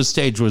up on the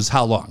stage was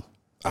how long?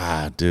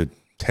 Dude,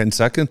 10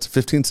 seconds,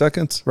 15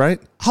 seconds, right?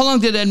 How long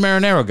did Ed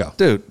Marinaro go?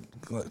 Dude,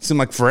 it seemed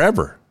like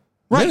forever.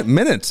 Right.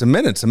 Minutes and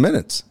minutes and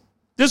minutes.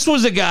 This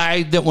was a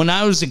guy that when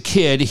I was a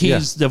kid,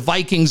 he's the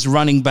Vikings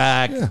running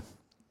back. Yeah.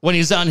 When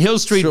he's on Hill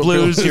Street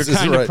Blues, you're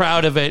kind of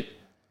proud of it.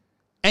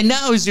 And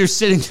now as you're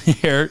sitting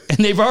there, and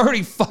they've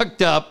already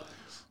fucked up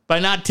by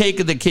not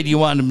taking the kid you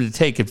wanted him to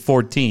take at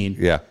 14.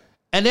 Yeah.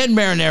 And Ed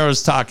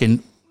Marinaro's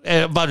talking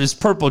about his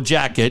purple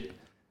jacket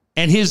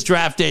and his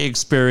draft day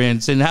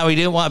experience and how he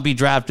didn't want to be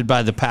drafted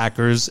by the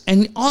Packers.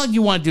 And all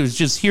you want to do is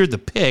just hear the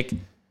pick.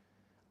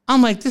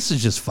 I'm like, this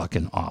is just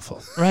fucking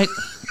awful, right?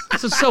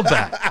 This is so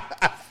bad.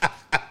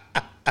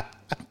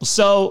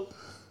 So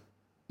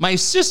my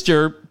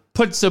sister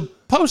puts a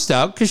post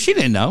out because she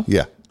didn't know.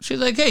 Yeah. She's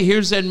like, hey,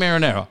 here's Ed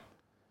Marinaro.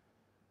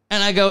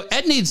 And I go,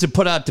 Ed needs to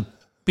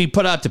be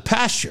put out to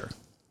pasture.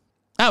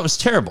 That was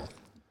terrible.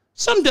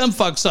 Some dumb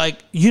fuck's like,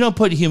 you don't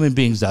put human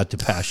beings out to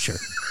pasture.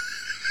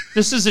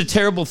 This is a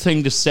terrible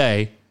thing to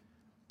say.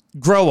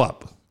 Grow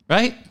up,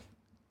 right?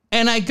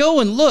 And I go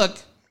and look.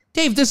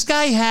 Dave, this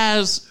guy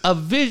has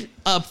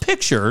a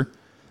picture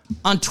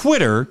on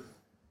Twitter,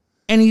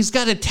 and he's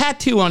got a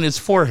tattoo on his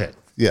forehead.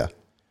 Yeah.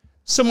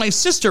 So my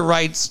sister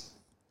writes,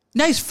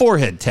 nice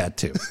forehead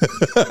tattoo.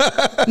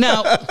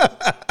 Now,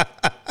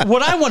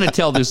 what I want to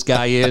tell this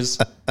guy is,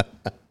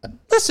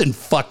 listen,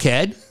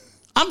 fuckhead,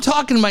 I'm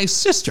talking to my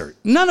sister.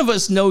 None of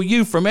us know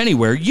you from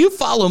anywhere. You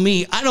follow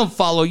me. I don't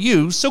follow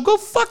you. So go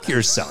fuck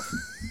yourself.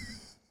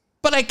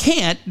 But I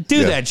can't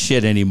do that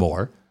shit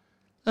anymore.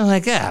 I'm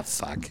like,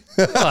 fuck.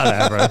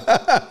 Whatever.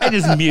 I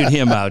just mute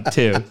him out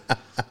too.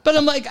 But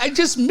I'm like, I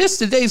just missed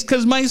the days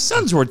because my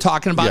sons were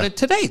talking about it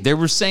today. They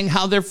were saying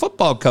how their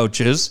football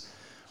coaches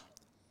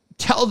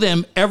tell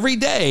them every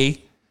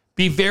day,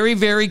 be very,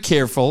 very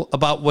careful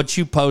about what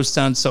you post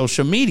on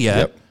social media.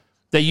 Yep.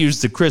 They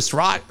used the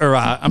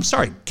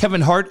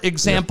Kevin Hart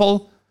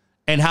example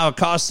and how it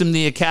cost him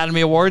the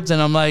Academy Awards.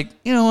 And I'm like,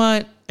 you know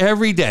what?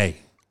 Every day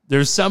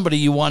there's somebody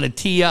you want to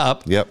tee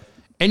up. Yep.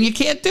 And you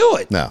can't do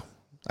it. No.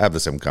 I have the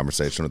same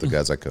conversation with the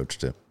guys I coach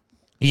too.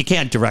 You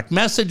can't direct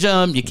message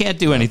them. You can't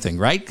do anything,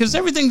 right? Because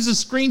everything's a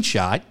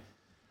screenshot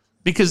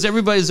because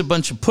everybody's a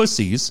bunch of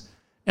pussies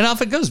and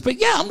off it goes. But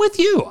yeah, I'm with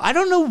you. I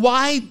don't know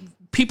why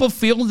people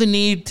feel the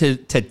need to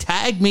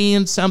tag me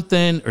in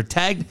something or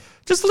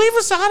just leave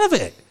us out of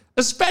it.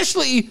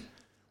 Especially,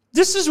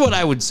 this is what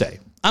I would say.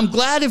 I'm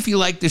glad if you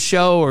like the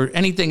show or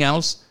anything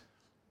else.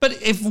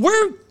 But if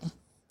we're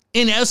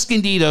in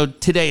Escondido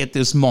today at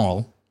this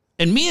mall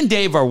and me and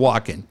Dave are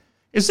walking,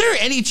 is there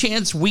any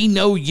chance we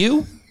know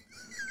you?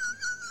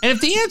 And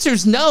if the answer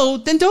is no,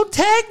 then don't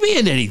tag me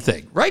in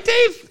anything. Right,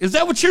 Dave? Is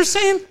that what you're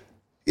saying?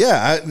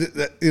 Yeah.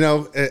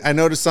 I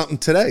noticed something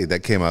today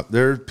that came up.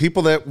 There are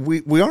people that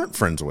we aren't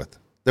friends with,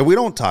 that we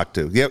don't talk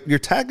to. Yet you're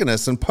tagging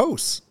us in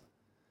posts.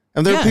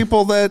 And there are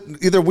people that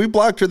either we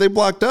blocked or they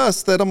blocked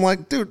us that I'm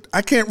like, dude,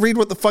 I can't read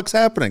what the fuck's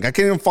happening. I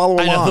can't even follow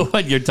along. I know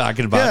what you're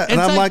talking about. Yeah,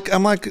 and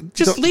I'm like,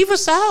 just leave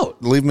us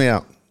out. Leave me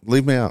out.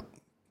 Leave me out.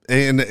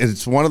 And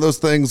it's one of those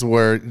things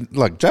where,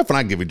 look, Jeff and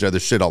I give each other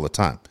shit all the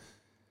time.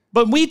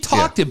 But we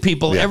talk to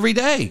people every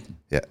day.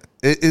 Yeah.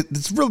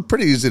 It's really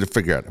pretty easy to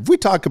figure out. If we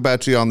talk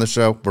about you on the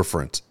show, we're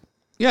friends.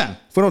 Yeah.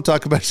 If we don't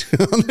talk about you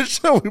on the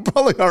show, we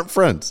probably aren't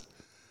friends.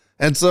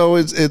 And so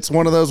it's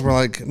one of those where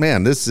like,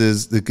 man,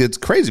 it gets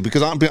crazy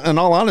because in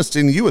all honesty,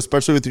 and you,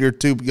 especially with your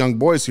two young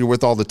boys you're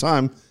with all the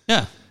time.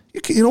 Yeah.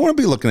 You don't want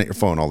to be looking at your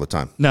phone all the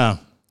time. No.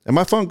 And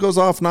my phone goes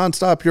off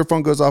nonstop. Your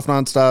phone goes off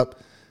nonstop.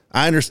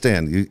 I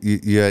understand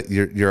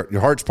your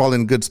heart's probably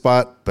in a good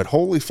spot, but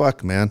holy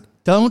fuck, man.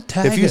 Don't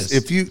tag us.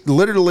 If you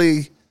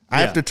literally, I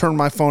have to turn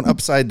my phone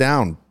upside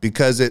down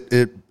because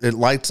it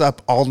lights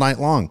up all night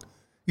long.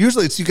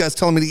 Usually it's you guys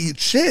telling me to eat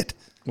shit.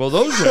 Well,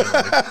 those are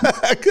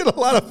I get a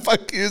lot of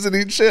fuck yous and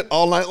eat shit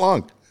all night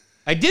long.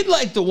 I did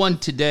like the one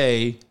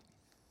today.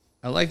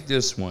 I like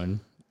this one.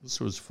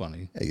 This was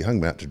funny. Yeah, you hung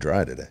me out to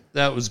dry today.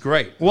 That was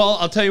great. Well,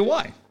 I'll tell you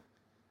why.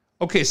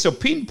 Okay, so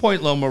Pete in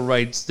Point Loma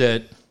writes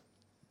that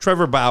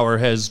Trevor Bauer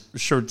has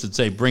shirts that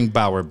say "Bring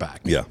Bauer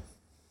back." Yeah.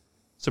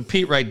 So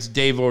Pete writes,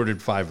 Dave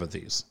ordered 5 of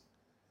these.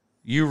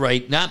 You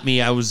write, not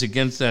me. I was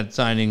against that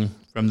signing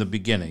from the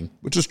beginning.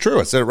 Which is true.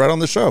 I said it right on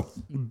the show.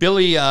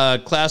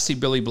 Classy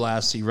Billy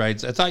Blassie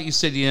writes, I thought you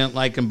said you didn't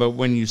like him, but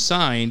when you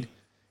signed,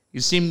 you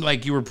seemed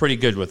like you were pretty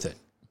good with it.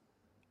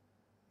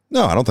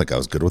 No, I don't think I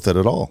was good with it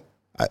at all.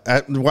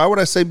 Why would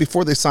I say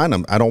before they sign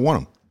him, I don't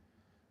want him?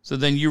 So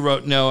then you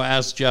wrote, no,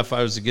 ask Jeff.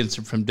 I was against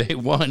him from day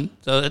one.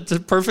 So that's a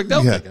perfect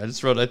opening. Yeah. I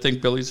just wrote, I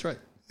think Billy's right.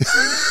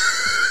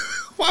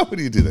 Why would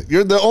you do that?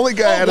 You're the only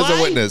guy I had as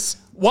a witness.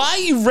 Why,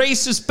 you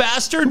racist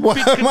bastard? Why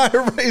am I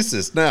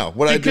racist? No.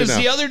 What I do now? Because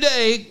the other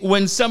day,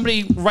 when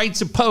somebody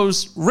writes a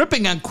post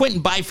ripping on Quentin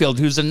Byfield,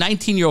 who's a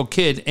 19-year-old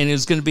kid and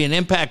is going to be an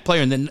impact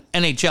player in the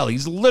NHL,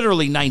 he's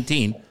literally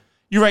 19.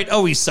 You write,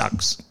 oh, he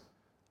sucks.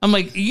 I'm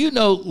like, you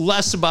know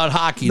less about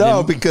hockey.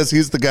 No, because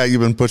he's the guy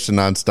you've been pushing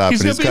nonstop,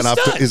 and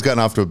he's gotten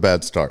off to a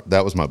bad start.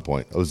 That was my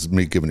point. It was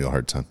me giving you a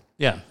hard time.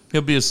 Yeah,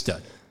 he'll be a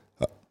stud.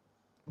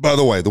 By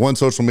the way, the one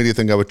social media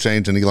thing I would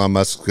change, and Elon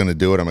Musk's going to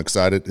do it, I'm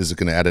excited, is it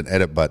going to add an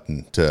edit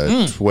button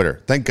to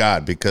Twitter. Thank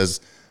God,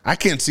 because I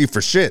can't see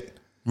for shit.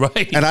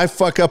 Right. And I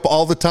fuck up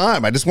all the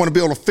time. I just want to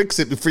be able to fix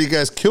it before you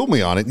guys kill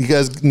me on it. You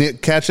guys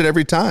catch it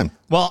every time.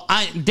 Well,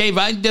 Dave,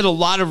 I did a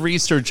lot of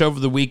research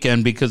over the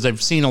weekend because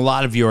I've seen a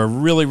lot of you are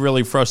really,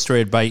 really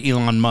frustrated by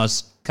Elon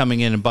Musk coming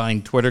in and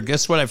buying Twitter.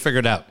 Guess what I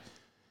figured out?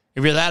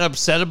 If you're that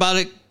upset about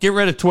it, get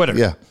rid of Twitter.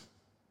 Yeah.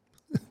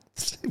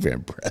 Save your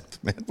breath,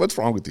 man. What's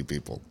wrong with you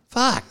people?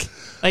 Fuck.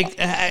 Like,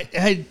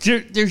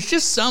 there's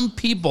just some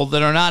people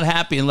that are not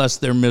happy unless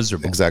they're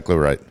miserable. Exactly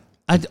right.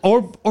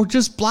 Or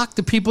just block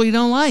the people you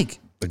don't like.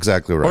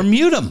 Exactly right. Or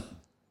mute them.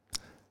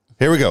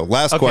 Here we go.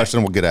 Last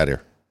question. We'll get out of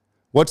here.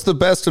 What's the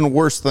best and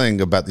worst thing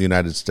about the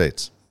United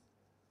States?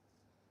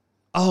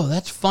 Oh,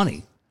 that's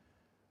funny.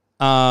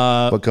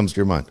 What comes to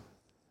your mind?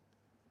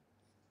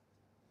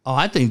 Oh,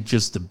 I think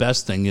just the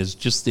best thing is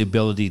just the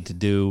ability to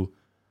do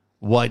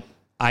what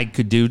I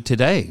could do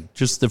today.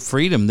 Just the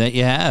freedom that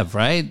you have,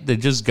 right? To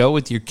just go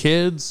with your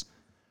kids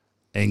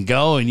and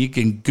go and you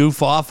can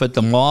goof off at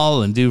the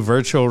mall and do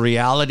virtual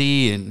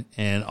reality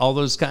and all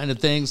those kind of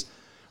things.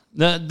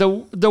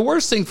 The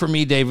worst thing for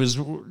me, Dave, is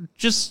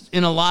just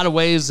in a lot of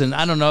ways, and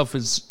I don't know if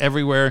it's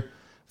everywhere.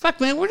 Fuck,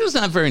 man, we're just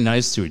not very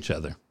nice to each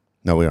other.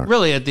 No, we aren't.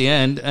 Really, at the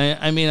end.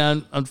 I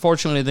mean,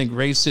 unfortunately, I think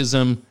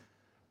racism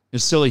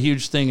is still a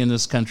huge thing in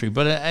this country,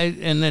 but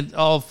and it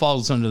all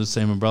falls under the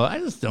same umbrella. I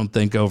just don't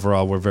think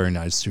overall we're very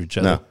nice to each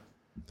other.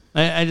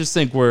 No. I just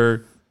think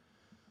we're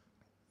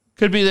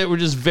Could be that we're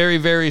just very,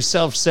 very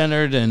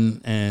self-centered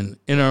and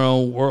in our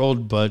own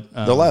world, but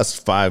the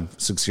last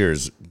 5-6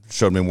 years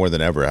showed me more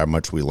than ever how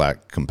much we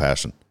lack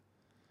compassion.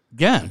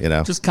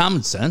 Yeah, just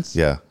common sense.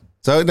 Yeah.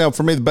 So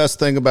for me, the best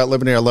thing about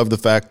living here, I love the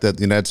fact that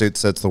the United States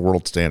sets the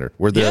world standard.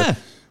 We're the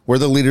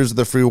leaders of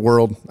the free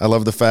world. I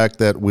love the fact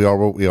that we are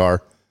what we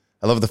are.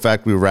 I love the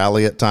fact we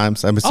rally at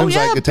times. I mean, it seems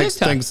like it takes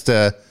things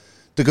to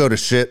go to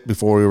shit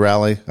before we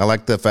rally. I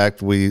like the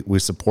fact we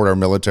support our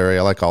military.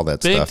 I like all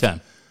that stuff. Big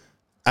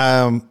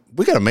time.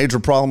 We got a major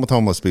problem with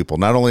homeless people,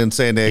 not only in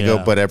San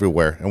Diego, but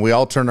everywhere. And we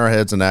all turn our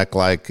heads and act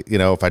like,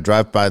 if I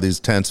drive by these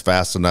tents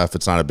fast enough,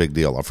 it's not a big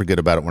deal. I'll forget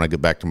about it when I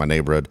get back to my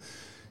neighborhood.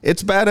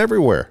 It's bad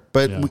everywhere.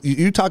 But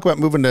you talk about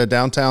moving to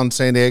downtown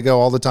San Diego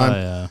all the time. Oh,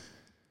 yeah.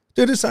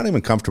 Dude, it's not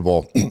even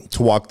comfortable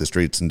to walk the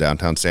streets in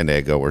downtown San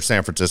Diego or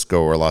San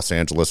Francisco or Los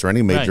Angeles or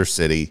any major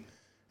city.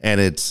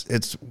 And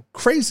it's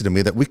crazy to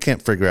me that we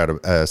can't figure out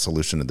a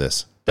solution to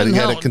this. But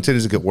yet it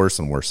continues to get worse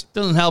and worse.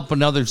 Doesn't help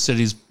when other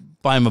cities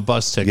buy them a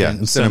bus ticket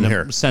and send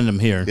them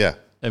here. Yeah.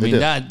 I mean,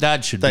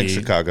 that should Thanks,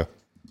 Chicago.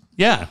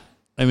 Yeah.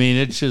 I mean,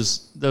 it's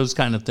just those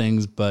kind of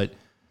things. But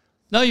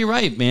no, you're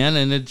right, man.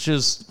 And it's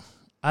just,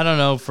 I don't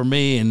know, for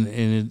me,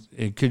 and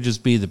it could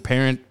just be the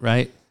parent,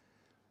 right?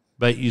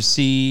 But you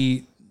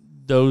see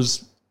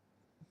those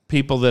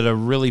people that are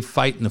really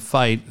fighting the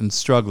fight and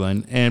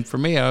struggling. And for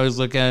me, I always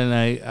look at it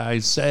and I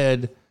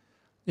said,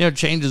 it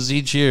changes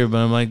each year, but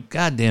I'm like,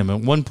 God damn,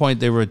 at one point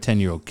they were a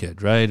 10-year-old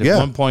kid, right? At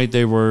one point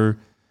they were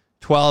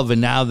 12 and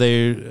now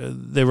they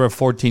were a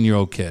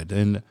 14-year-old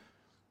kid.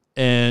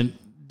 And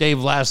Dave,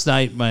 last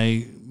night,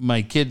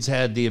 my kids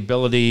had the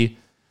ability,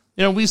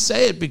 we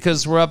say it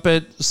because we're up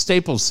at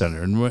Staples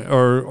Center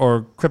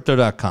or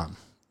crypto.com.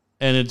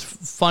 And it's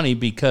funny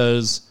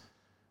because,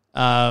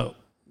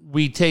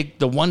 we take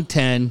the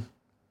 110,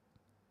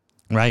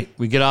 right?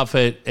 We get off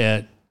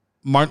at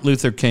Martin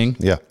Luther King,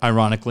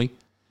 ironically.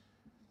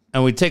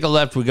 And we take a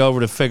left, we go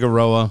over to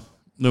Figueroa.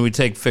 Then we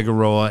take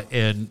Figueroa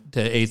and to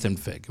 8th and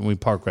Fig, and we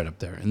park right up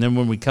there. And then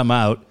when we come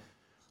out,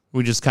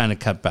 we just kind of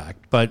cut back.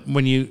 But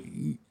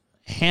when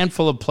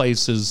handful of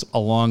places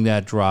along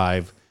that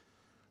drive,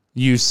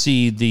 you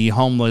see the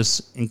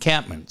homeless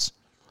encampments.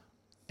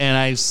 And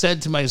I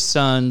said to my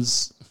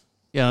sons,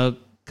 a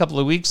couple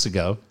of weeks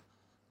ago,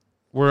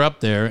 we're up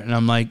there, and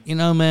I'm like,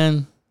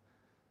 man,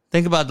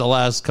 think about the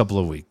last couple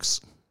of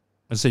weeks.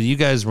 I said, you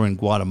guys were in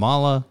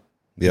Guatemala,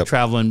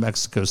 traveling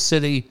Mexico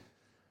City.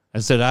 I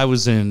said, I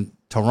was in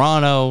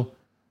Toronto.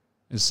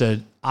 I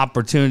said,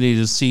 opportunity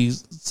to see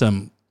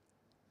some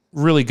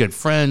really good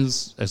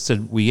friends. I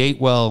said, we ate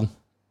well.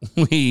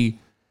 We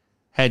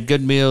had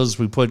good meals.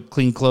 We put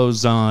clean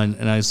clothes on.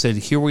 And I said,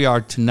 here we are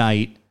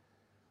tonight,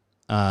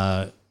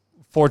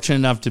 fortunate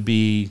enough to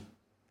be,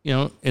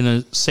 in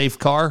a safe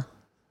car.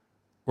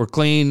 We're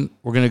clean.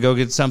 We're going to go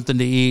get something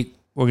to eat.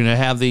 We're going to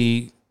have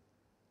the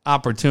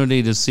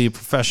opportunity to see a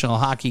professional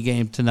hockey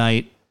game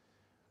tonight,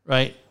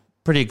 right?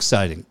 Pretty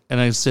exciting. And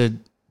I said,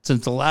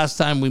 since the last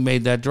time we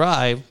made that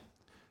drive,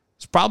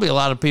 it's probably a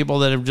lot of people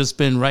that have just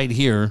been right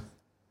here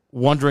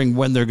wondering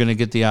when they're going to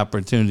get the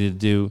opportunity to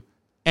do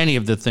any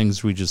of the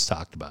things we just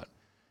talked about.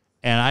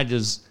 And I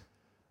don't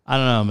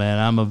know, man.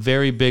 I'm a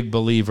very big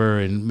believer,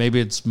 and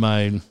maybe it's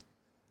my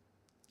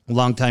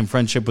longtime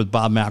friendship with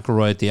Bob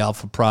McElroy at the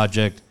Alpha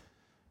Project,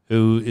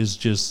 who is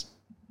just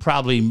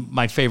probably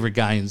my favorite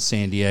guy in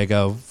San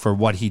Diego for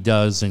what he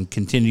does and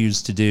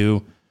continues to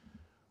do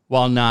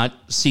while not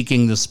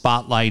seeking the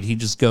spotlight. He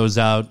just goes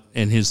out,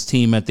 and his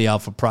team at the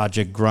Alpha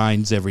Project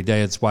grinds every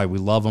day. That's why we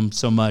love him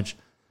so much.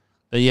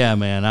 But yeah,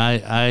 man,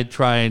 I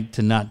try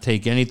to not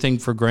take anything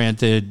for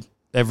granted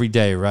every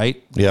day,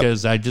 right?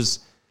 Because I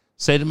just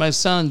say to my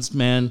sons,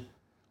 man,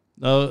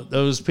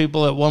 those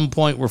people at one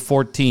point were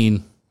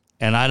 14,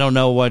 and I don't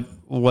know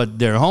what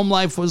their home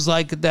life was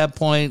like at that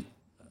point,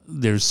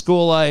 their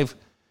school life,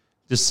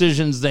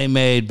 decisions they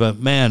made, but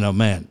man, oh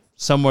man,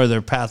 somewhere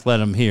their path led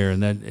them here,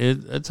 and then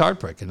it's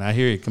heartbreaking. I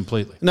hear you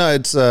completely. No,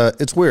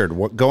 it's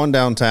weird. Going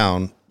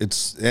downtown,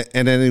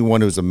 and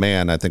anyone who's a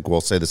man, I think,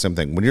 will say the same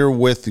thing. When you're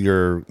with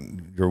your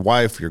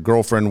wife, your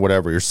girlfriend,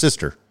 whatever, your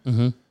sister,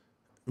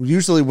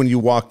 usually when you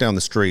walk down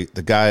the street,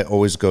 the guy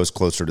always goes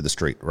closer to the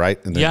street,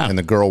 right? And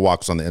the girl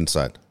walks on the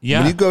inside. Yeah.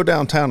 When you go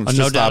downtown, it's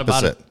just the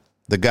opposite.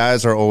 The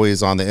guys are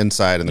always on the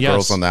inside and the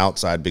girls on the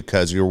outside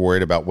because you're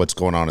worried about what's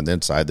going on the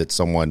inside, that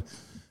someone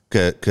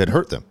could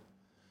hurt them.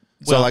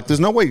 So,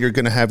 there's no way you're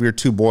going to have your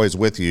two boys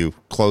with you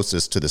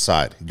closest to the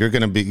side.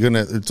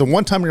 It's a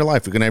one time in your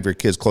life you're going to have your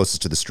kids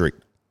closest to the street.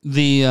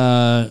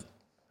 That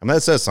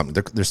says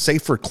something. They're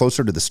safer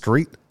closer to the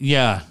street.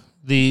 Yeah.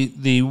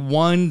 The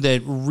one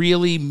that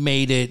really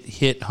made it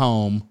hit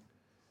home,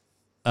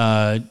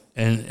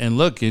 and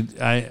look,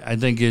 I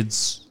think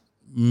it's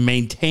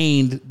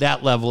maintained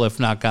that level, if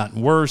not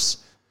gotten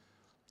worse,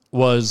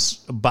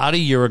 was about a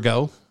year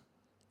ago.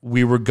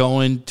 We were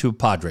going to a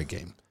Padre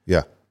game.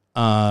 Yeah.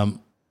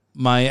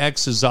 My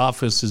ex's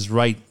office is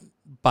right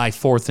by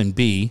 4th and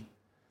B.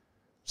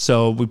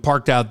 So we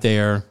parked out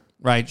there,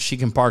 right? She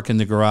can park in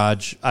the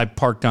garage. I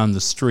parked on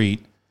the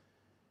street.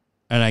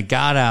 And I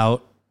got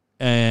out,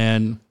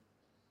 and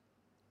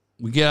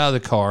We get out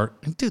of the car,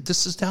 and dude,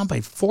 this is down by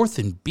 4th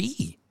and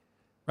B,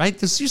 right?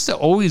 This used to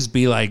always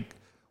be like,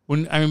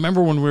 I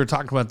remember when we were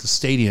talking about the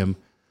stadium,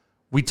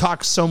 we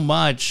talked so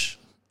much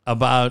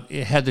about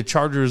had the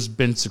Chargers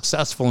been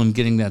successful in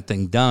getting that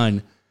thing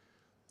done,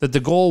 that the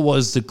goal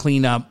was to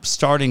clean up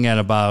starting at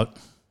about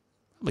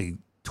probably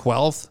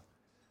 12th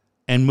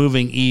and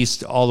moving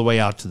east all the way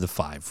out to the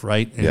 5,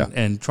 right?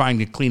 And trying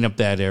to clean up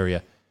that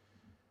area.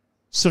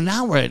 So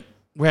now we're at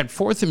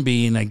 4th and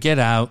B, and I get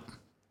out.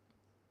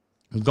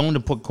 I'm going to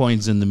put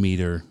coins in the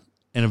meter,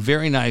 and a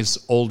very nice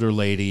older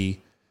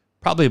lady,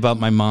 probably about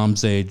my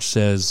mom's age,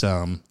 says,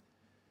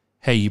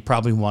 hey, you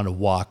probably want to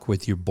walk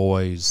with your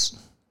boys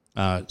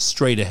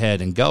straight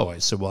ahead and go. I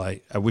said, well,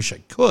 I wish I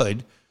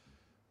could,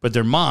 but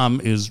their mom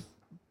is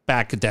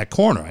back at that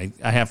corner.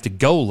 I have to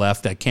go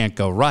left. I can't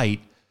go right.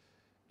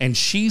 And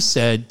she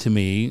said to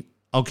me,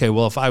 okay,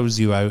 well, if I was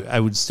you, I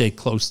would stay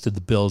close to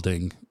the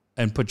building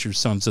and put your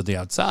sons at the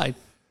outside.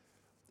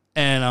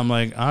 And I'm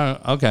like,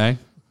 okay.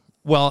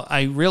 Well,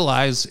 I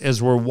realize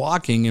as we're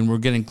walking and we're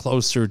getting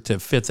closer to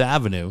 5th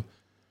Avenue,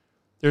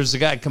 there's a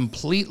guy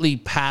completely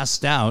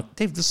passed out.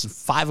 Dave, this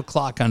is 5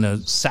 o'clock on a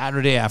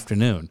Saturday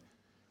afternoon.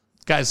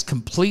 Guy's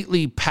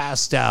completely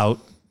passed out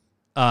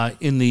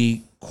in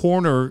the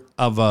corner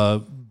of a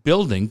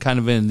building, kind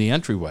of in the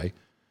entryway.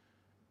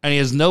 And he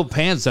has no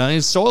pants on.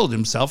 He's soiled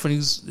himself, and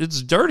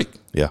it's dirty.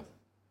 Yeah.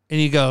 And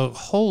you go,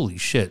 holy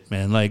shit,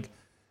 man. Like,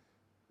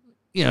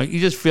 you know, you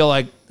just feel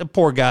like the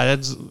poor guy,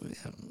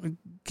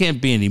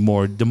 can't be any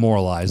more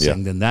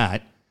demoralizing than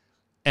that.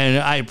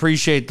 And I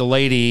appreciate the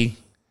lady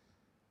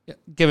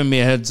giving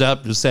me a heads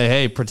up to say,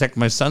 hey, protect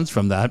my sons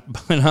from that.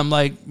 But I'm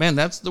like, man,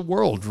 that's the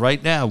world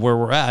right now where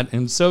we're at.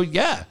 And so,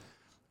 yeah,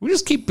 we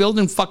just keep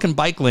building fucking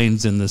bike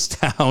lanes in this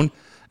town.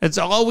 That's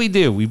all we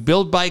do. We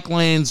build bike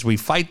lanes. We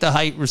fight the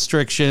height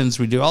restrictions.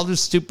 We do all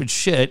this stupid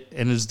shit.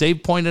 And as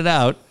Dave pointed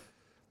out,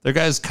 their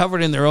guys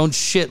covered in their own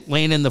shit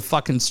laying in the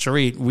fucking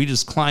street. We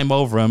just climb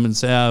over them and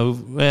say, I'll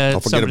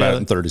forget about it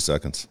in 30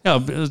 seconds.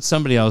 No, it's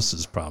somebody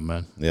else's problem,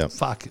 man. Yeah.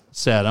 Fuck.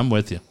 Sad. I'm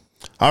with you.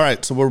 All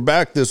right. So we're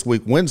back this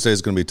week. Wednesday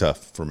is going to be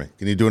tough for me.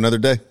 Can you do another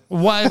day?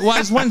 Why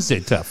is Wednesday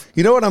tough?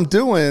 You know what I'm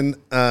doing?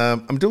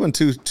 I'm doing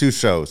two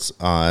shows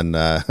on,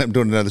 I'm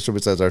doing another show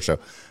besides our show.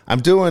 I'm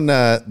doing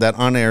that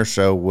on-air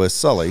show with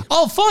Sully.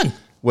 Oh, fun.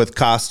 With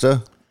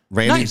Costa,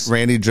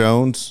 Randy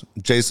Jones,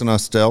 Jason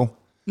Ostell.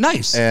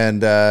 Nice.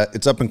 And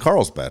it's up in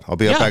Carlsbad. I'll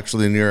be up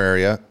actually in your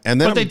area. And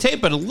then they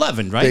tape at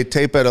 11, right? They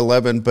tape at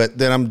 11, but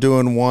then I'm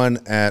doing one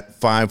at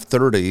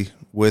 5:30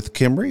 with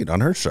Kim Reed on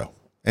her show.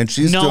 And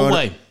she's doing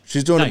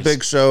a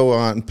big show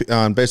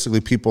on basically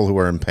people who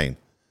are in pain.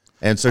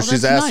 And so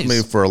she's asked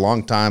me for a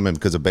long time, and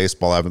because of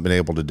baseball, I haven't been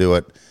able to do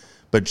it.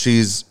 But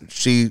she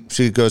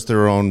goes through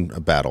her own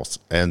battles.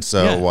 And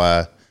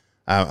so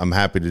I'm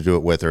happy to do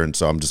it with her, and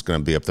so I'm just going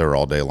to be up there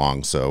all day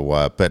long.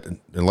 So, but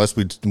unless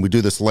we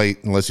do this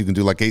late, unless you can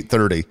do like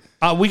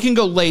 8:30, we can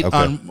go late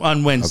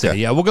on Wednesday. Okay.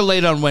 Yeah, we'll go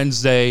late on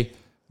Wednesday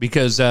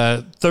because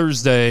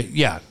Thursday,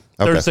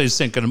 Thursday's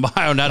Cinco de Mayo,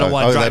 and I don't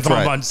want to drive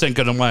home on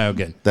Cinco de Mayo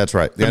again. That's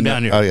right.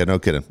 Down here. Oh yeah, no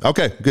kidding.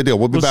 Okay, good deal.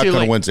 We'll be back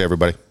on Wednesday,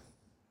 everybody.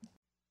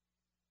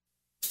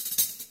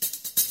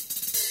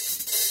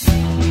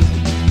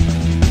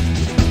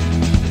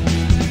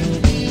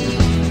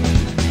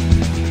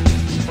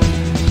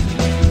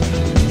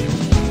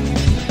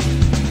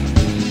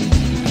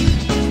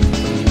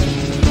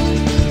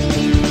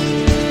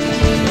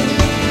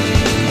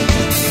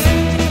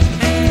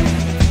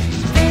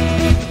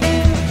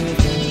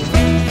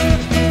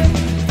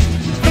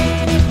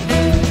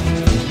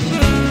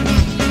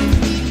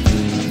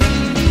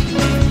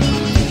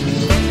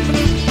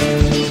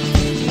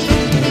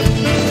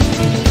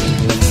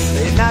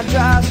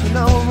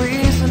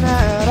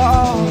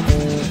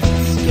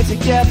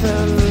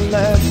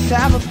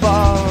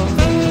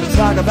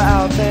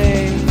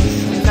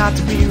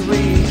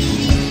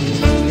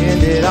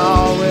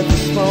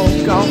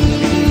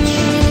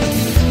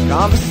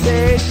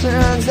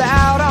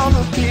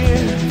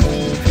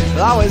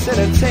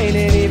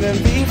 Entertaining even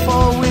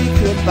before we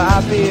could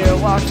buy beer,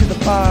 walk to the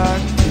park,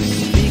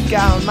 speak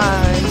our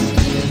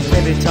minds,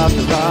 maybe toss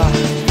the rock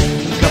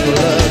a couple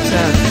of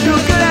times. You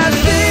could have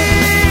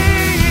seen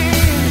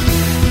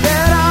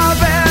that our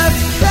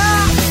best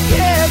time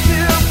yet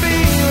to be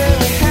when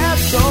we had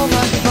so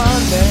much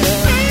fun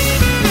there.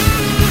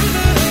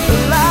 A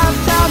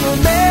lifetime of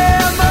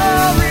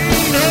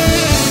memories.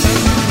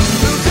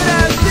 You could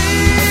have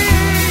seen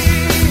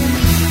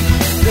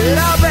that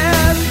our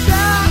best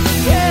time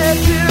yet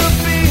to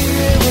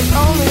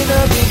only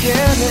the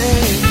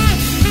beginning.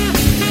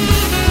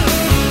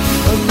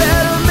 A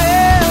better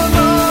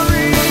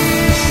memory.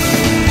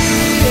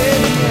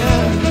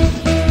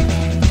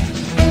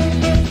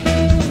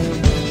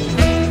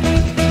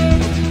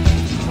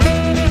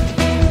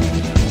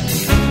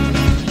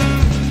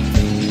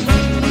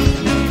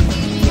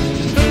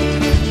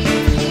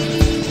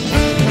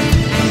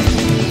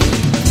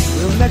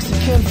 Real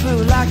Mexican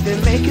food like they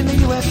make in the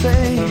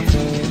USA.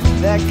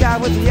 That guy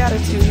with the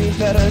attitude, he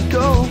better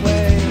go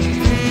away.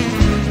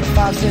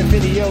 5-cent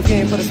video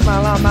game put a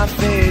smile on my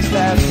face.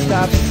 That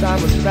stop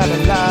sign was rather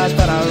large,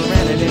 but I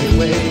ran it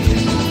anyway.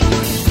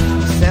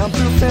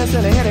 Soundproof fence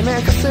and a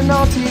handyman cussing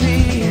on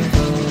TV.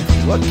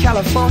 What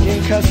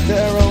Californian cuts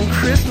their own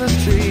Christmas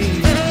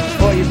tree?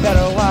 Boy, you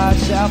better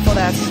watch out for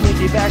that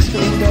sneaky back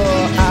screen door.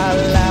 I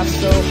laughed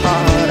so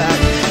hard I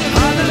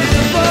hardly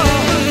believe the